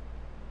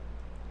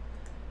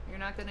 You're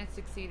not going to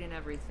succeed in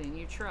everything.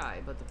 You try,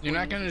 but the you're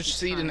not going to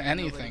succeed in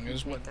anything,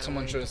 is what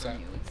someone should have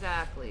said.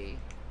 Exactly.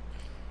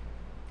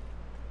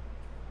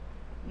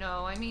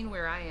 No, I mean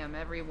where I am.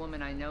 Every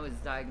woman I know is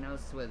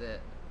diagnosed with it.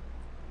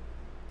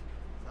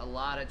 A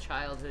lot of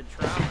childhood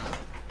trauma.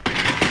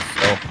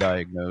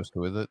 Self-diagnosed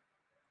with it.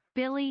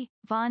 Billy,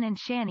 Vaughn, and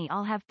Shanny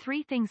all have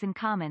 3 things in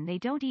common. They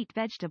don't eat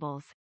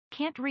vegetables,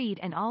 can't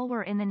read, and all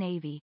were in the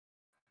Navy.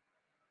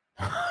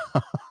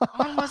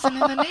 Vaughn wasn't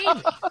in the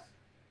Navy.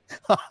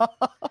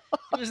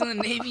 He was in the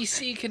Navy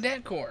Sea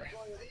Cadet Corps.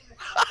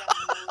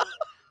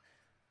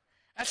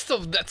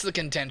 That's the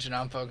contention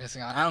I'm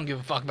focusing on. I don't give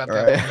a fuck about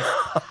that.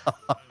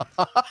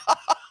 Right.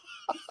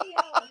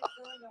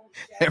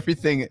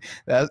 Everything.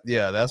 That's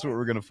what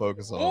we're gonna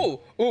focus on.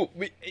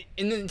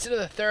 And then instead of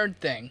the third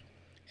thing,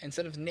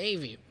 instead of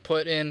Navy,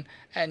 put in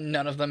and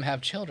none of them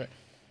have children.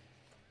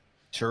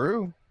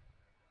 True.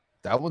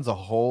 That one's a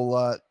whole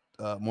lot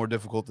more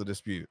difficult to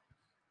dispute.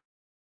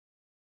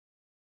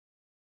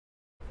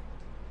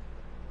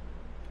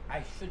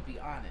 I should be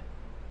on it.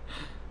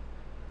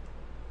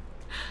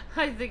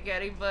 I think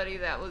anybody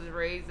that was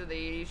raised in the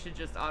 80s should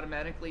just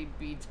automatically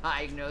be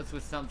diagnosed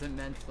with something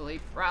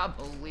mentally.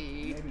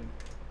 Probably. Maybe.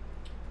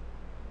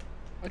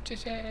 What you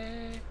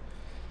say?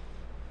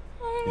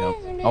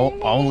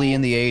 Only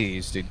in the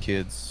 80s did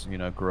kids,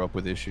 grow up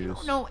with issues. You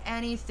don't know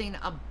anything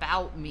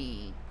about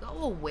me.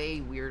 Go away,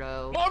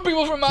 weirdo. More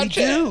people from my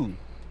channel.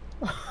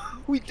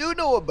 We do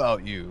know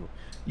about you.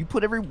 You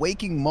put every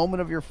waking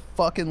moment of your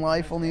fucking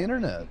life on the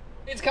internet.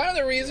 It's kind of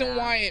the reason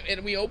why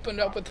we opened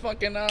up with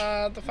fucking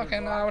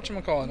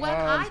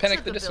whatchamacallit,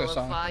 Panic the Disco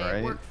song. Right.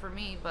 It worked for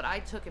me, but I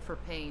took it for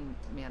pain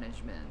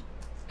management.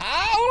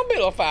 I want a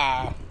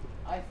Abilify.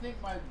 I think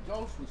my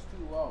dose was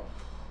too low.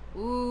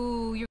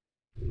 Ooh, you.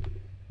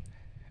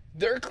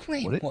 Their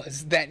claim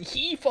was that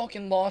he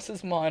fucking lost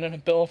his mind on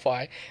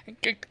Abilify.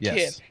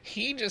 Yes. Kid,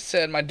 he just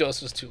said my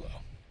dose was too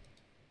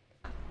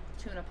low.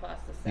 Tuna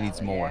pasta salad. He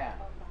needs more. Yeah.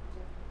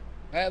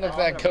 That looks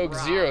like Coke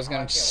Zero is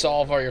going to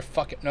solve all your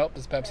fucking... Nope,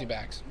 it's Pepsi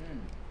backs.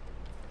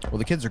 Well,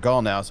 the kids are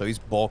gone now, so he's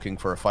bulking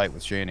for a fight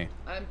with Shanny.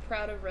 I'm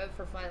proud of Rev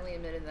for finally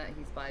admitting that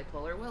he's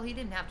bipolar. Well, he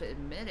didn't have to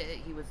admit it.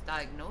 He was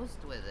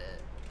diagnosed with it.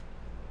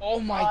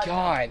 Oh my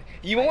god.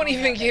 You won't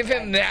even give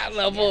him that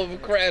level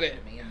of credit.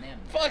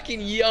 Fucking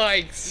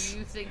yikes. Do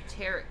you think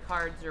tarot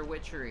cards are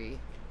witchery?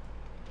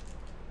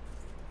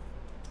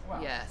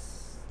 Well,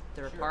 yes.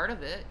 They're a part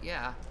of it.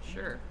 Yeah,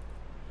 sure.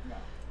 No.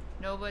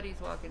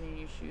 Nobody's walking in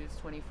your shoes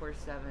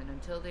 24/7.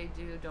 Until they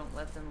do, don't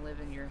let them live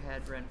in your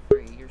head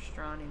rent-free. You're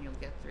strong and you'll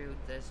get through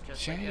this just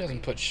Shanny like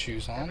doesn't put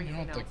shoes on. You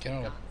don't have to get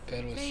out of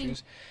bed with Same.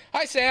 shoes.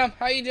 Hi, Sam.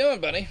 How you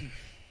doing, buddy?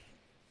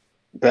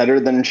 Better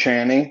than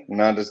Shanny.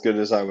 Not as good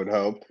as I would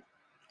hope.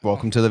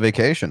 Welcome to the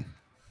vacation.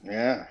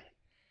 Yeah.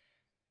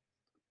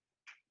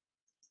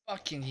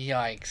 Fucking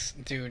yikes,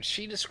 dude.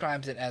 She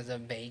describes it as a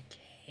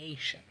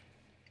vacation.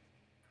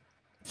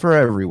 For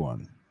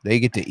everyone. They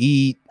get to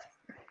eat,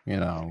 you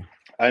know.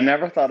 I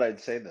never thought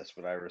I'd say this,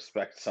 but I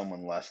respect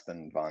someone less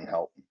than Von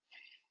Helton.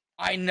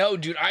 I know,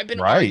 dude. I've been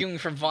Right. arguing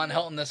for Von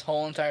Helton this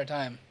whole entire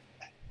time.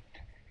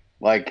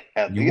 Like,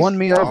 at You least won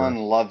me Von over.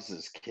 loves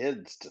his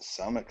kids to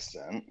some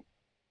extent.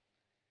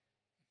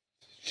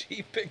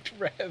 She picked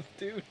Rev,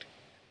 dude.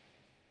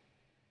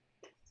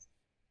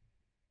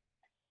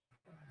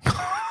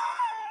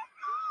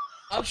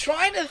 I'm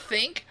trying to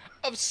think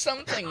of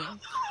something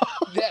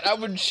that I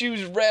would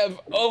choose Rev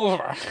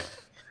over.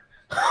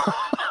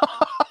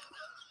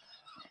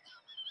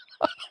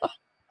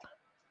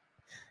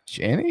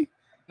 Shanny?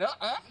 No,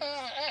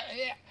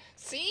 yeah.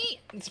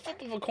 See, it's a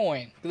flip of a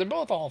coin. They're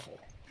both awful.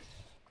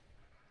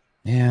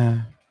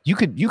 Yeah. You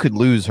could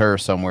lose her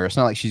somewhere. It's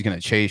not like she's gonna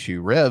chase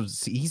you.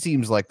 Revs, he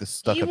seems like the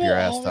stuck He up will your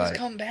ass always type.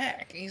 come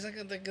back. He's like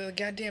the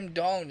goddamn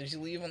dog that you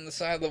leave on the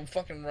side of the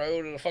fucking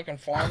road at a fucking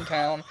farm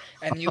town,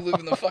 and you live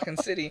in the fucking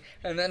city,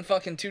 and then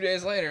fucking 2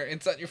 days later,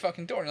 it's at your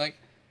fucking door. And you're like,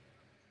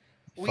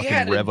 we Fucking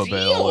had a Revabelle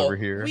deal. over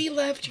here. We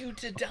left you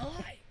to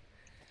die.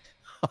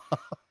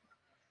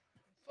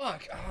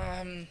 Fuck.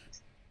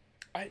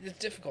 It's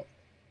difficult.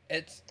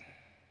 It's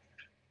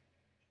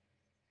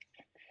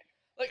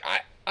like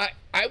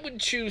I would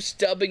choose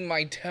stubbing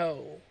my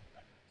toe,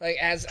 like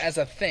as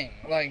a thing.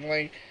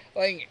 Like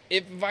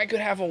if I could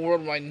have a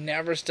world where I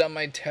never stub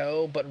my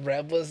toe, but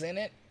Rev was in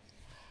it,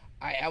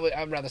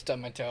 I'd rather stub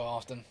my toe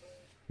often.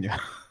 Yeah.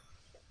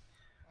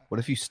 What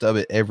if you stub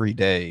it every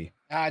day?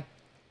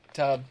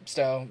 Stow.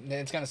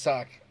 It's gonna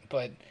suck,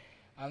 but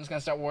I'm just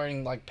gonna start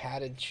wearing like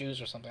padded shoes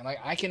or something. Like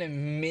I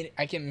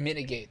can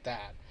mitigate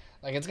that.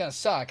 Like it's gonna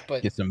suck,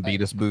 but Get some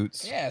Beatles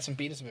boots. Yeah, some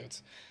Beatles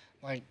boots.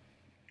 Like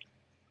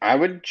I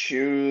would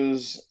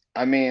choose,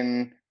 I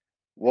mean,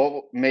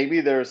 well, maybe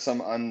there's some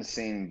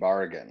unseen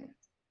bargain.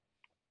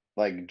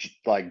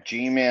 Like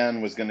G-Man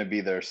was going to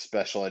be their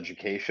special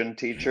education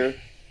teacher,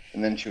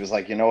 and then she was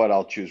like, you know what,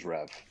 I'll choose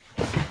Rev.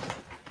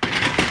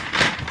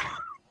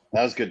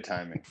 That was good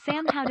timing.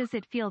 Sam, how does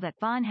it feel that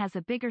Vaughn has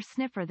a bigger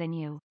sniffer than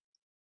you?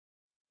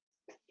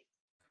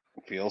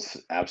 Feels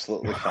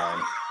absolutely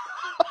fine.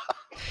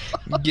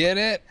 Get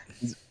it?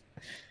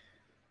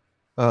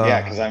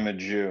 Yeah, because I'm a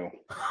Jew.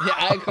 Yeah,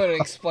 I couldn't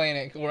explain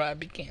it, or I'd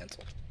be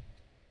canceled.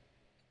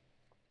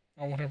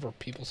 Or whatever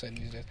people say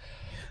these days.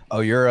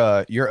 Oh, your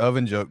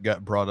oven joke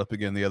got brought up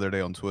again the other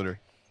day on Twitter.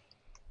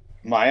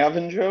 My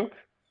oven joke?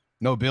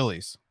 No,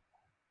 Billy's.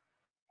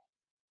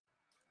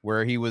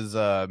 Where he was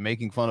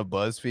making fun of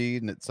BuzzFeed,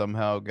 and it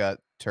somehow got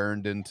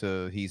turned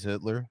into he's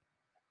Hitler.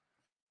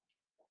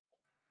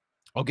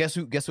 Oh, guess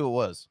who it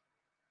was?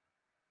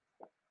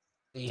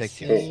 Take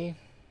two.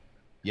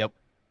 Yep.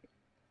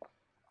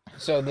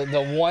 So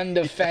the one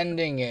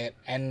defending it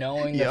and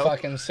knowing the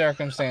fucking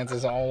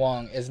circumstances all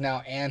along is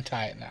now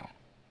anti it now.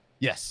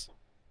 Yes.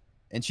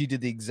 And she did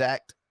the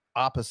exact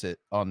opposite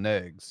on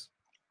Negs.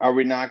 Are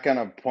we not going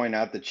to point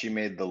out that she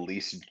made the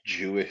least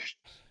Jewish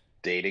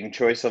dating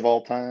choice of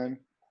all time?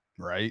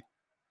 Right.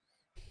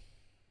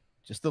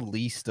 Just the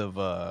least of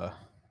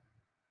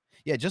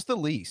just the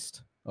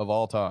least of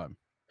all time.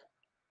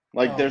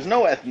 Like, there's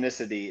no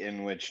ethnicity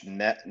in which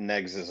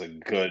Negs is a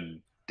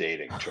good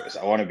dating choice.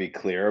 I want to be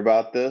clear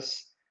about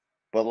this,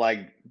 but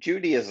like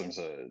Judaism's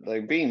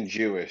like being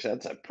Jewish,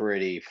 that's a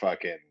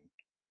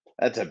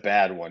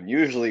bad one.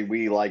 Usually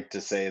we like to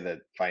say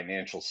that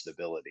financial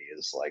stability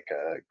is like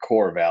a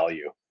core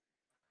value.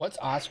 What's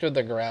Oscar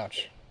the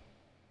Grouch?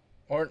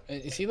 Or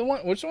is he the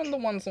one? Which one? The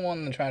one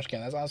in the trash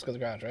can? That's Oscar the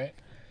Grouch, right?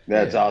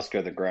 That's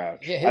Oscar the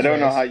Grouch. Yeah, I don't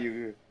know how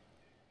you.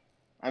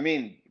 I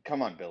mean,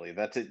 come on, Billy.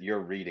 That's at your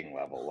reading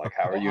level. Like,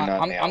 how are you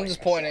not? I'm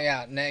just pointing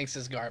out Negs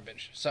is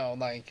garbage. So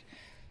like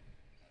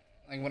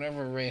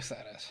whatever race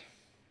that is.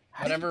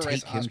 Whatever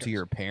race. Take him to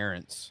your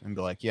parents and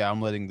be like, "Yeah,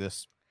 I'm letting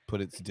this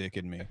put its dick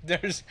in me."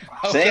 There's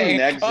saying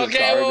Negs is garbage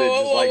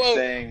is like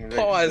saying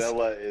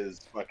Rickzilla is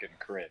fucking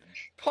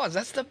cringe. Pause.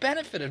 That's the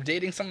benefit of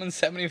dating someone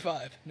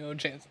 75. No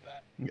chance of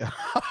that.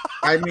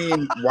 I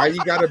mean, why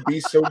you gotta be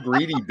so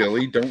greedy,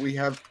 Billy? Don't we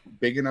have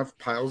big enough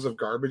piles of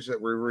garbage that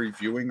we're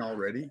reviewing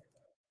already?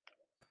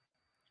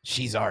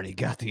 She's already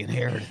got the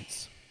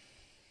inheritance.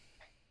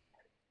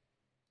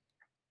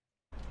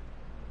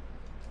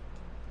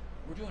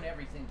 We're doing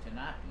everything to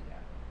not do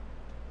that.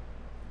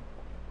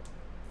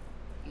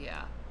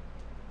 Yeah.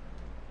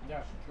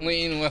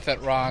 Lean with it,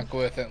 rock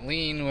with it.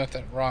 Lean with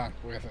it, rock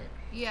with it.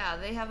 Yeah,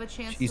 they have a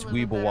chance She's to live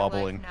a better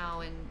weeble-wobbling. life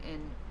now, and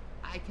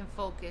I can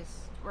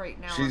focus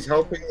right now. She's on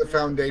helping the better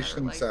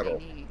foundation life they settle.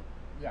 need.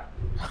 Yeah.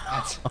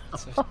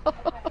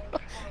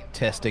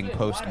 Testing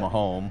post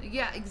Mahome.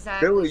 Yeah,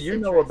 exactly. Billy, you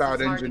know Citrus, about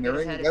it's hard to get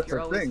engineering. ahead if That's you're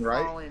a always thing,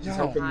 right? falling He's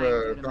helping behind the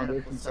due to foundation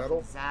medical stuff. settle.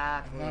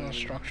 Exactly. I'm not a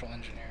structural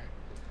engineer.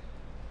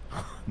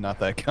 Not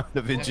that kind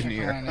of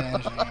engineer.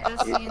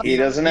 He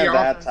doesn't have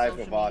that on type of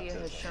social media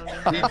has autism. shown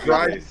him He how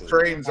drives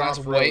trains Mine's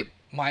off road.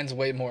 Mine's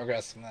way more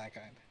aggressive than that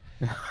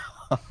kind.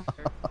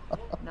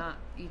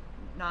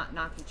 not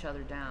knock each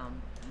other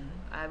down.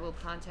 I will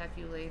contact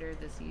you later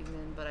this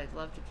evening, but I'd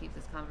love to keep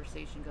this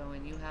conversation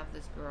going. You have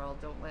this girl.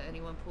 Don't let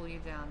anyone pull you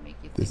down, make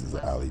you think This is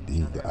less Ali of D,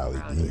 each other. the I'm Ali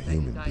proud D, that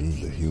you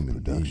guys the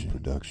human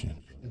production.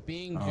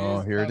 Being Oh,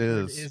 jizz here it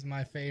covered is.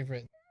 my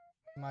favorite.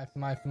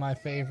 My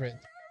favorite.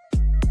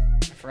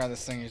 I forgot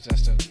this thing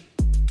existed.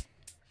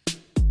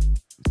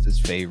 It's his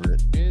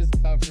favorite. Is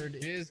covered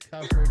is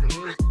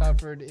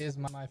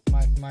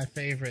my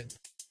favorite.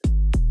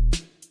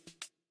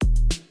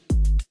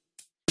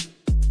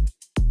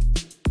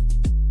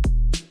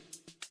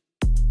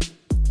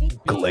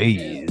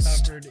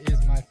 Glazed. Covered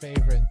is my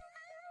favorite.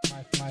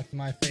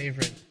 My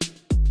favorite.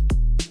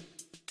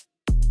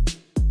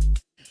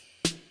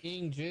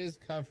 Being jizz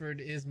covered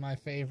is my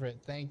favorite.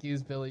 Thank you,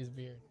 Billy's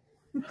beard.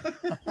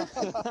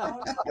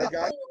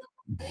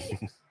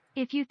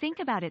 If you think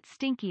about it,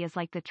 Stinky is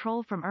like the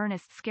troll from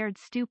Ernest Scared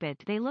Stupid.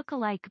 They look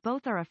alike,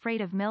 both are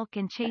afraid of milk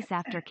and chase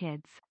after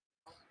kids.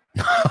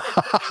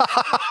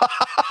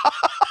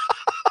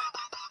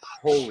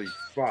 Holy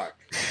fuck.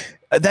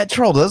 That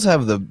troll does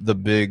have the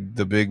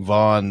big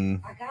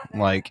Vaughn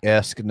like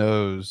esque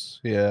nose.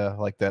 Yeah,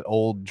 like that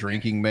old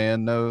drinking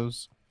man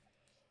nose.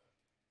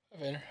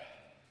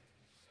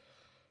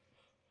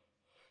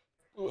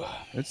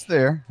 It's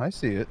there. I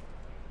see it.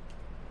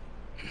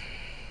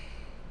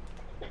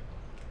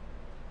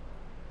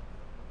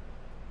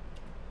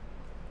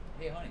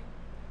 Hey, honey.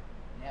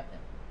 Napping.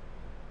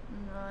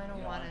 No, I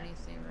don't want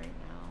anything right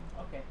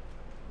now. Okay.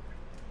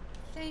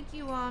 Thank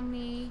you,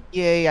 Omni.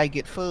 Yay, I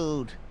get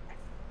food.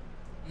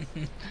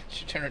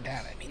 Should turn her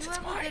down. That means You it's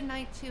have a mine. good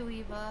night too,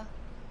 Eva.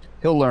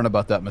 He'll learn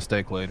about that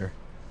mistake later.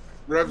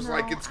 Rev's No,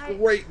 like, it's I-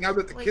 great. Now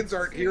that the like, kids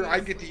aren't here, I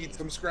get to seriously. eat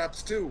some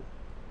scraps too.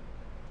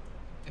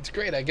 It's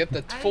great. I get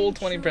the I full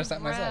didn't 20% choose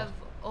myself. Rev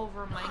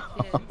over my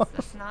kids.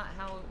 That's not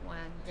how it went.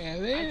 Yeah,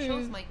 it I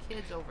chose is. my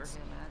kids over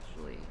him,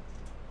 actually.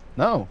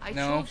 No. I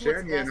No. chose what's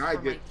Shanny and best I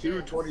for get my two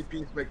kids.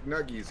 20-piece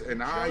McNuggies,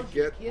 and I Chose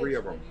your get kids 3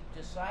 of when them.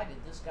 you decided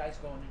this guy's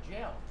going to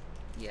jail.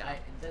 Yeah.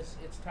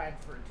 It's time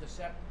to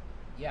separate.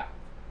 Yeah.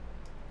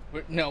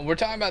 We're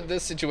talking about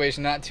this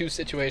situation, not 2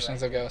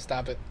 situations ago.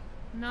 Stop it.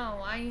 No,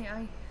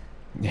 I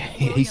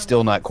He's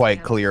still not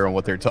quite clear on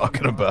what they're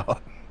talking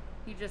about.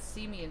 you just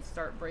see me and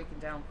start breaking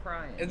down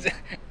crying.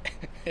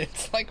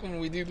 It's like when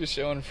we do the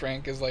show and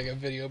Frank is like a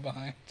video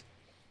behind.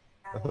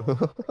 I can't do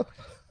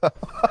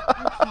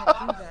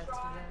that to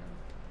them.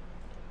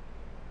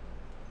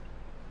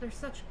 They're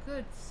such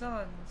good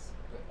sons.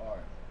 They are.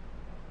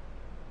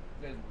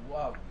 They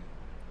love you.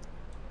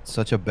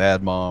 Such a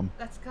bad mom.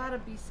 That's gotta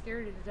be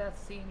scary to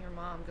death seeing your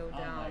mom go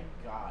down my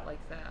God.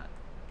 like that.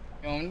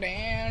 Going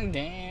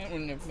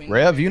down.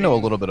 Rev, you know a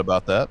little bit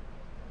about that.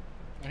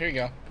 Here you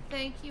go.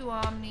 Thank you,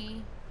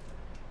 Omni.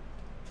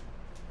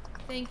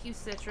 Thank you,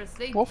 Citrus.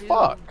 They Well, do.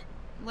 fuck.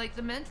 Like,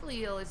 the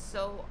mentally ill is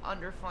so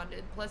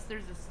underfunded. Plus,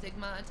 there's a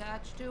stigma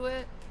attached to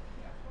it.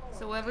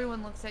 So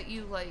everyone looks at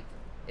you like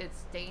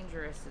it's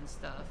dangerous and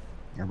stuff.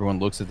 Everyone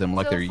looks at them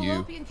like so they're you.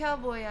 Fallopian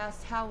Cowboy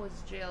asked how was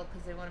jail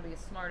because they want to be a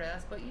smart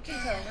ass, but you can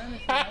tell them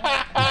if you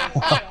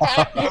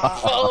want.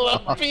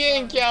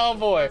 Fallopian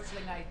Cowboy. First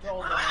thing I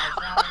told them, I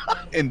was telling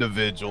them,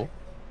 Individual.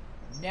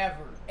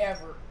 never,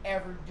 ever,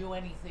 ever do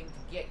anything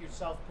to get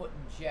yourself put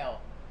in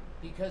jail.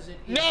 Because it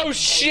is No the most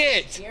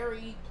shit!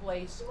 scary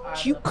place on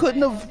You the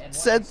couldn't planet. have And when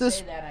said I say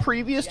this that, I mean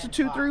previous to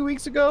Gen 2-3 Pop,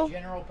 weeks ago.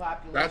 general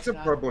population That's a on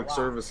the public block.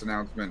 service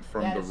announcement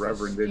from That the is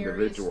Reverend scariest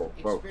individual,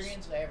 folks.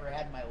 experience I ever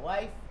had in my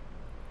life,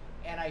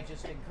 and I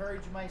just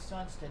encourage my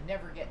sons to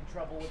never get in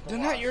trouble with the They're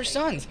law. not your Stay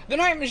sons. They're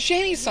not even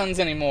Shanny's sons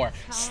anymore.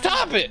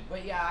 Stop it.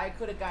 But yeah, I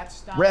could have got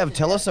stomped. Rev, to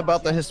tell death us on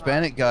about the Gen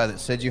Hispanic Pop guy that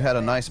because said you had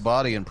a nice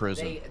body in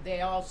prison. They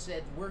all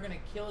said, "We're gonna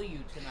kill you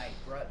tonight,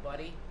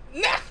 buddy."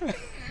 No.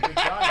 You're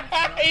done.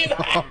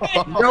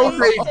 No,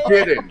 they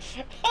didn't.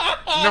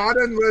 Not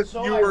unless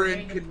So you I were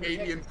in remain in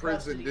Canadian protective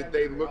prison custody did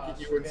they under, look at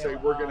you and say,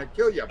 surveil- we're going to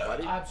kill you,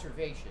 buddy.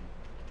 Observation,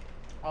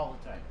 all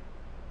the time.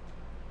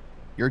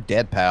 You're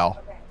dead,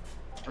 pal.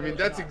 I mean,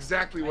 that's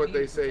exactly what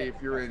they say if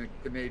you're in a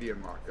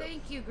Canadian lockup.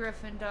 Thank you,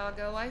 Griffin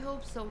Doggo. I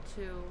hope so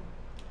too.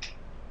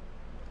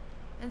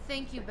 And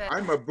thank you, Beth.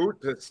 I'm a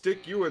boot to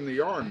stick you in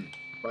the arm,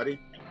 buddy.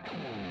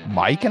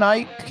 Mike and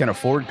Ike can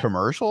afford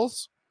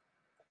commercials?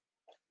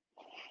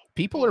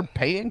 People are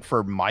paying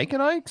for Mike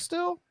and Ike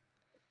still?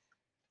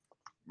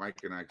 Mike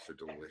and Ike's are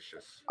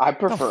delicious. I The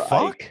prefer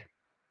fuck? Ike.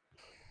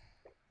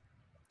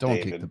 Don't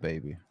David. kick the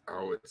baby.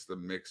 Oh, it's the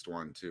mixed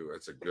one, too.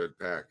 That's a good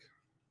pack.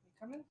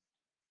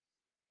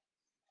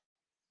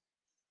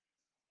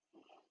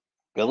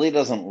 Billy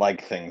doesn't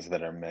like things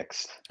that are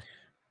mixed,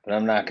 but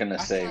I'm not gonna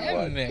say am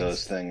what mixed.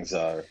 those things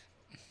are.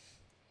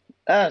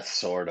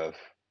 Sort of.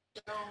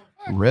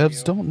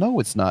 Revs don't know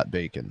it's not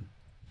bacon.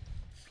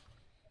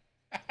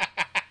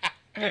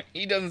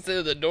 He doesn't sit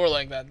at the door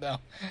like that though.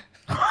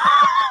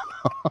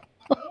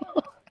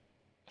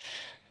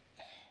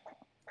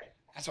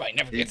 That's why he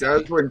never He gets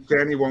does in. when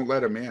Shanny won't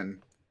let him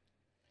in.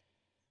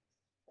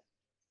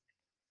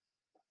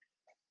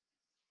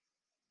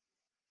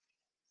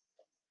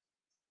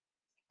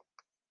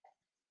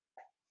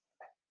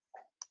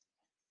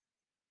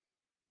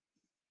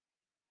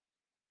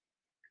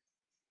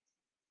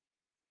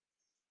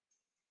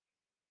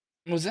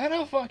 Was that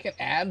a fucking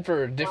ad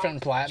for a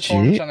different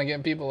platform trying to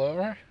get people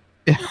over?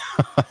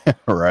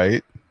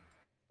 Right.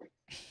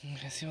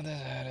 Let's see what this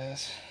ad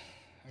is.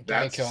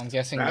 That's, Geico. I'm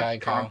guessing that's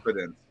Geico.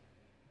 confident.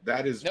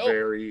 That is Nope.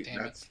 very.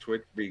 Damn That's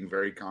Twitch being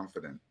very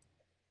confident.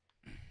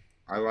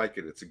 I like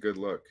it. It's a good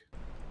look.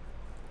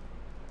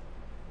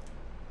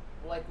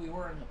 Like we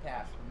were in the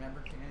past,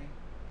 remember, Shanny?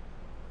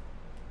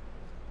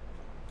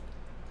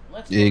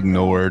 Let's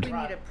Ignored. We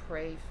need to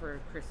pray for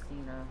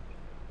Christina.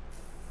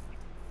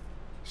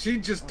 She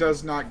just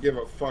does not give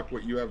a fuck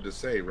what you have to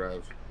say,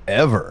 Rev.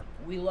 Ever.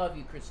 We love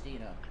you,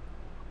 Christina.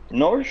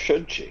 Nor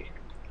should she.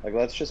 Like,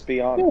 let's just be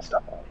honest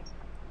about it.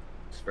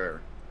 It's fair.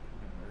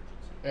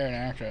 Fair and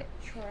accurate.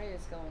 Troy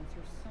is going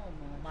through so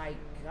much. My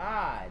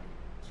God.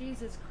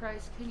 Jesus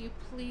Christ, can you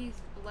please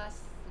bless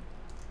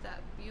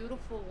that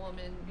beautiful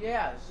woman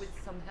Yes. with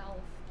some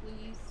health,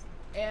 please?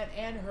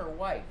 And her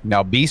wife.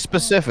 Now be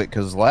specific,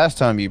 because last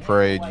time you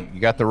prayed, you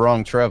got the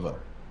wrong Trevor.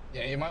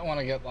 Yeah, you might want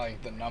to get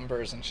like the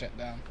numbers and shit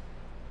down.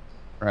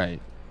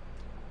 Right.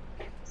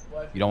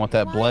 You don't want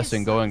that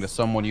blessing going to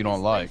someone you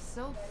don't like.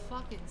 So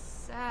fucking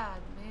sad,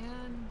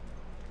 man.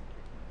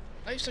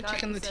 I used to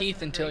kicking the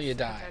teeth until you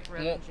die.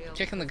 Well,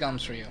 kicking the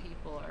gums for you.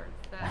 People are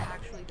that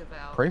actually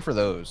devout. Pray for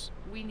those.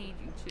 We need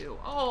you too.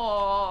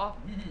 Oh.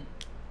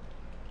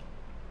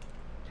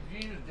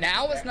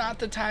 Now is not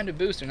the time to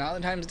boost her. Now the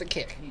time is to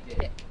kick.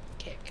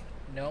 Kick.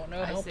 No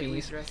I say we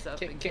helpies. dress up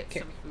Kick, and kick, get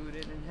kick. some food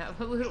in and have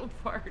a little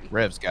party.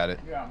 Rev's got it.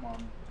 Yeah,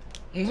 Mom.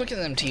 Look at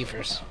them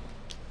teethers.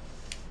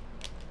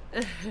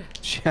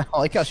 I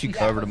like how she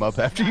covered them up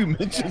after you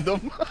mentioned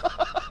them.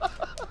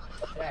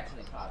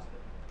 Actually positive.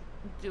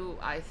 Do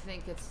I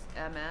think it's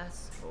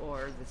MS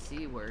or the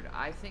C word?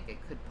 I think it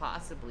could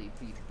possibly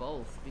be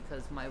both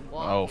because my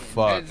walk. Oh,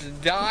 fuck. It's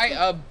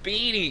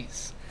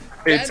diabetes.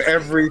 It's That's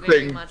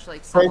everything. much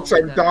like Folks,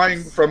 someone I'm with dying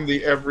MS. from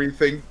the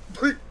everything.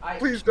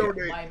 Please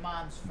donate. My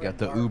mom's friend Got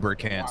the Barbara uber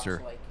walks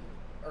cancer. Like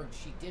you, or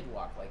she did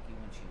walk like you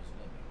when she was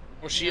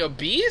living. Was she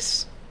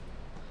obese?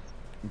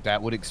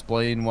 That would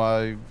explain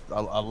why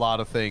a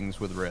lot of things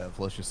with Rev.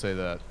 Let's just say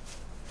that.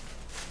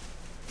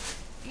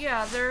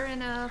 Yeah, they're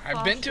in a.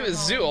 I've been to a foster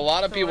zoo. A home,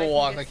 lot of so people I can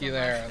walk get like you some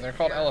there. rest They're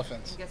called here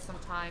elephants. and get some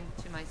time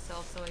to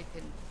myself so I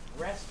can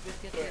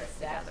Respite, get yes, this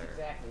that's together.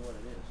 exactly what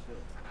it is,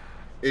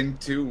 too. In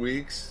 2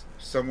 weeks,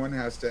 someone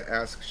has to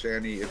ask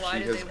Shanny if Why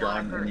she do has they want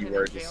gone her him in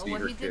anywhere to jail? see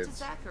What her he did to kids.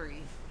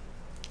 Zachary.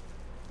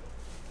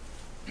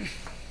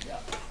 Yeah.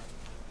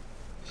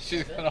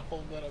 She's gonna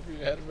hold that up your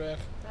head, Rev.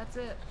 That's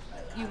it.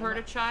 You hurt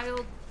a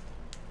child.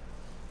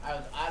 I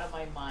was out of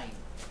my mind.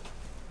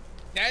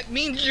 That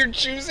means you're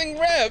choosing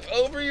Rev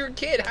over your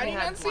kid. How do you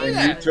not see And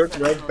that? you took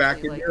Rev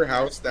back in like your that,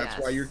 house. That's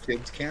why yes. your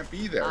kids can't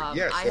be there.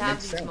 Yes, I that have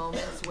makes these sense.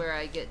 moments where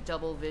I get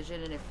double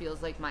vision and it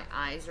feels like my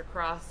eyes are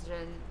crossed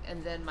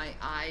and then my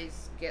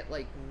eyes get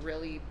like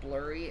really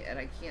blurry and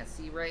I can't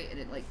see right and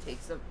it like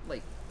takes a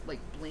like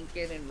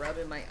blinking and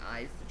rubbing my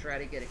eyes to try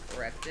to get it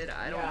corrected.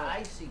 I don't know.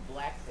 I see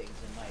black things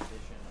in my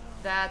vision.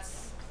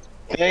 That's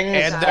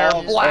Things that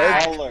are is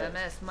black.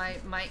 MS.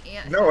 My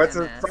aunt. No, had it's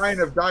a MS. sign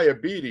of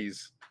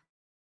diabetes.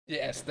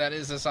 Yes, that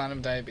is a sign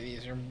of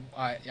diabetes. Your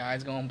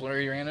eyes going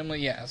blurry randomly.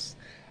 Yes,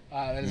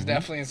 that is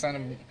definitely a sign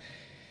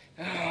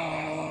of.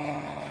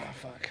 Oh,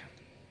 fuck.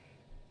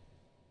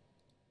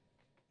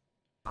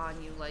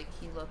 On you like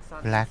he looks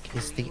on. Black the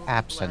is screen. the Love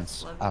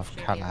absence you, of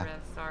Shane, color. Rev.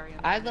 Sorry,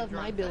 I I'm love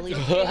drunk. my Billy.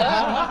 That's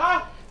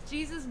okay.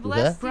 Jesus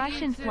bless Brush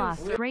you and too.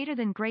 floss, greater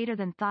than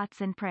thoughts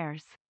and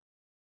prayers.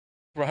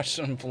 Brush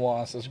and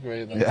floss is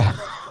greater than. Yeah.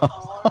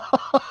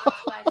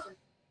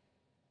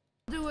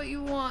 Do what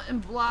you want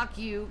and block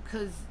you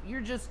because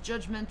you're just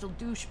judgmental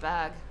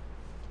douchebag.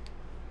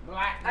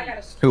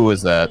 Who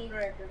was that?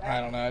 I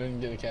don't know. I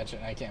didn't get to catch it.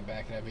 And I can't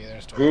back it up either.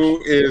 It's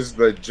Who is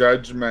the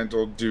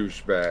judgmental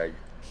douchebag?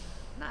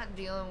 Not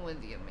dealing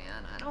with you,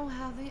 man. I don't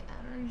have the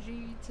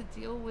energy to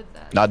deal with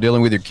that. Not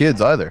dealing with your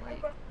kids either.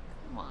 Like,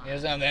 come on. He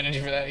doesn't have the energy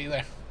for that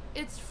either.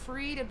 It's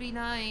free to be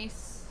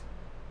nice.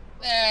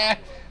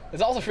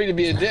 It's also free to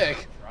be a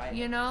dick.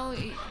 You know,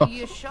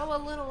 you show a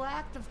little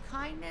act of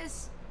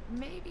kindness,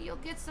 maybe you'll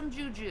get some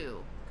juju.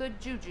 Good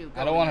juju.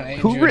 I don't want an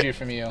Who juju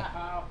from you.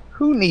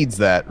 Who needs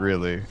that,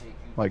 really?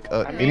 Like,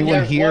 I mean, anyone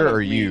there's here one of or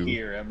me you?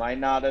 Here. Am I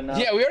not enough?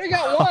 Yeah, we already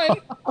got one.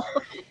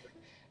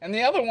 And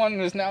the other one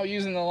is now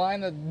using the line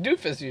that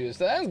Doofus used.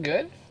 So that's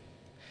good.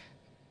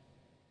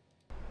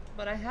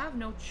 But I have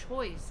no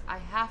choice. I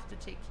have to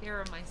take care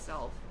of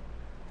myself.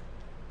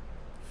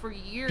 For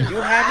years. You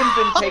haven't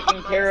been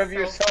taking care of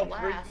myself yourself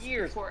for last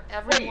years. before Wait,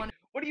 everyone.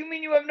 what do you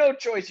mean you have no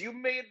choice? You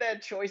made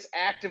that choice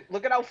active.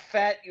 Look at how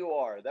fat you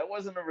are. That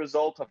wasn't a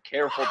result of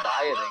careful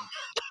dieting.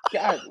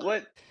 God,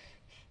 what?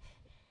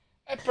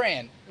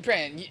 Bran,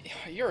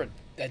 you're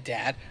a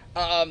dad.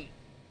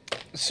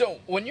 So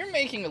when you're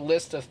making a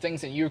list of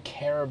things that you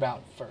care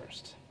about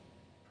first,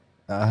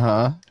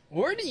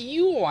 where do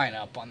you wind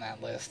up on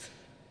that list?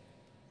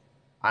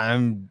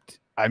 I'm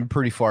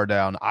pretty far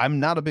down. I'm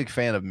not a big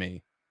fan of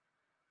me.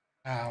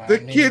 Oh, The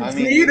kids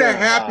need a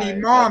happy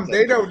mom.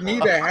 They don't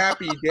need a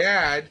happy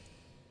dad.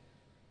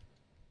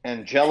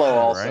 And Jello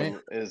also Right?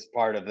 is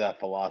part of that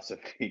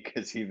philosophy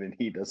because even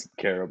he doesn't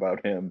care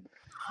about him.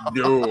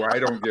 No, I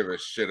don't give a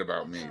shit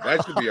about me.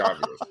 That should be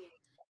obvious.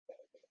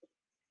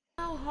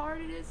 How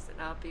hard it is to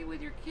not be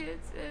with your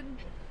kids, and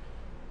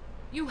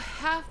you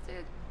have to.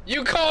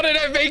 You called it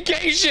a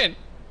vacation.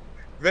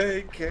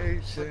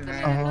 Vacation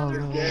and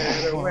a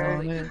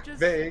getaway.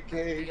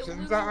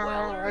 Vacations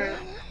are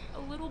a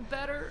little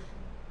better.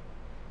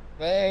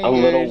 A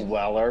little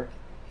Weller.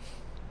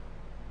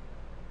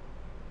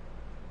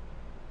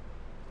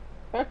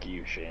 Fuck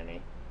you,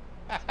 Shanny.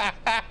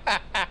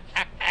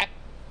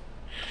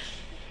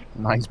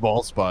 Nice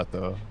ball spot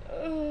though.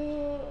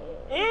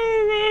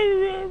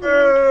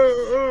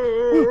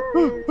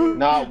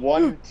 Not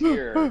one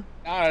tear.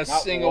 Not a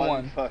single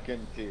one.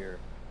 Fucking tear.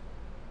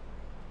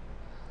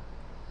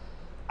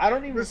 I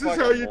don't even. This is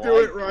how you do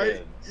it,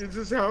 right? Is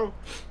this how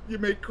you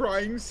make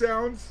crying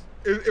sounds?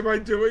 Am I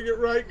doing it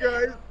right,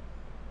 guys?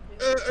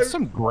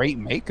 Some great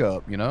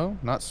makeup, you know,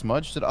 not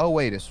smudged it. Oh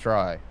wait, it's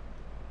dry.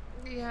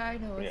 Yeah, I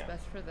know what's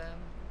best for them.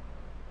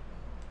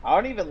 I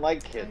don't even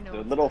like kids.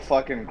 They're little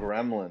fucking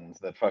gremlins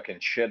that fucking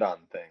shit on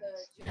things.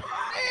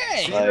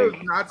 See those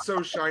not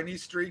so shiny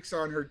streaks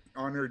on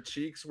her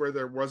cheeks where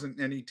there wasn't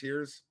any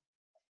tears?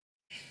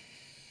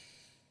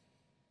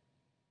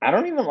 I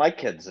don't even like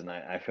kids, and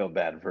I feel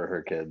bad for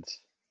her kids.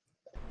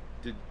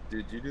 Did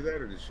you do that,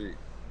 or did she?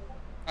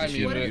 I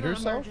muted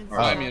herself.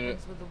 I muted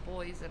with the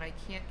boys, and I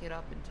can't get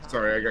up in time.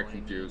 Sorry, I got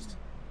confused.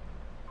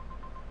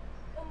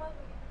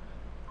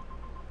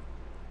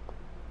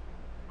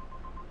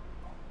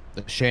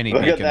 The Shanny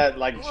Look bacon. at that,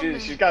 like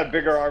she's got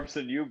bigger arms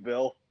than you,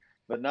 Bill,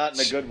 but not in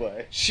a good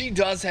way. She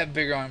does have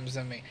bigger arms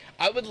than me.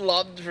 I would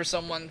love for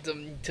someone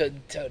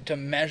to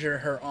measure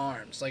her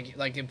arms.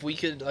 Like if we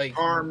could like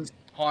arms.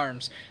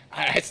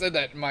 I said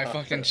that in my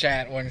fucking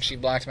chat when she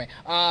blocked me.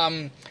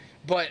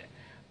 But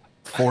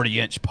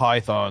 40-inch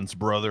pythons,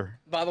 brother.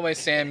 by the way,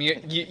 Sam,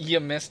 you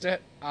missed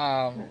it.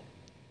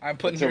 I'm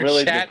putting It's in a your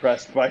really chat.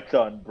 depressed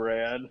Python,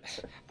 Bran.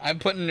 I'm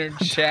putting in your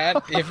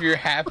chat. If you're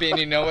happy and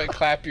you know it,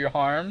 clap your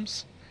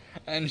arms.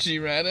 And she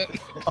read it.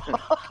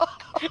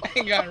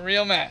 and got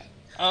real mad.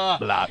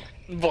 Block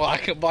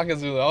is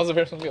Zulu. I was the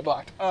first one to get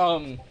blocked.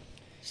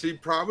 She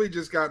probably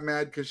just got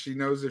mad because she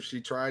knows if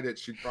she tried it,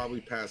 she'd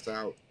probably pass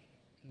out.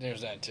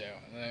 There's that too,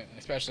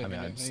 especially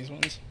these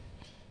ones.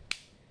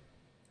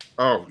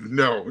 Oh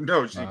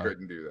no, she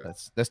couldn't do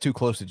that. That's too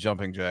close to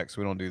jumping jacks.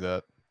 We don't do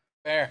that.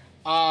 Fair.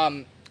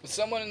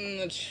 Someone in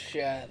the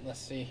chat. Let's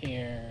see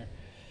here.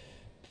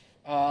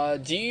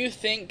 Do you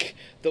think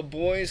the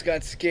boys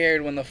got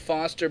scared when the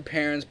foster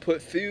parents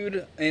put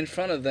food in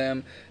front of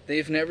them?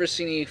 They've never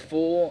seen a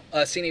full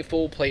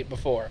plate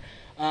before.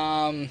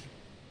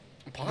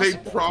 They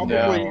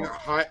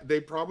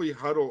probably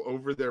huddle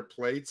over their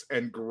plates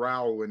and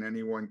growl when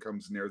anyone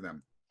comes near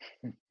them.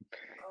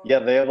 Yeah,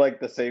 they have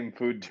like the same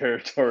food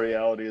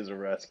territoriality as a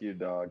rescue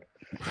dog.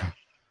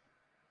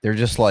 They're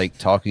just like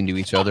talking to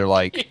each other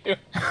like.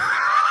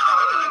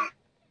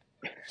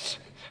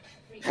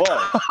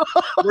 What?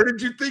 Where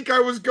did you think I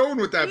was going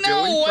with that,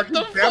 Billy? No, what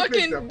the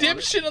fucking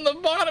dipshit on the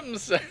bottom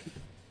said.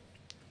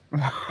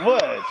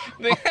 What?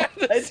 They have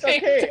the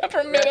same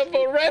temperament of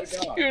a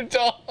rescue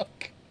dog.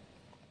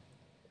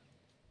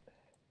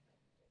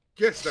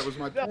 Yes, that was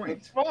my point.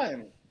 It's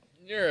fine.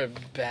 You're a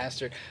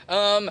bastard.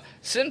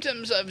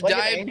 Symptoms of Like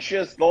an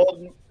anxious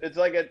golden. It's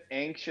like an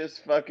anxious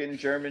fucking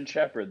German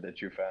Shepherd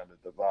that you found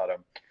at the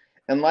bottom,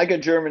 and like a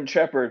German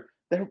Shepherd,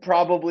 they're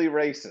probably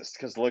racist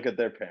because look at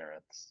their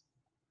parents.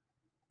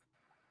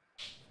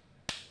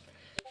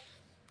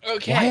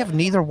 Okay. Why have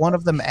neither one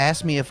of them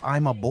asked me if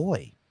I'm a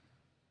boy?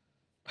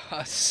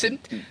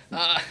 Symptoms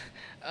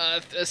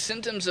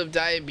of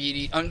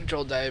diabetes,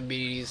 uncontrolled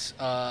diabetes,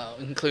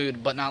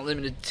 include, but not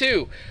limited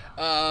to,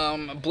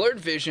 blurred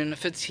vision,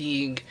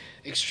 fatigue,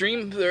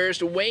 extreme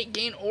thirst, weight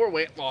gain or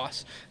weight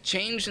loss,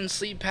 change in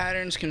sleep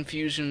patterns,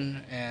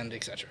 confusion, and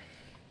etc.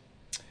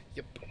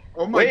 Yep.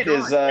 Oh my Wait,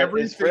 God.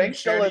 is Frank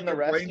still in the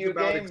rescue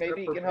game?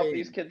 Maybe he can help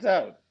these kids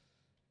out.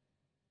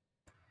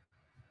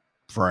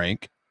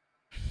 Frank.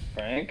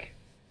 Frank?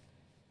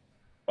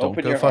 Don't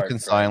Open go your fucking heart,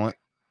 Frank. silent.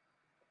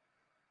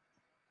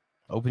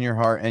 Open your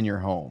heart and your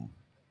home.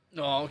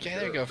 Oh, okay,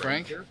 there you go,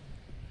 Frank.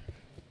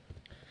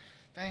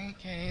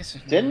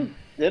 Didn't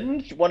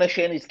one of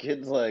Shanny's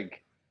kids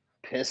like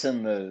piss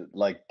in the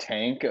like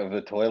tank of the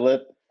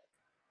toilet?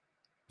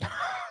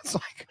 It's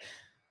like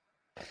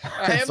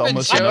I it's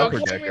almost an upper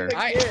decker.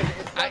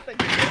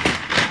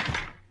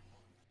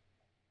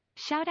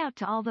 Shout out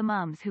to all the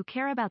mums who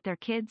care about their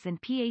kids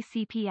and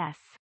PACPS.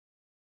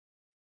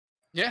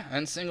 Yeah,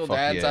 and single Fuck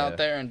dads yeah. out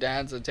there and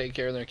dads that take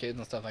care of their kids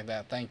and stuff like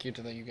that. Thank you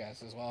to you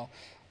guys as well.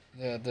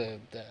 The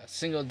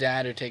single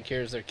dad who take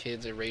care of their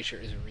kids, erasure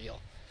is real.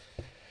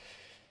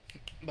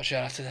 But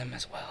shout out to them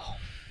as well.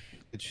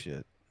 Good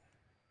shit.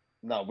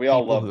 No, we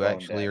all People love who Bone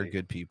actually are Daddy.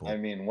 good people. I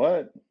mean,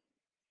 what?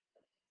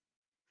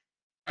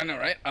 I know,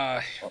 right?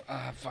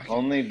 Fucking.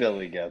 Only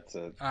Billy gets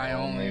it.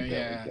 only Billy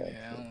gets gets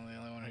I'm the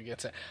only one who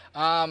gets it.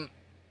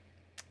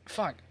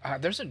 Fuck.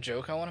 There's a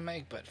joke I want to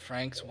make, but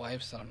Frank's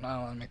wife said I'm not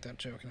allowed to make that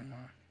joke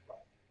anymore.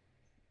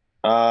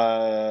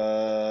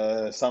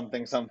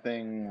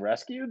 Something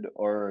rescued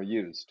or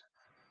used?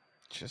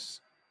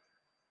 Just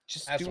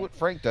do what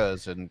Frank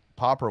does and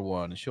pop her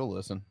one, and she'll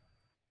listen.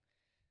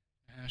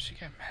 She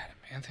got mad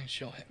at me. I think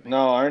she'll hit me.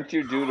 No, aren't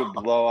you due to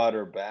blow out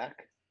her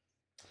back?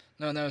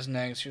 No, that was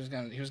Negs. He was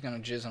gonna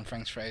jizz on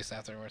Frank's face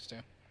afterwards too.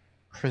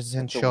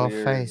 Present your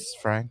face,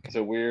 Frank. It's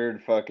a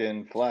weird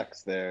fucking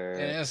flex there.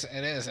 It is.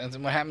 It's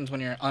what happens when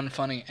you're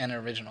unfunny and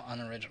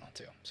unoriginal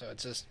too. So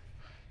it's just.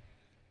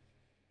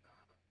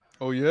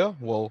 Oh yeah,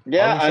 well.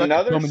 Yeah,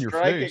 another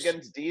strike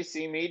against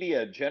DC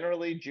media.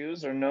 Generally,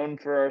 Jews are known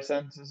for our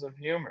senses of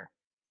humor.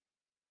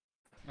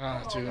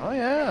 Oh, dude. Oh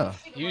yeah.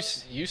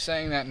 You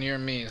saying that near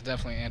me is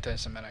definitely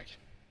anti-Semitic.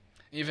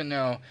 Even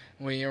though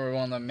we were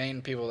one of the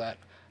main people that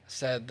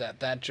said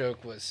that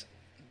joke was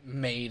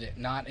made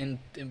not in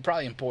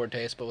probably in poor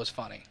taste, but was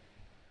funny.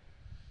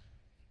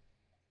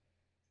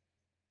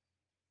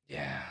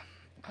 Yeah,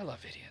 I love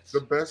idiots.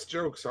 The best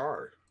jokes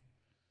are.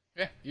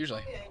 Yeah,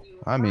 usually.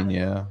 I mean,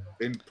 yeah.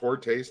 In poor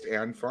taste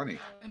and funny.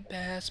 The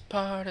best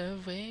part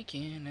of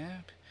waking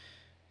up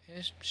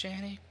is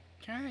Shanny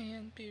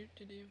trying beer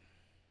to do.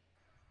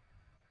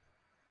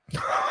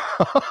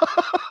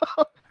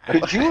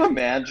 Could you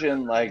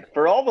imagine, like,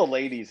 for all the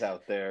ladies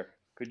out there,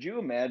 could you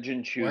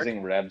imagine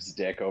choosing Rev's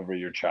dick over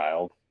your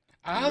child?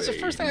 That's the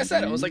first thing I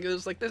said. It was like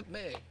this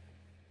big.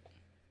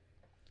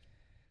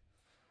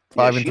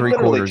 5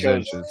 3/4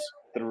 inches.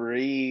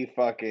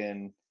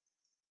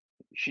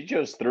 She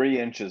chose 3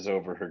 inches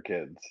over her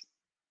kids.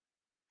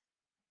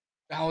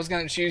 I was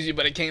gonna choose you,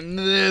 but it came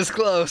this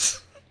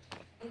close.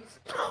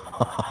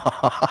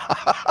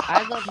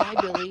 I love my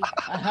Billy.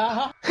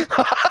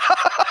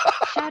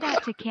 Shout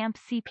out to Camp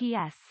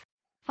CPS.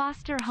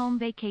 Foster Home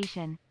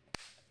Vacation.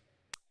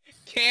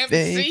 Camp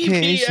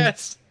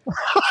CPS.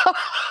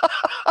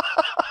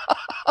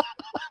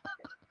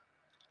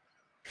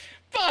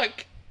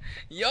 Fuck.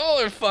 Y'all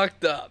are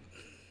fucked up.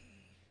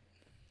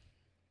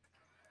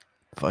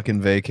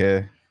 Fucking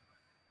vacay.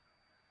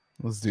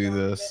 Let's do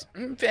this.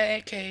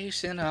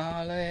 Vacation,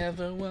 all I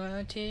ever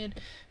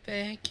wanted.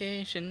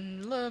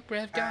 Vacation, look,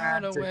 Rev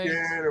got away.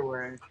 Get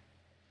away.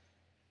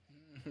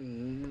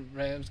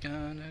 Rev's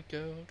gonna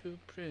go to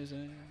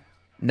prison.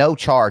 No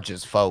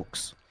charges,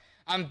 folks.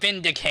 I'm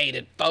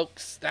vindicated,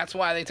 folks. That's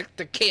why they took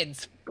the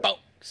kids,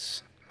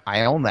 folks.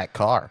 I own that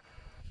car.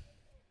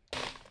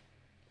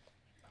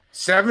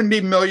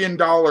 $70 million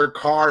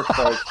car,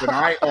 folks, and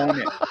I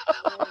own it.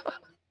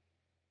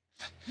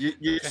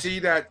 You see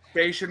that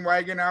station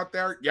wagon out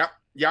there? Yep,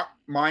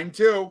 mine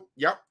too.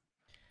 Yep.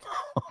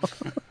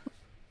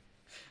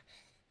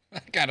 I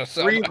gotta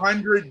sell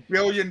 $300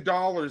 billion,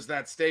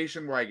 that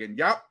station wagon.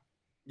 Yep.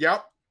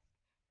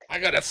 I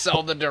gotta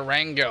sell the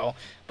Durango,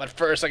 but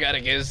first I gotta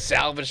get his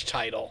salvage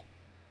title.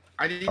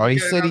 I need to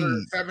get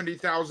another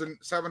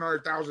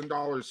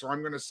 $700,000, so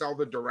I'm gonna sell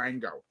the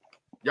Durango.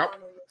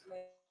 Yep.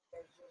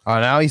 Oh,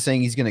 now he's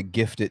saying he's gonna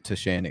gift it to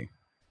Shanny.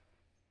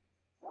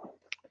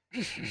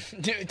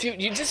 Dude,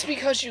 you just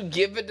because you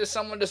give it to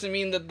someone doesn't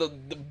mean that the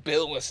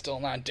bill is still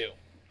not due.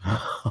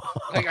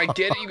 Like, I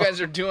get it, you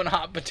guys are doing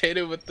hot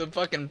potato with the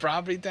fucking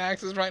property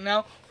taxes right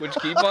now, which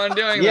keep on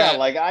doing that. Yeah,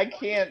 like, I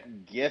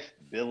can't gift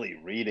Billy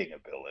reading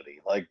ability.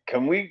 Like,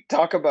 can we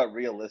talk about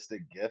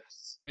realistic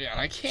gifts? Yeah,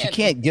 I can't.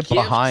 She can't get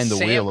behind the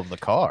wheel of the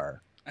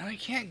car. And I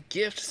can't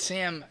gift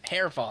Sam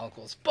hair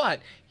follicles,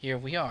 but here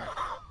we are.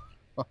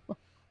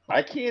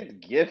 I can't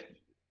gift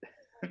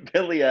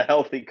Billy a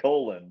healthy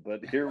colon,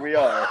 but here we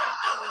are.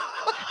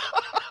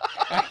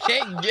 I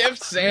can't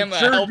gift Sam a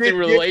healthy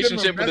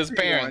relationship with his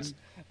parents,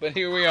 but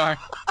here we are.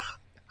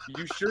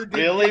 You sure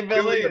did.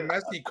 Billy, a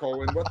messy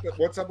colon.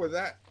 What's up with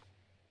that?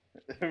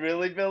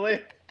 Really,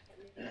 Billy?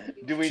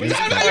 Do we? It's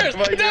not yours.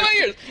 It's not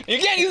yours. You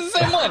can't use the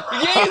same one.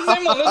 You can't use the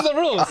same one. Those are the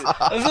rules.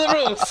 Those are the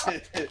rules.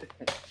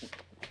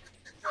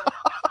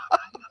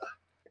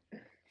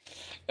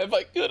 If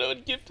I could, I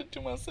would gift it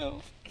to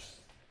myself.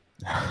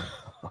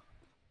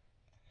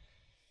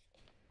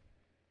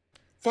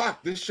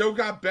 Fuck, this show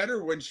got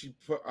better when she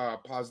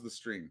paused the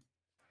stream.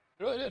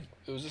 It really did.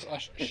 It was just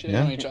us shitting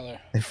on each other.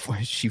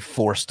 She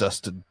forced us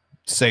to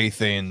say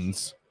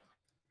things.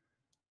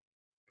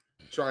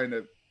 Trying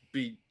to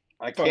be.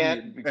 I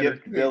can't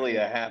give Billy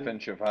a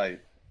half-inch of height.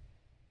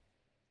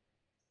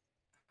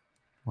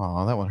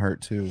 Oh, that one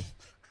hurt too.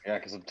 Yeah,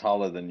 because I'm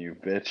taller than you,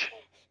 bitch.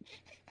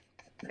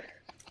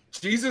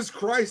 Jesus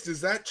Christ,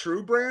 is that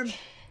true, Bran?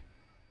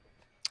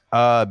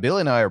 Billy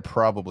and I are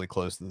probably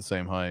close to the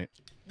same height.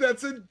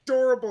 That's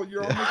adorable.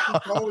 You're almost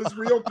as tall as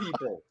real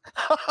people.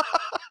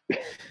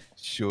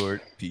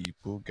 Short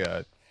people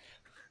got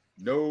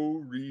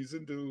no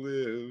reason to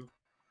live.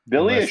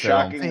 Billy is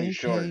shockingly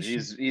short.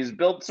 He's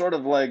built sort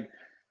of like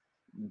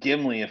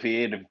Gimli if he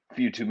ate a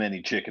few too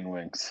many chicken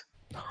wings.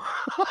 No,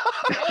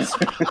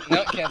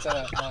 can't say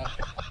that.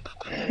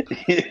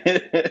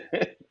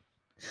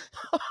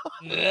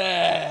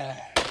 Nah.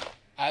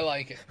 I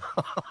like it.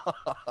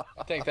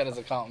 I'll take that as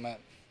a compliment.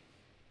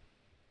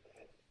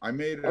 I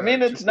mean,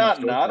 it's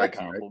not a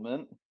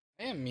compliment.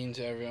 I am mean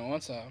to everyone.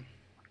 What's up?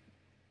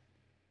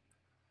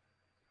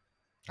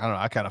 I don't know.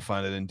 I kind of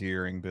find it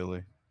endearing,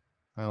 Billy.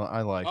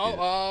 I like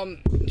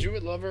it.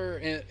 Druid Lover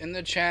in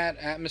the chat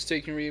at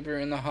Mistaken Reaper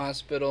in the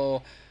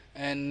hospital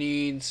and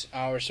needs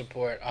our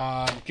support.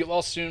 Get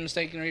well soon,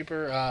 Mistaken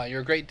Reaper.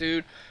 You're a great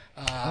dude.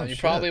 You're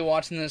probably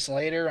watching this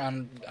later.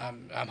 I'm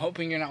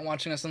hoping you're not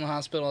watching us in the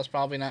hospital. It's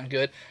probably not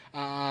good.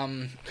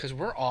 Because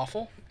we're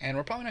awful and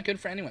we're probably not good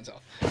for anyone's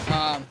health.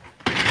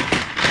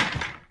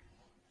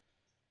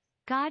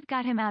 God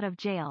got him out of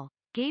jail,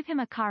 gave him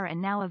a car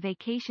and now a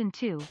vacation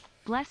too.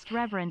 Blessed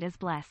Reverend is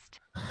blessed.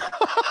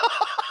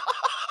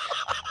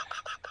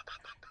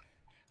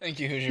 Thank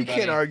you, Who's Your You Buddy?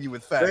 can't argue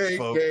with facts,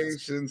 folks.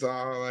 Vacation's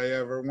all I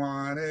ever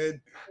wanted.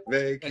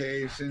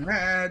 Vacation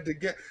had to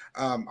get.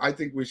 I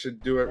think we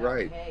should do it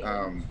right.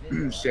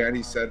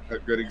 Shanny set a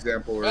good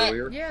example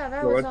earlier. Yeah,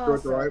 that so was let's do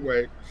it the right awesome.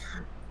 way.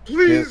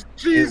 Please,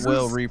 Jesus, It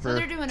will, Reaper. So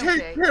they're doing take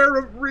okay. care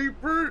of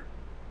Reaper.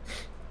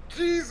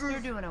 Jesus, They're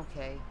doing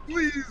okay.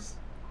 please.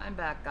 I'm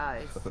back,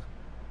 guys.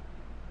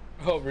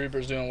 Hope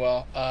Reaper's doing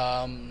well.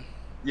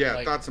 Yeah,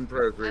 like- thoughts and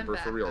prayers, I'm Reaper,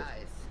 back, for real,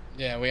 guys.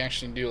 Yeah, we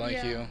actually do like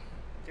Yeah. you.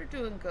 They're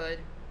doing good.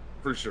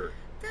 for sure.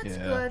 That's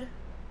Yeah. good.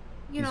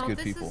 You He's know, good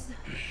this people. is.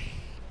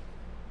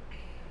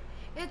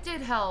 It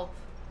did help.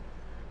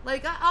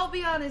 Like I'll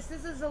be honest,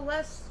 this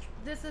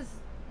is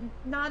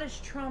not as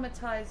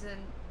traumatizing.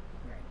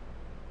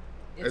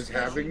 As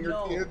having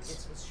your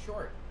kids? It's a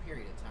short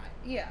period of time.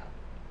 Yeah.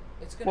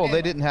 It's gonna Well, be they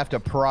like- didn't have to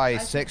pry I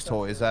think sex so,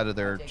 toys too. out of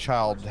their I'll take it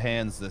child personally.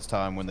 hands this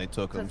time when they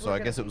took them, 'Cause so we're I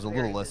gonna guess it be was a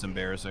very little less busy.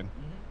 embarrassing.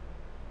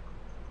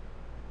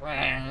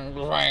 Ring,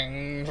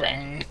 ring,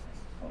 ring.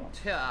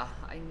 Yeah,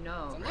 I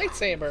know.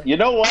 Lightsaber. You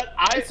know what?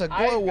 It's a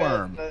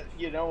glowworm.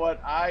 You know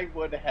what? I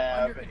would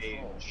have Under a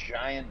control.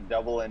 giant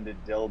double-ended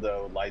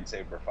dildo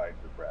lightsaber fight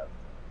for Brett.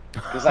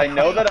 Because I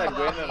know that I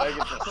win and I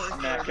get to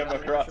smack him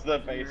across the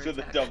face with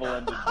a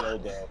double-ended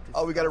dildo.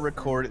 Oh, we got to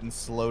record it and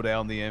slow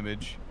down the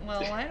image.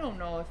 Well, I don't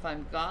know if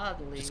I'm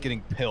godly. Just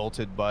getting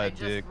pelted by I a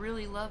just dick.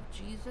 really love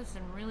Jesus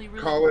and really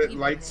Call it believe in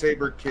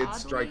lightsaber kid godly.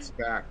 strikes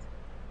back.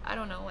 I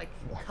don't know. I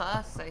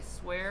cuss. I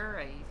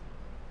swear.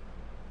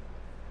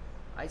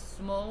 I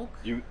smoke.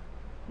 You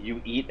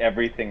eat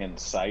everything in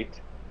sight.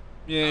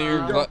 Yeah, You you're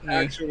don't gluttony.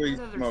 actually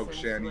What other smoke,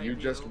 sins Shanny. do I You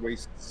just do?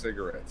 waste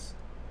cigarettes.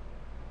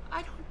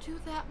 I don't do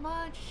that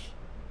much.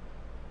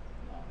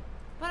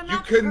 But I'm You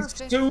not perfect.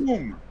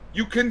 consume.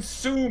 You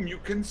consume. You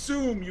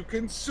consume. You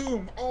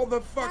consume all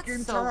the fucking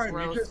That's so time.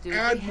 gross, you just dude.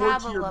 add We more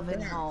have to a your loving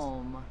mess.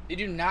 home. They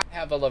do not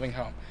have a loving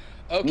home.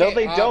 Okay, No,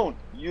 they don't.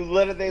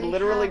 They They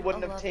literally have a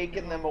wouldn't have loving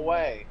taken them home.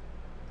 away.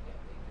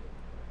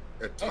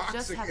 A just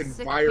toxic have sick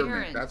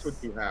environment. That's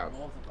parents. what you have.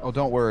 Oh,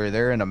 don't worry.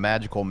 They're in a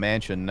magical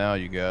mansion now,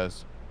 you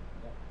guys.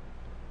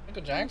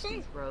 Michael Don't Jackson?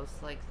 be gross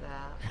like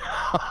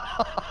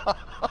that.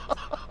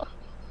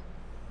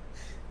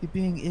 You're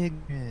being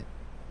ignorant.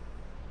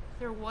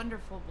 They're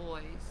wonderful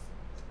boys.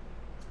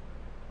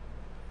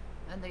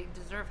 And they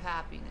deserve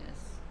happiness.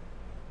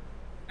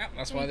 Yeah,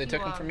 that's why they Thank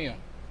took you, them from you.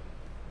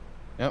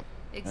 Yep.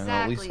 Exactly. And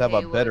at least have a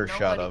Haywood. better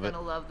shot Nobody's of it.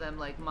 gonna love them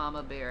like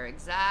Mama Bear.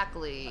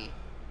 Exactly.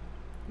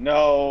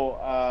 No,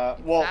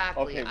 well,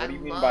 Exactly. okay, what do you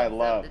I mean love by them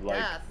love? to Like,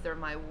 death. They're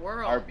my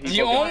world. are people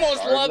You gonna almost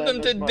starve love them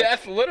to this much?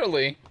 death,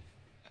 literally.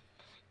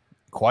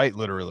 Quite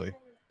literally.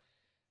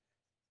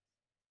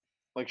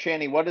 Like,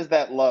 Shanny, what is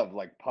that love?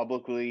 Like,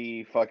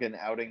 publicly fucking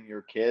outing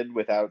your kid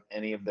without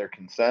any of their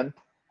consent?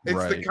 It's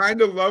the Right.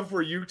 kind of love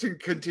where you can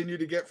continue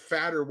to get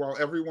fatter while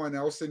everyone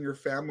else in your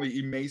family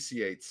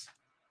emaciates.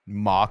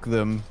 Mock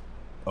them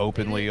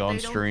openly on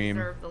They don't stream.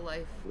 deserve the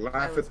life I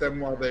Laugh was at them given.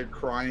 while they're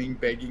crying,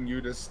 begging you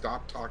to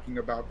stop talking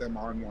about them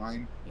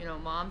online. You know,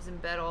 mom's in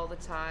bed all the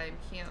time,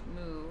 can't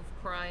move,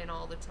 crying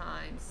all the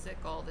time, sick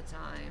all the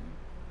time.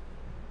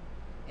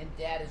 And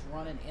Dad is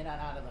running in and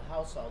out of the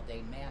house all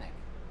day, manic.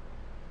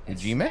 And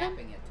G-Man?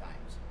 snapping at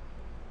times.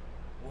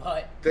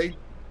 What?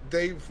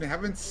 They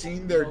haven't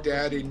seen their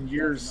dad in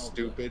years,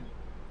 stupid.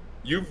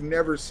 You've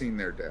never seen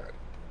their dad.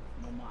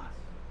 No mas.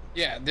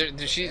 Yeah,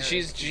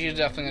 she's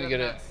definitely gonna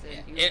get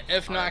it.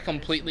 If not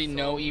completely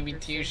no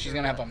EBT, she's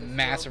gonna have a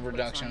massive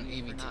reduction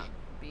in EBT.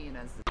 Being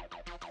as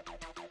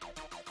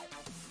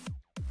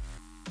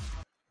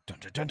They're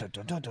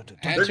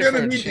And gonna for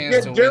a need to chance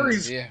get win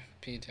Jerry's.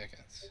 VIP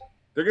tickets.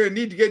 They're gonna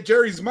need to get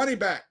Jerry's money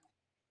back.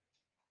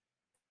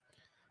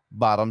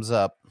 Bottoms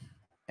up,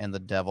 and the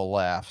devil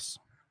laughs.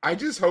 I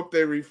just hope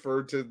they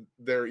refer to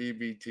their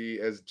EBT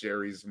as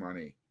Jerry's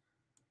money.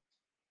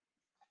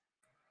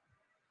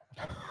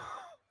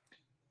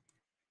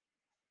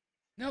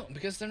 No,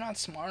 because they're not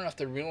smart enough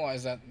to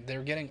realize that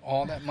they're getting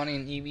all that money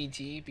in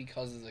EBT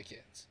because of the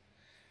kids.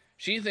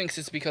 She thinks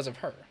it's because of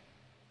her.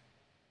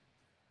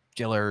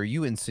 Jiller, are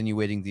you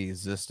insinuating the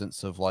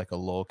existence of like a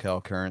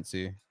locale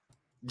currency?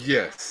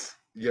 Yes.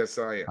 Yes,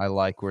 I am. I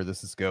like where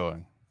this is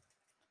going.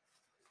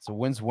 So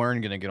when's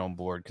Wern gonna get on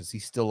board? Because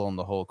he's still on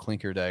the whole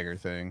clinker dagger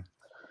thing.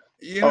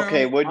 You know,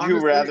 Okay, would you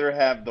honestly- rather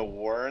have the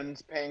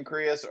Warren's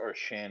pancreas or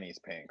Shanny's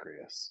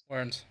pancreas?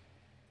 Warren's.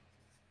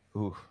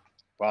 Ooh.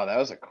 Wow, that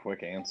was a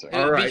quick answer.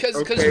 All right. Because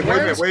okay, wait a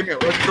Warren's-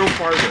 minute. Let's go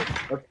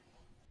farther.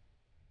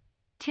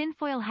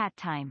 Tinfoil hat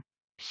time.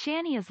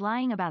 Shanny is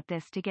lying about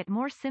this to get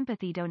more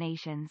sympathy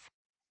donations.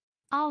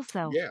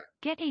 Also,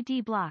 get a D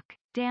block,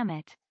 damn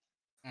it.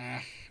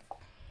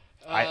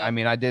 I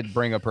mean, I did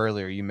bring up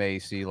earlier, you may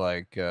see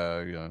like, you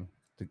know,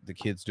 the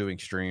kids doing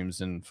streams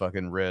in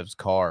fucking Rev's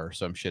car or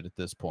some shit at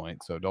this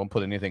point. So don't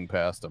put anything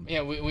past them.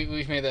 Yeah,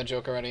 we've made that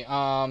joke already.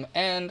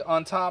 And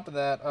on top of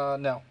that,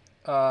 no.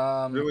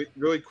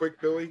 Really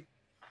quick, Billy.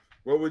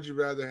 What would you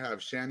rather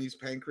have, Shanny's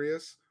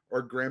pancreas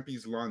or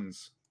Grampy's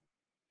lungs?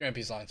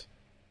 Grampy's lungs.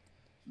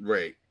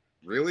 Wait,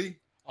 really?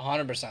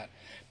 100%.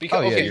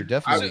 Because yeah, you're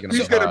definitely gonna.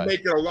 He's gonna make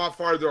it a lot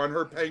farther on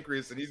her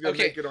pancreas, and he's gonna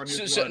make it on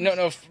his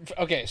lungs.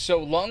 Okay, so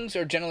lungs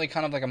are generally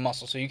kind of like a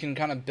muscle, so you can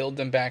kind of build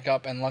them back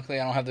up. And luckily,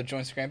 I don't have the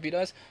joints Grampy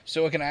does,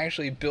 so it can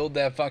actually build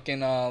that fucking.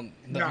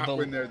 Not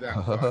when they're that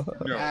far.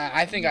 No.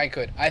 I think I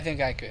could.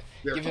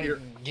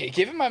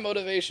 Given my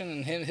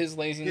motivation and his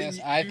laziness,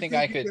 I think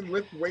I could. You can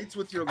lift weights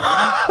with your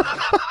lungs.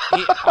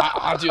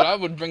 Dude, I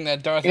would bring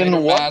that Darth Vader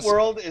In what mask.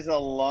 world is a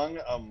lung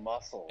a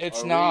muscle?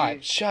 It's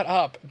not. Shut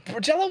up.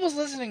 Brigella was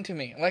listening to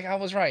me. Like, I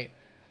was right.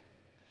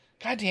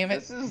 God damn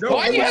it.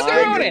 Why are you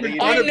throwing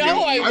it? I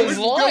know I was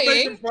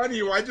lying. Fun of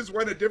you. I just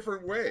went a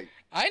different way.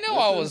 I know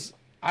I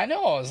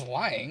was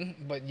lying,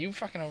 but you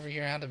fucking over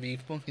here had to be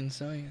fucking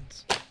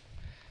science.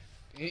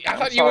 I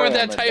thought you weren't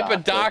that type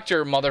of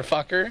doctor,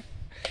 motherfucker.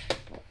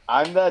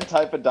 I'm that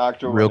type of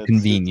doctor. Real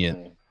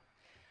convenient.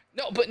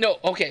 No,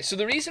 okay, so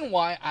the reason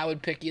why I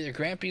would pick either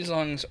Grampy's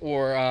lungs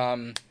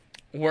or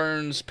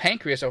Wern's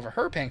pancreas over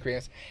her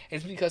pancreas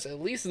is because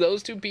at least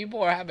those two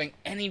people are having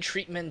any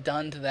treatment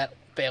done to that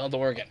failed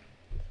organ.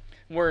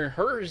 Where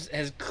hers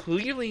has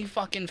clearly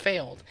fucking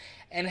failed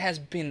and has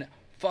been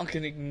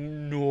fucking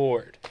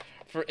ignored.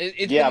 But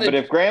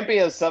if Grampy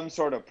has some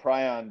sort of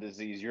prion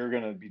disease, you're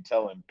gonna be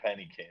telling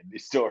penny candy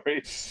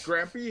stories.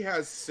 Grampy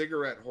has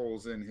cigarette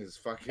holes in his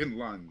fucking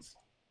lungs.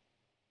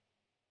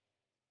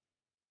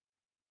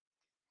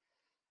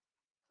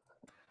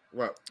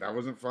 What? That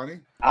wasn't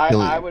funny?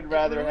 I would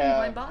rather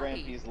have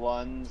Grampy's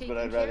lungs, but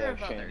I'd rather have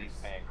Shandy's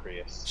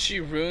pancreas. She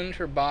ruined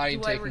her body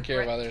taking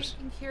care of others.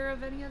 Taking care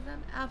of any of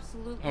them?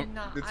 Absolutely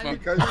not. It's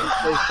because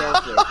she's so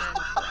selfish.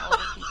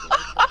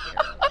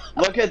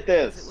 Look at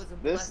this.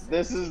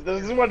 This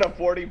is what a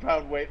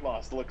 40-pound weight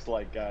loss looks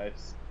like,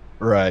 guys.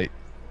 Right.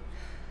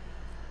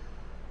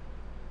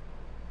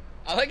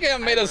 I like how I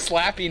made a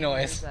slappy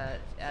noise.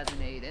 As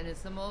an aide, and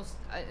it's the most,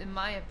 in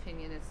my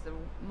opinion, it's the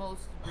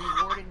most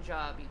rewarding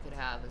job you could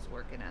have is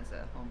working as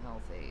a home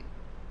health aide.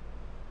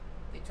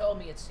 They told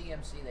me at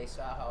CMC they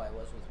saw how I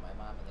was with my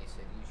mom, and they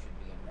said you should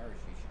be a nurse,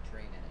 you should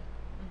train in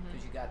it,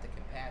 because you got the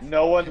compassion.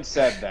 No one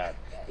said that.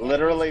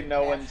 Literally,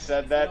 no one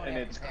said that, and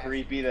it's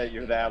creepy that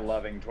you're that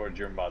loving towards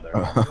your mother.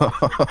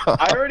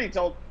 I already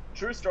told.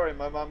 True story.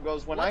 My mom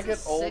goes, when I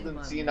get old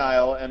and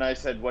senile, and I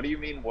said, what do you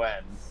mean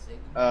when?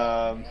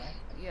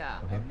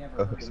 Yeah,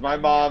 because my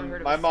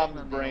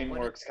mom's brain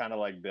works kind of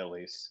like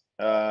Billy's.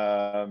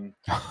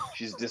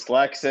 She's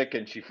dyslexic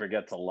and she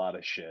forgets a lot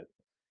of shit.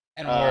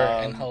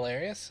 And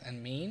hilarious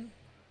and mean.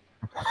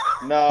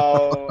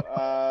 No,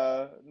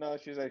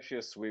 she's actually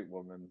a sweet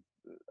woman.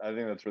 I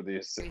think that's where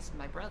the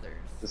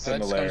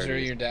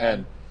similarities. Your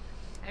dad.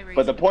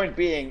 But the point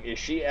being is,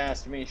 she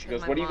asked me. She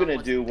goes, "What are you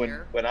gonna do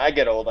when I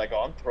get old?" I go,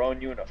 "I'm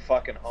throwing you in a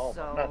fucking home.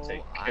 I'm not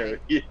taking care of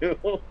you."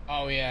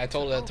 Oh yeah, I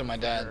told that to my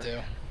dad too.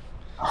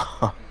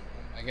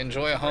 Like,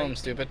 enjoy a home,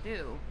 stupid.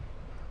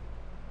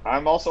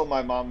 I'm also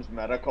my mom's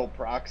medical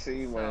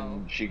proxy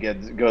when she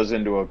goes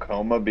into a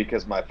coma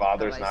because my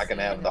father's not going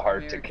to have the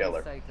heart to kill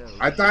her.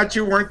 I thought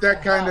you weren't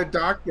that kind of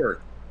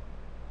doctor.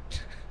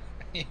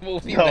 No,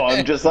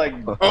 I'm just like...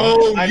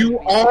 Oh, you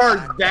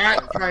are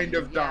that kind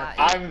of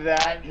doctor. I'm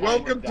that kind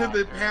Welcome of to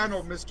the doctor.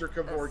 panel, Mr.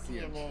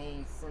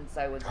 Kevorkian. Since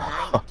I was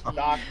 19.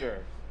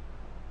 Doctor.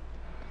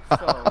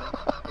 So,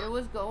 it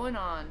was going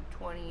on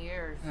 20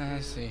 years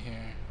Let's see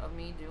here. of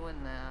me doing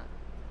that.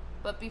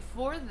 But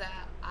before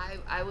that,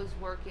 I was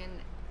working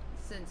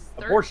since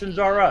 13. Abortions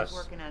are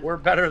us. As We're a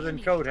better than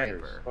candy code striper.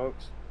 haters,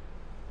 folks.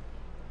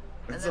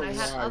 And then I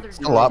had other It's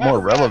a lot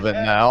more relevant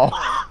now.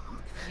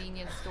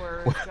 Convenience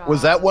store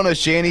Was that one of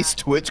Shanny's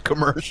Twitch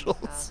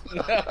commercials?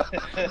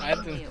 I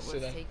was didn't see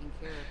that. taking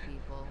care of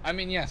people. I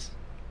mean, yes.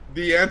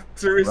 The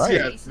answer is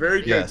yes. Very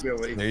good, Yes.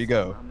 Billy. There you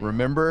go.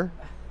 Remember?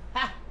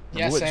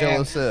 Yes, what and.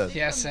 Jello said.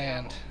 Yes,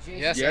 and.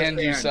 Yes, Yes, and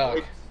you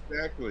suck.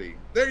 Exactly.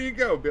 There you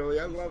go,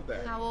 Billy. I love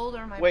that. How old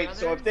are my Wait, brothers?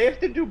 so if they have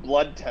to do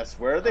blood tests,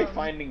 where are they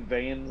finding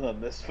veins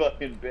on this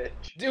fucking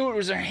bitch? Dude, it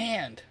was her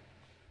hand.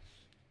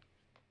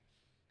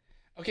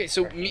 Okay,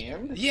 so me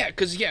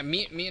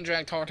and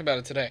Drag talked about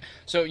it today.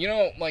 So you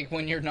know, like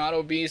when you're not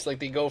obese, like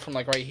they go from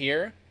like right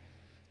here.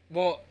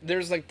 Well,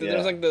 there's like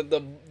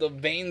the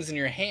veins in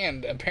your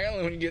hand.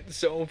 Apparently, when you get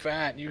so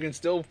fat, you can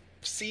still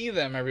see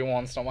them every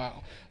once in a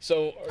while.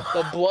 So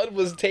the blood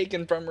was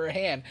taken from her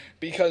hand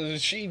because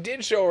she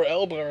did show her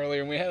elbow earlier,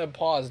 and we had to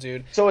pause,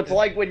 dude. So it's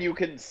like when you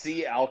can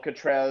see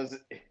Alcatraz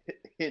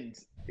in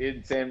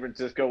San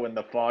Francisco when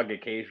the fog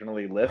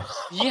occasionally lifts.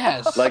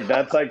 Yes. Like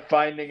that's like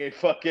finding a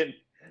fucking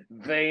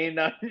Vein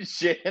on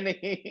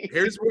Shanny.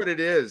 Here's what it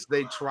is.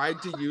 They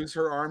tried to use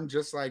her arm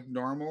just like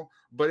normal,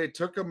 but it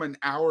took them an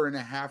hour and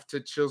a half to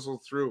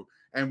chisel through.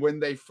 And when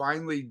they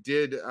finally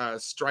did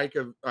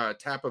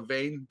tap a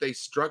vein, they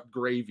struck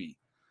gravy.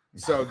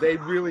 So they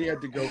really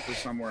had to go for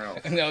somewhere else.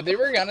 No, they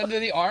were gonna do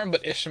the arm,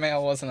 but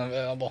Ishmael wasn't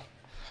available.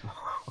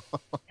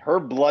 Her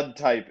blood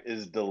type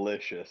is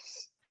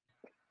delicious.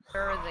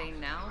 Where are they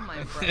now,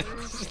 my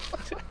brothers?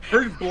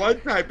 Her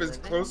blood type is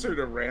closer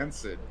to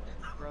rancid.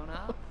 Grown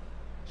up?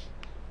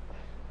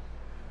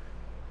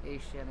 Hey,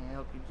 Shanny, I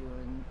hope you're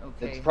doing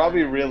okay. It's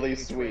probably hon. really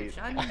sweet.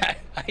 I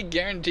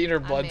guaranteed her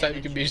blood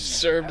type could be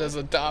served as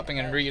a topping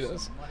in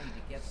Rita's. Money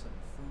to get some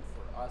food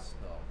for us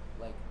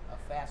though, like a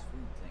fast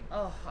food thing.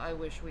 Oh, I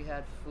wish we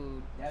had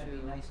food. That'd too.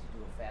 be nice to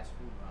do a fast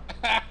food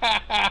run.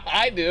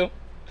 I do.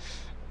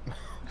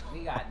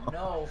 We got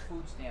no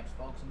food stamps,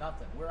 folks.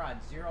 Nothing. We're on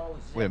zero.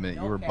 Wait a minute,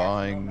 no you were cash,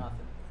 buying no nothing.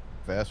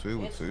 fast food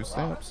with It's food rough.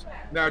 stamps?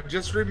 Now,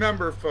 just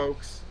remember,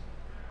 folks,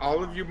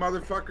 all of you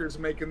motherfuckers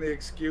making the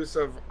excuse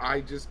of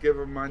I just give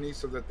them money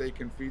so that they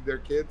can feed their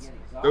kids.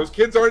 Those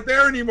kids aren't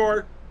there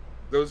anymore.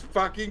 Those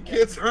fucking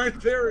kids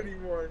aren't there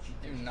anymore.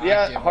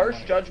 Yeah,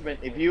 harsh judgment.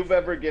 If you've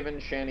ever given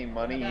Shanny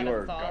money, you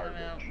are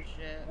garbage.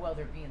 Well,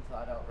 they're being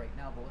thought out right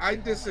now. But I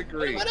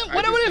disagree. What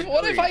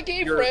if I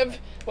gave Rev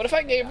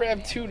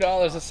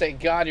 $2 to say,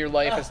 God, your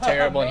life is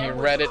terrible, and he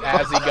read it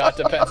as he got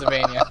to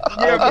Pennsylvania?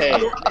 Okay,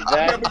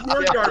 but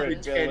you're different,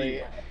 garbage Billy.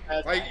 anyway.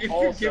 Like if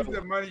you give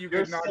them money, you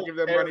could not give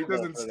them money. It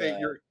doesn't state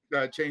your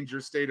change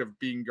your state of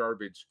being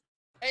garbage.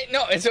 Hey,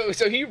 no, and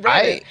so he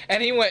read it,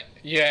 and he went,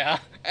 yeah.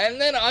 And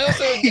then I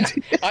also,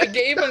 I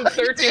gave him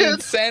 13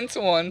 cents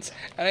once,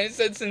 and I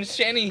said, since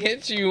Shanny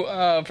hits you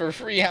for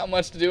free, how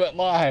much to do it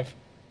live?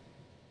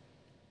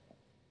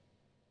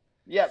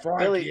 Yeah, Fuck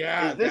Billy,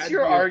 yeah, is this that'd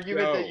your be a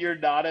argument go. that you're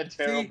not a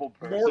terrible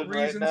person More right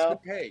reasons now? to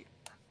pay.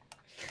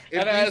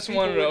 And I just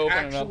wanted to open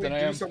it up, actually then I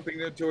do am. something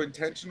to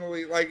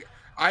intentionally, like,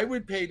 I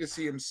would pay to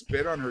see him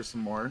spit on her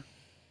some more.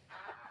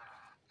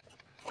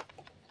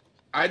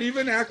 I'd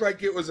even act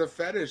like it was a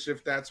fetish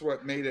if that's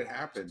what made it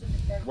happen.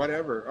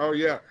 Whatever. Oh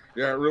yeah,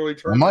 it really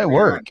turned. It might me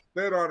work. on.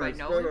 Spit on her. I Spit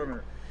know it. on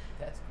her.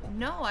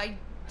 No, I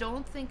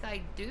don't think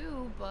I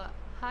do, but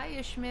hi,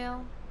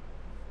 Ishmael.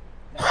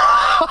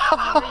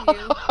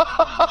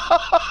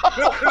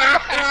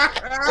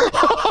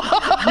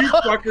 You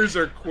fuckers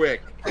are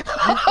quick. You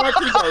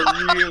fuckers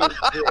are really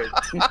quick.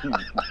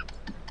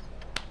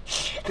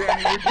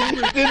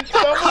 Did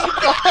someone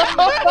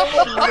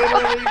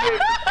literally did?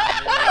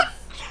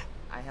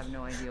 I have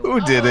no idea.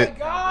 Who did it? Oh my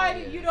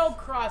God! You don't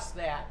cross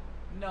that.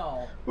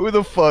 No. Who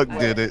the fuck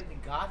did it?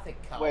 Gothic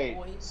cowboy.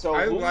 Wait, so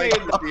I who like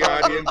made that the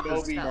audience is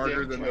Moby smarter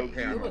Dick than the joke, you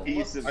panel.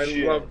 piece of I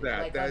shit? love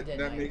that. Like that Undead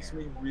that makes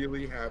me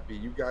really happy.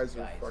 You guys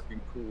are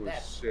fucking cool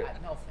as shit.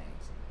 No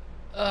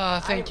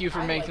thanks. Thank you for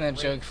I making like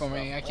that joke rape for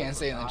me. stuff I can't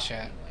say it in the over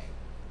chat.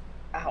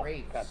 Ow,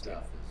 Rape got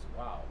stuff is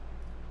wow.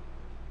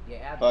 Yeah,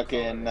 add the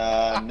Fucking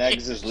color.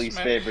 Negs' least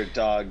favorite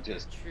dog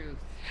just Truth.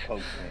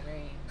 poked me.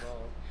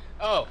 Rainbow.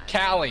 Oh,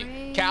 Callie.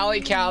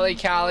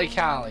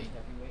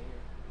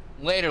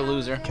 Later,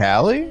 loser.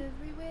 Callie?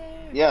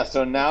 Yeah,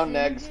 so now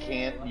Negs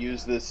can't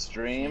use this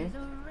stream.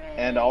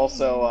 And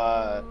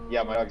also,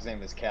 yeah, my dog's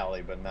name is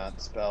Callie, but not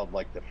spelled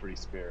like the free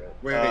spirit.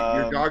 Wait,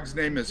 your dog's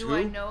name is Do who?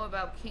 I know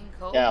about King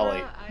Cobra?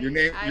 Callie.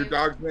 Your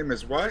dog's name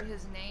is what?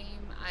 His name.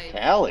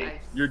 Callie.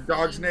 Your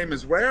dog's name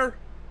is where?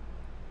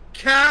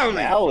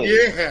 Callie. Callie.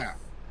 Yeah.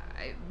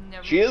 I've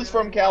never She is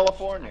from watched-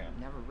 California.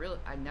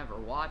 I never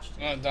watched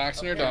it.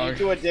 Doxing your Can you dog.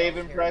 do a Dave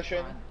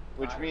impression?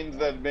 Which means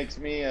that makes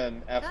me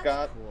an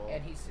FGOT.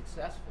 And he's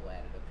successful at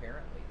it,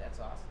 apparently. That's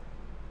awesome.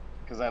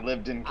 Because I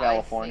lived in I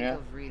California.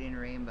 think of Reading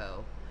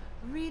Rainbow.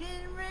 Reading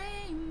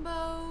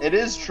Rainbow. It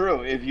is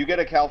true. If you get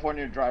a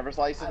California driver's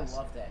license,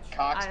 love that shit.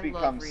 cocks I love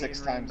become Reading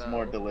 6 times Rainbow.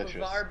 more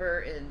delicious. LeVar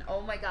Burton.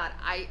 Oh my God.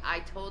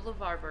 I told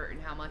LeVar Burton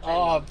how much I Oh,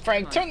 loved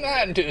Frank, him turn on that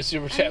Twitter. into a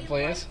super And chat, he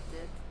please. liked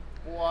it.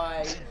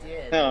 Why he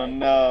did. Oh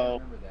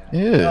no.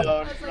 Yeah. Oh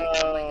I was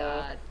like, oh my no.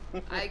 God.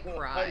 I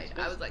cried.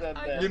 I was like, said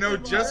I that. You know,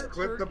 love just LeVar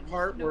clip the Burton.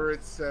 part where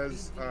it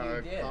says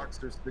You did.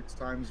 cocks are 6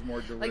 times more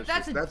delicious. Like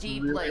that's a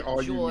deep really like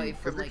all you joy need,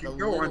 from 'cause it like a can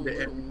go on to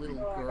little anything.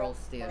 girl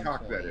standpoint.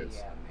 Cock that is.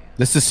 Yeah, man.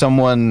 This is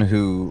someone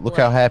who, look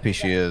how happy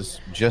she is.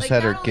 Just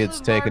Like, had her now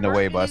kids LeVar taken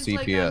away by Burton is, like,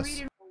 on CPS.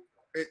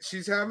 Reading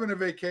She's having a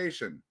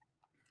vacation.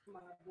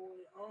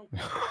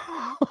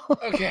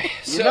 Okay,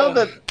 so You know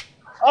that.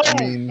 Oh,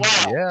 I mean,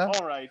 wow. yeah.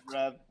 All right,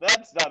 Rev.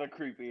 That's not a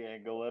creepy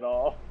angle at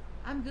all.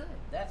 I'm good.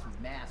 That's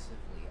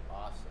massively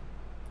awesome.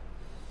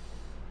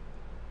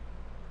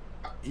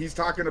 He's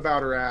talking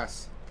about her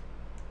ass.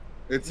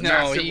 It's No,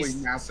 massively he's-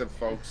 massive,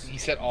 folks. he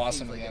said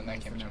awesome Seems like again. a That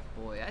nice came enough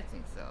boy. I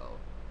think so.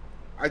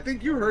 I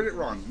think you heard it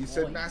wrong. He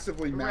said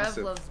massively Rev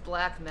massive. loves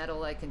black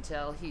metal. I can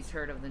tell. He's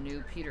heard of the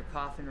new Peter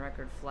Coffin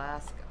record,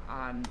 Flask,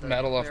 on the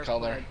Metal of Clear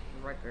Color. Flag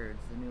Records,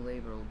 the new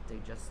label they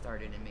just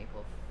started in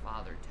Maple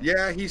Father.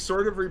 Yeah, he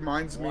sort of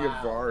reminds me of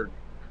Wow. Vard.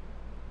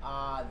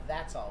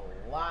 That's a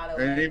lot of.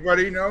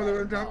 Anybody language know that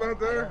what I'm talking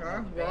about I there? don't know Huh?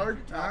 the band Vard?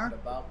 you're talking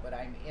about, but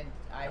I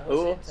was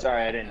Who? into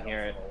Sorry, I black didn't metal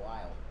hear it. for a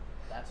while.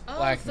 Oh,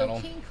 Black so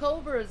metal. King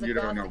Cobra is a You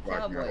don't know gothic black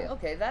cowboy. metal.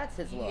 Okay, that's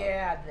his look.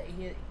 Yeah,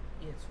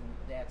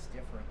 that's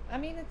different. I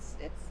mean, it's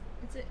an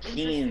interesting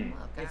Keen,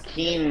 look.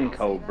 Keen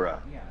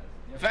Cobra. Yeah.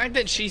 The fact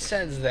that she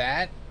says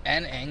that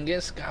and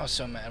Angus, God, I was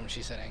so mad when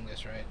she said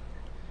Angus, right?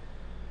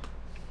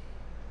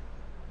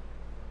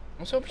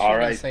 I was hoping she was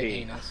gonna say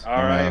R.I.P. anus.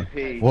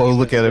 R.I.P. Whoa,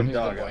 look at him. He's a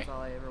good boy. That's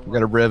all I ever We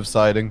got a Rev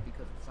sighting.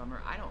 Because of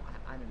summer. I've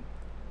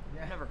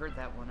never heard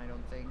that one. I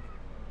don't think.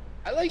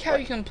 I like how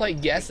you can play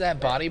guess that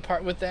body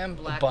part with them,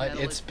 Black but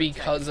metal it's is for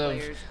because tech of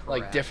players, like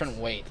correct. different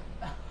weight.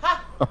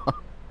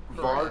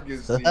 Varg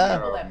is People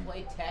that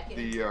play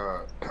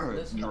Tekken, the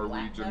listen to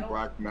Norwegian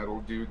black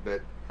metal dude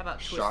that How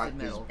about shot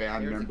Twisted his Metal?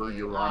 band There's a member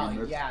game.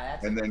 Euronymous,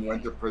 that's and a then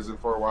went to prison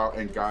for a while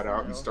and got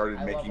out and started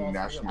I love all making three of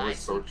them. nationalist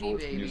ICP,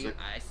 socialist baby. music.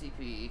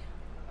 ICP.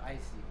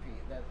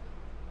 That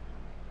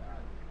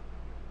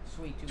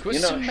sweet tooth.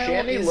 Twisted Metal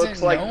Shanny isn't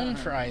looks like known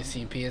for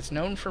ICP. It's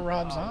known for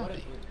Rob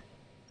Zombie.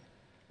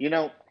 You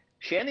know,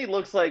 Shanny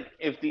looks like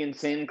if the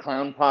Insane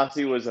Clown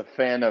Posse was a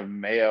fan of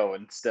Mayo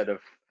instead of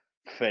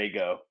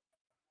Fago.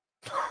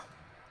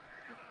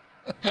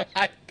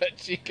 I bet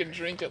she can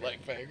drink it like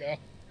Fago.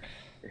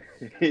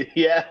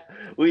 Yeah,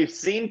 we've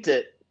seen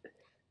it.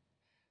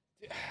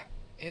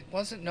 It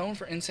wasn't known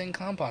for Insane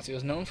Clown Posse. It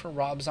was known for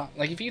Rob Zombie.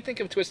 Like, if you think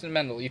of Twisted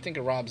Metal, you think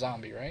of Rob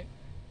Zombie, right?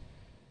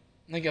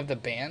 Think of the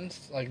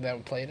bands like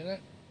that played in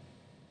it.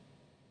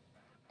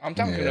 I'm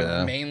talking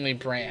of mainly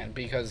Bran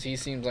because he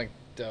seems like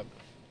the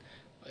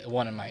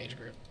one in my age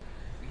group.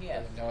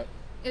 Yeah. Know it.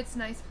 It's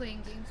nice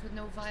playing games with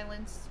no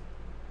violence.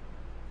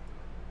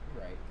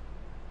 Right.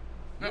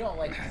 You don't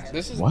like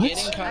This is What?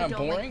 getting kind I of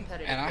don't like boring,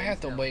 competitive and I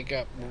have to games, no. wake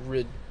up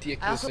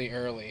ridiculously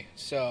early.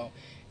 So,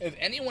 if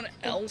anyone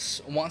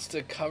else wants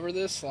to cover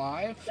this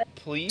live,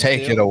 please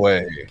Take do. it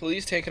away.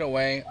 Please take it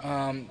away.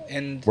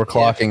 And We're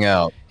clocking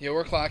out. Yeah,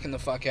 we're clocking the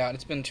fuck out.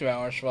 It's been 2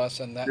 hours for us,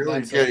 and Really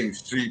that's getting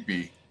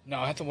sleepy. No,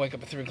 I have to wake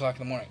up at 3 o'clock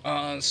in the morning.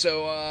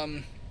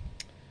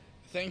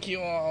 Thank you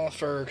all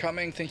for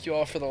coming. Thank you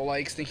all for the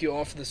likes. Thank you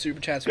all for the super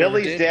chats. whoever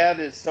Billy's did. dad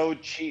is so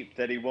cheap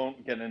that he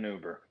won't get an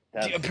Uber.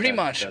 Yeah, pretty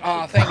much.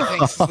 that's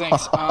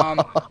Thanks.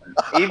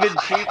 even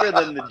cheaper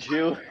than the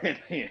Jew in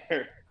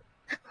here.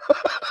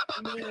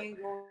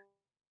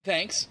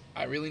 Thanks.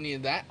 I really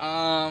needed that.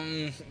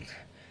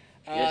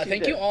 Yes,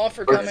 thank did. you all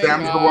for But coming.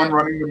 Sam's the one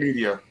running the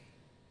media.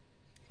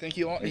 Thank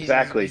you all.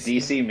 Exactly,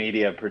 DC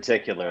media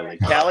particularly.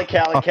 Cali.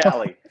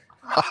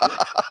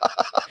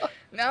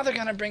 Now they're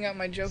gonna bring up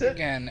my joke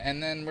again,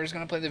 and then we're just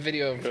gonna play the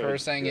video of her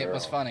Good saying it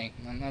was girl. funny,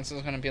 and that's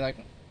just gonna be like,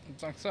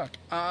 suck.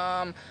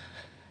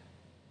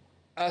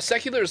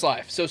 Secular's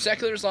live. So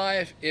Secular's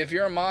live. If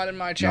you're a mod in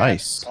my chat,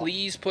 Nice.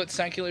 please put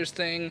Secular's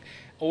thing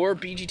or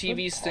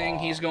BGTV's thing.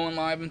 He's going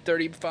live in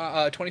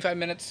 25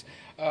 minutes.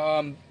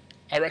 I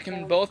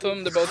recommend both of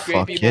them. They're both great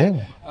Fuck people.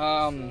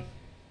 yeah.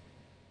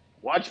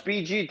 Watch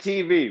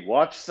BGTV.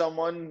 Watch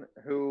someone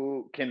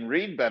who can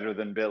read better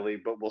than Billy,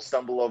 but will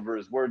stumble over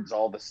his words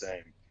all the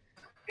same.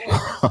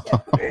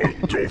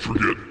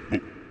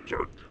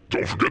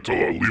 Don't forget to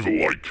leave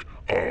a like.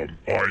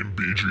 I'm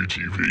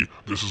BGTV.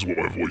 This is what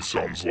my voice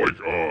sounds like.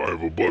 I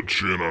have a butt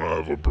chin and I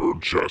have a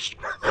bird chest.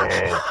 Don't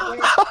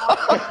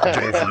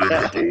forget to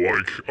hit the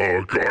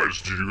like.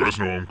 Guys, did you guys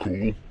know I'm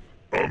cool?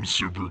 I'm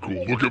super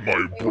cool. Look at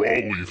my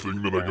Brawly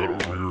thing that I got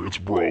over here. It's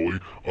Brawly.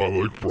 I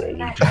like Brawly.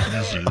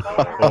 DPZ.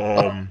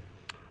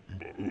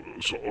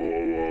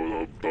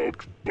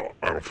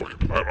 I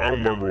don't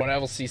remember. What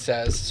LC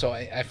says, so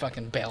I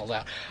fucking bailed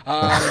out.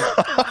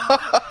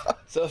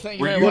 So thank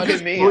you very Look much.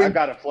 at me. I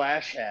got a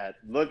flash hat.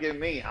 Look at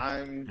me.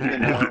 I'm. Look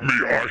at me,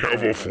 I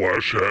have a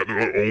flash hat and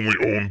I only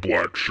own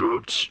black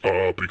shirts,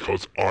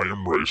 because I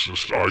am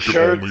racist. I can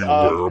Shirts only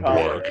of wear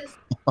color.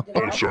 black.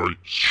 Oh, sorry,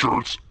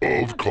 shirts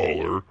of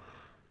color.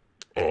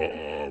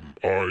 I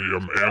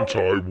am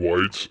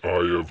anti-white.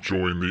 I have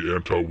joined the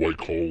anti-white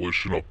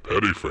coalition of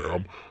Petty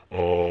Fam.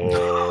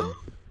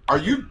 Are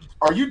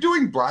you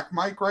doing Black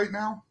Mike right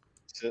now?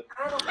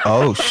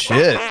 Oh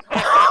shit.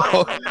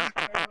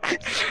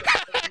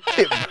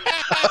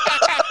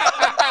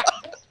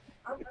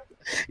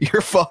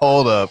 You're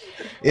hold up.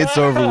 It's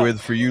over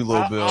with for you,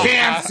 little Bill.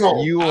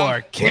 Cancel. You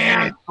are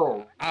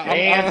canceled.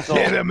 Cancel.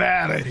 Get him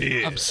out of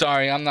here. I'm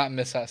sorry, I'm not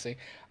Miss Hussey.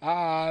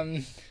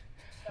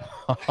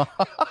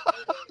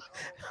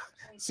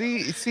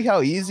 See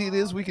how easy it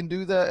is? We can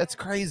do that. It's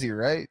crazy,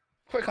 right?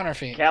 Quick on our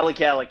feet. Cali.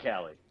 Cali.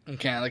 My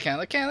dog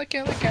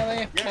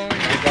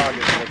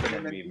is looking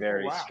at me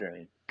very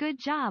strange. Good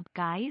job,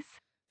 guys.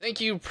 Thank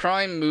you,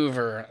 Prime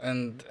Mover,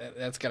 and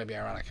that's gotta be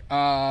ironic.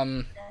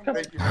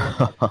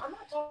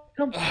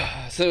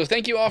 So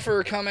thank you all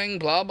for coming.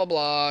 Blah blah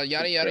blah.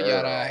 Yada yada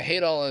yada. I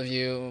hate all of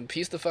you.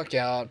 Peace the fuck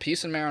out.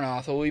 Peace and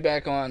Maranatha. We'll be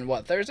back on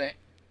what, Thursday?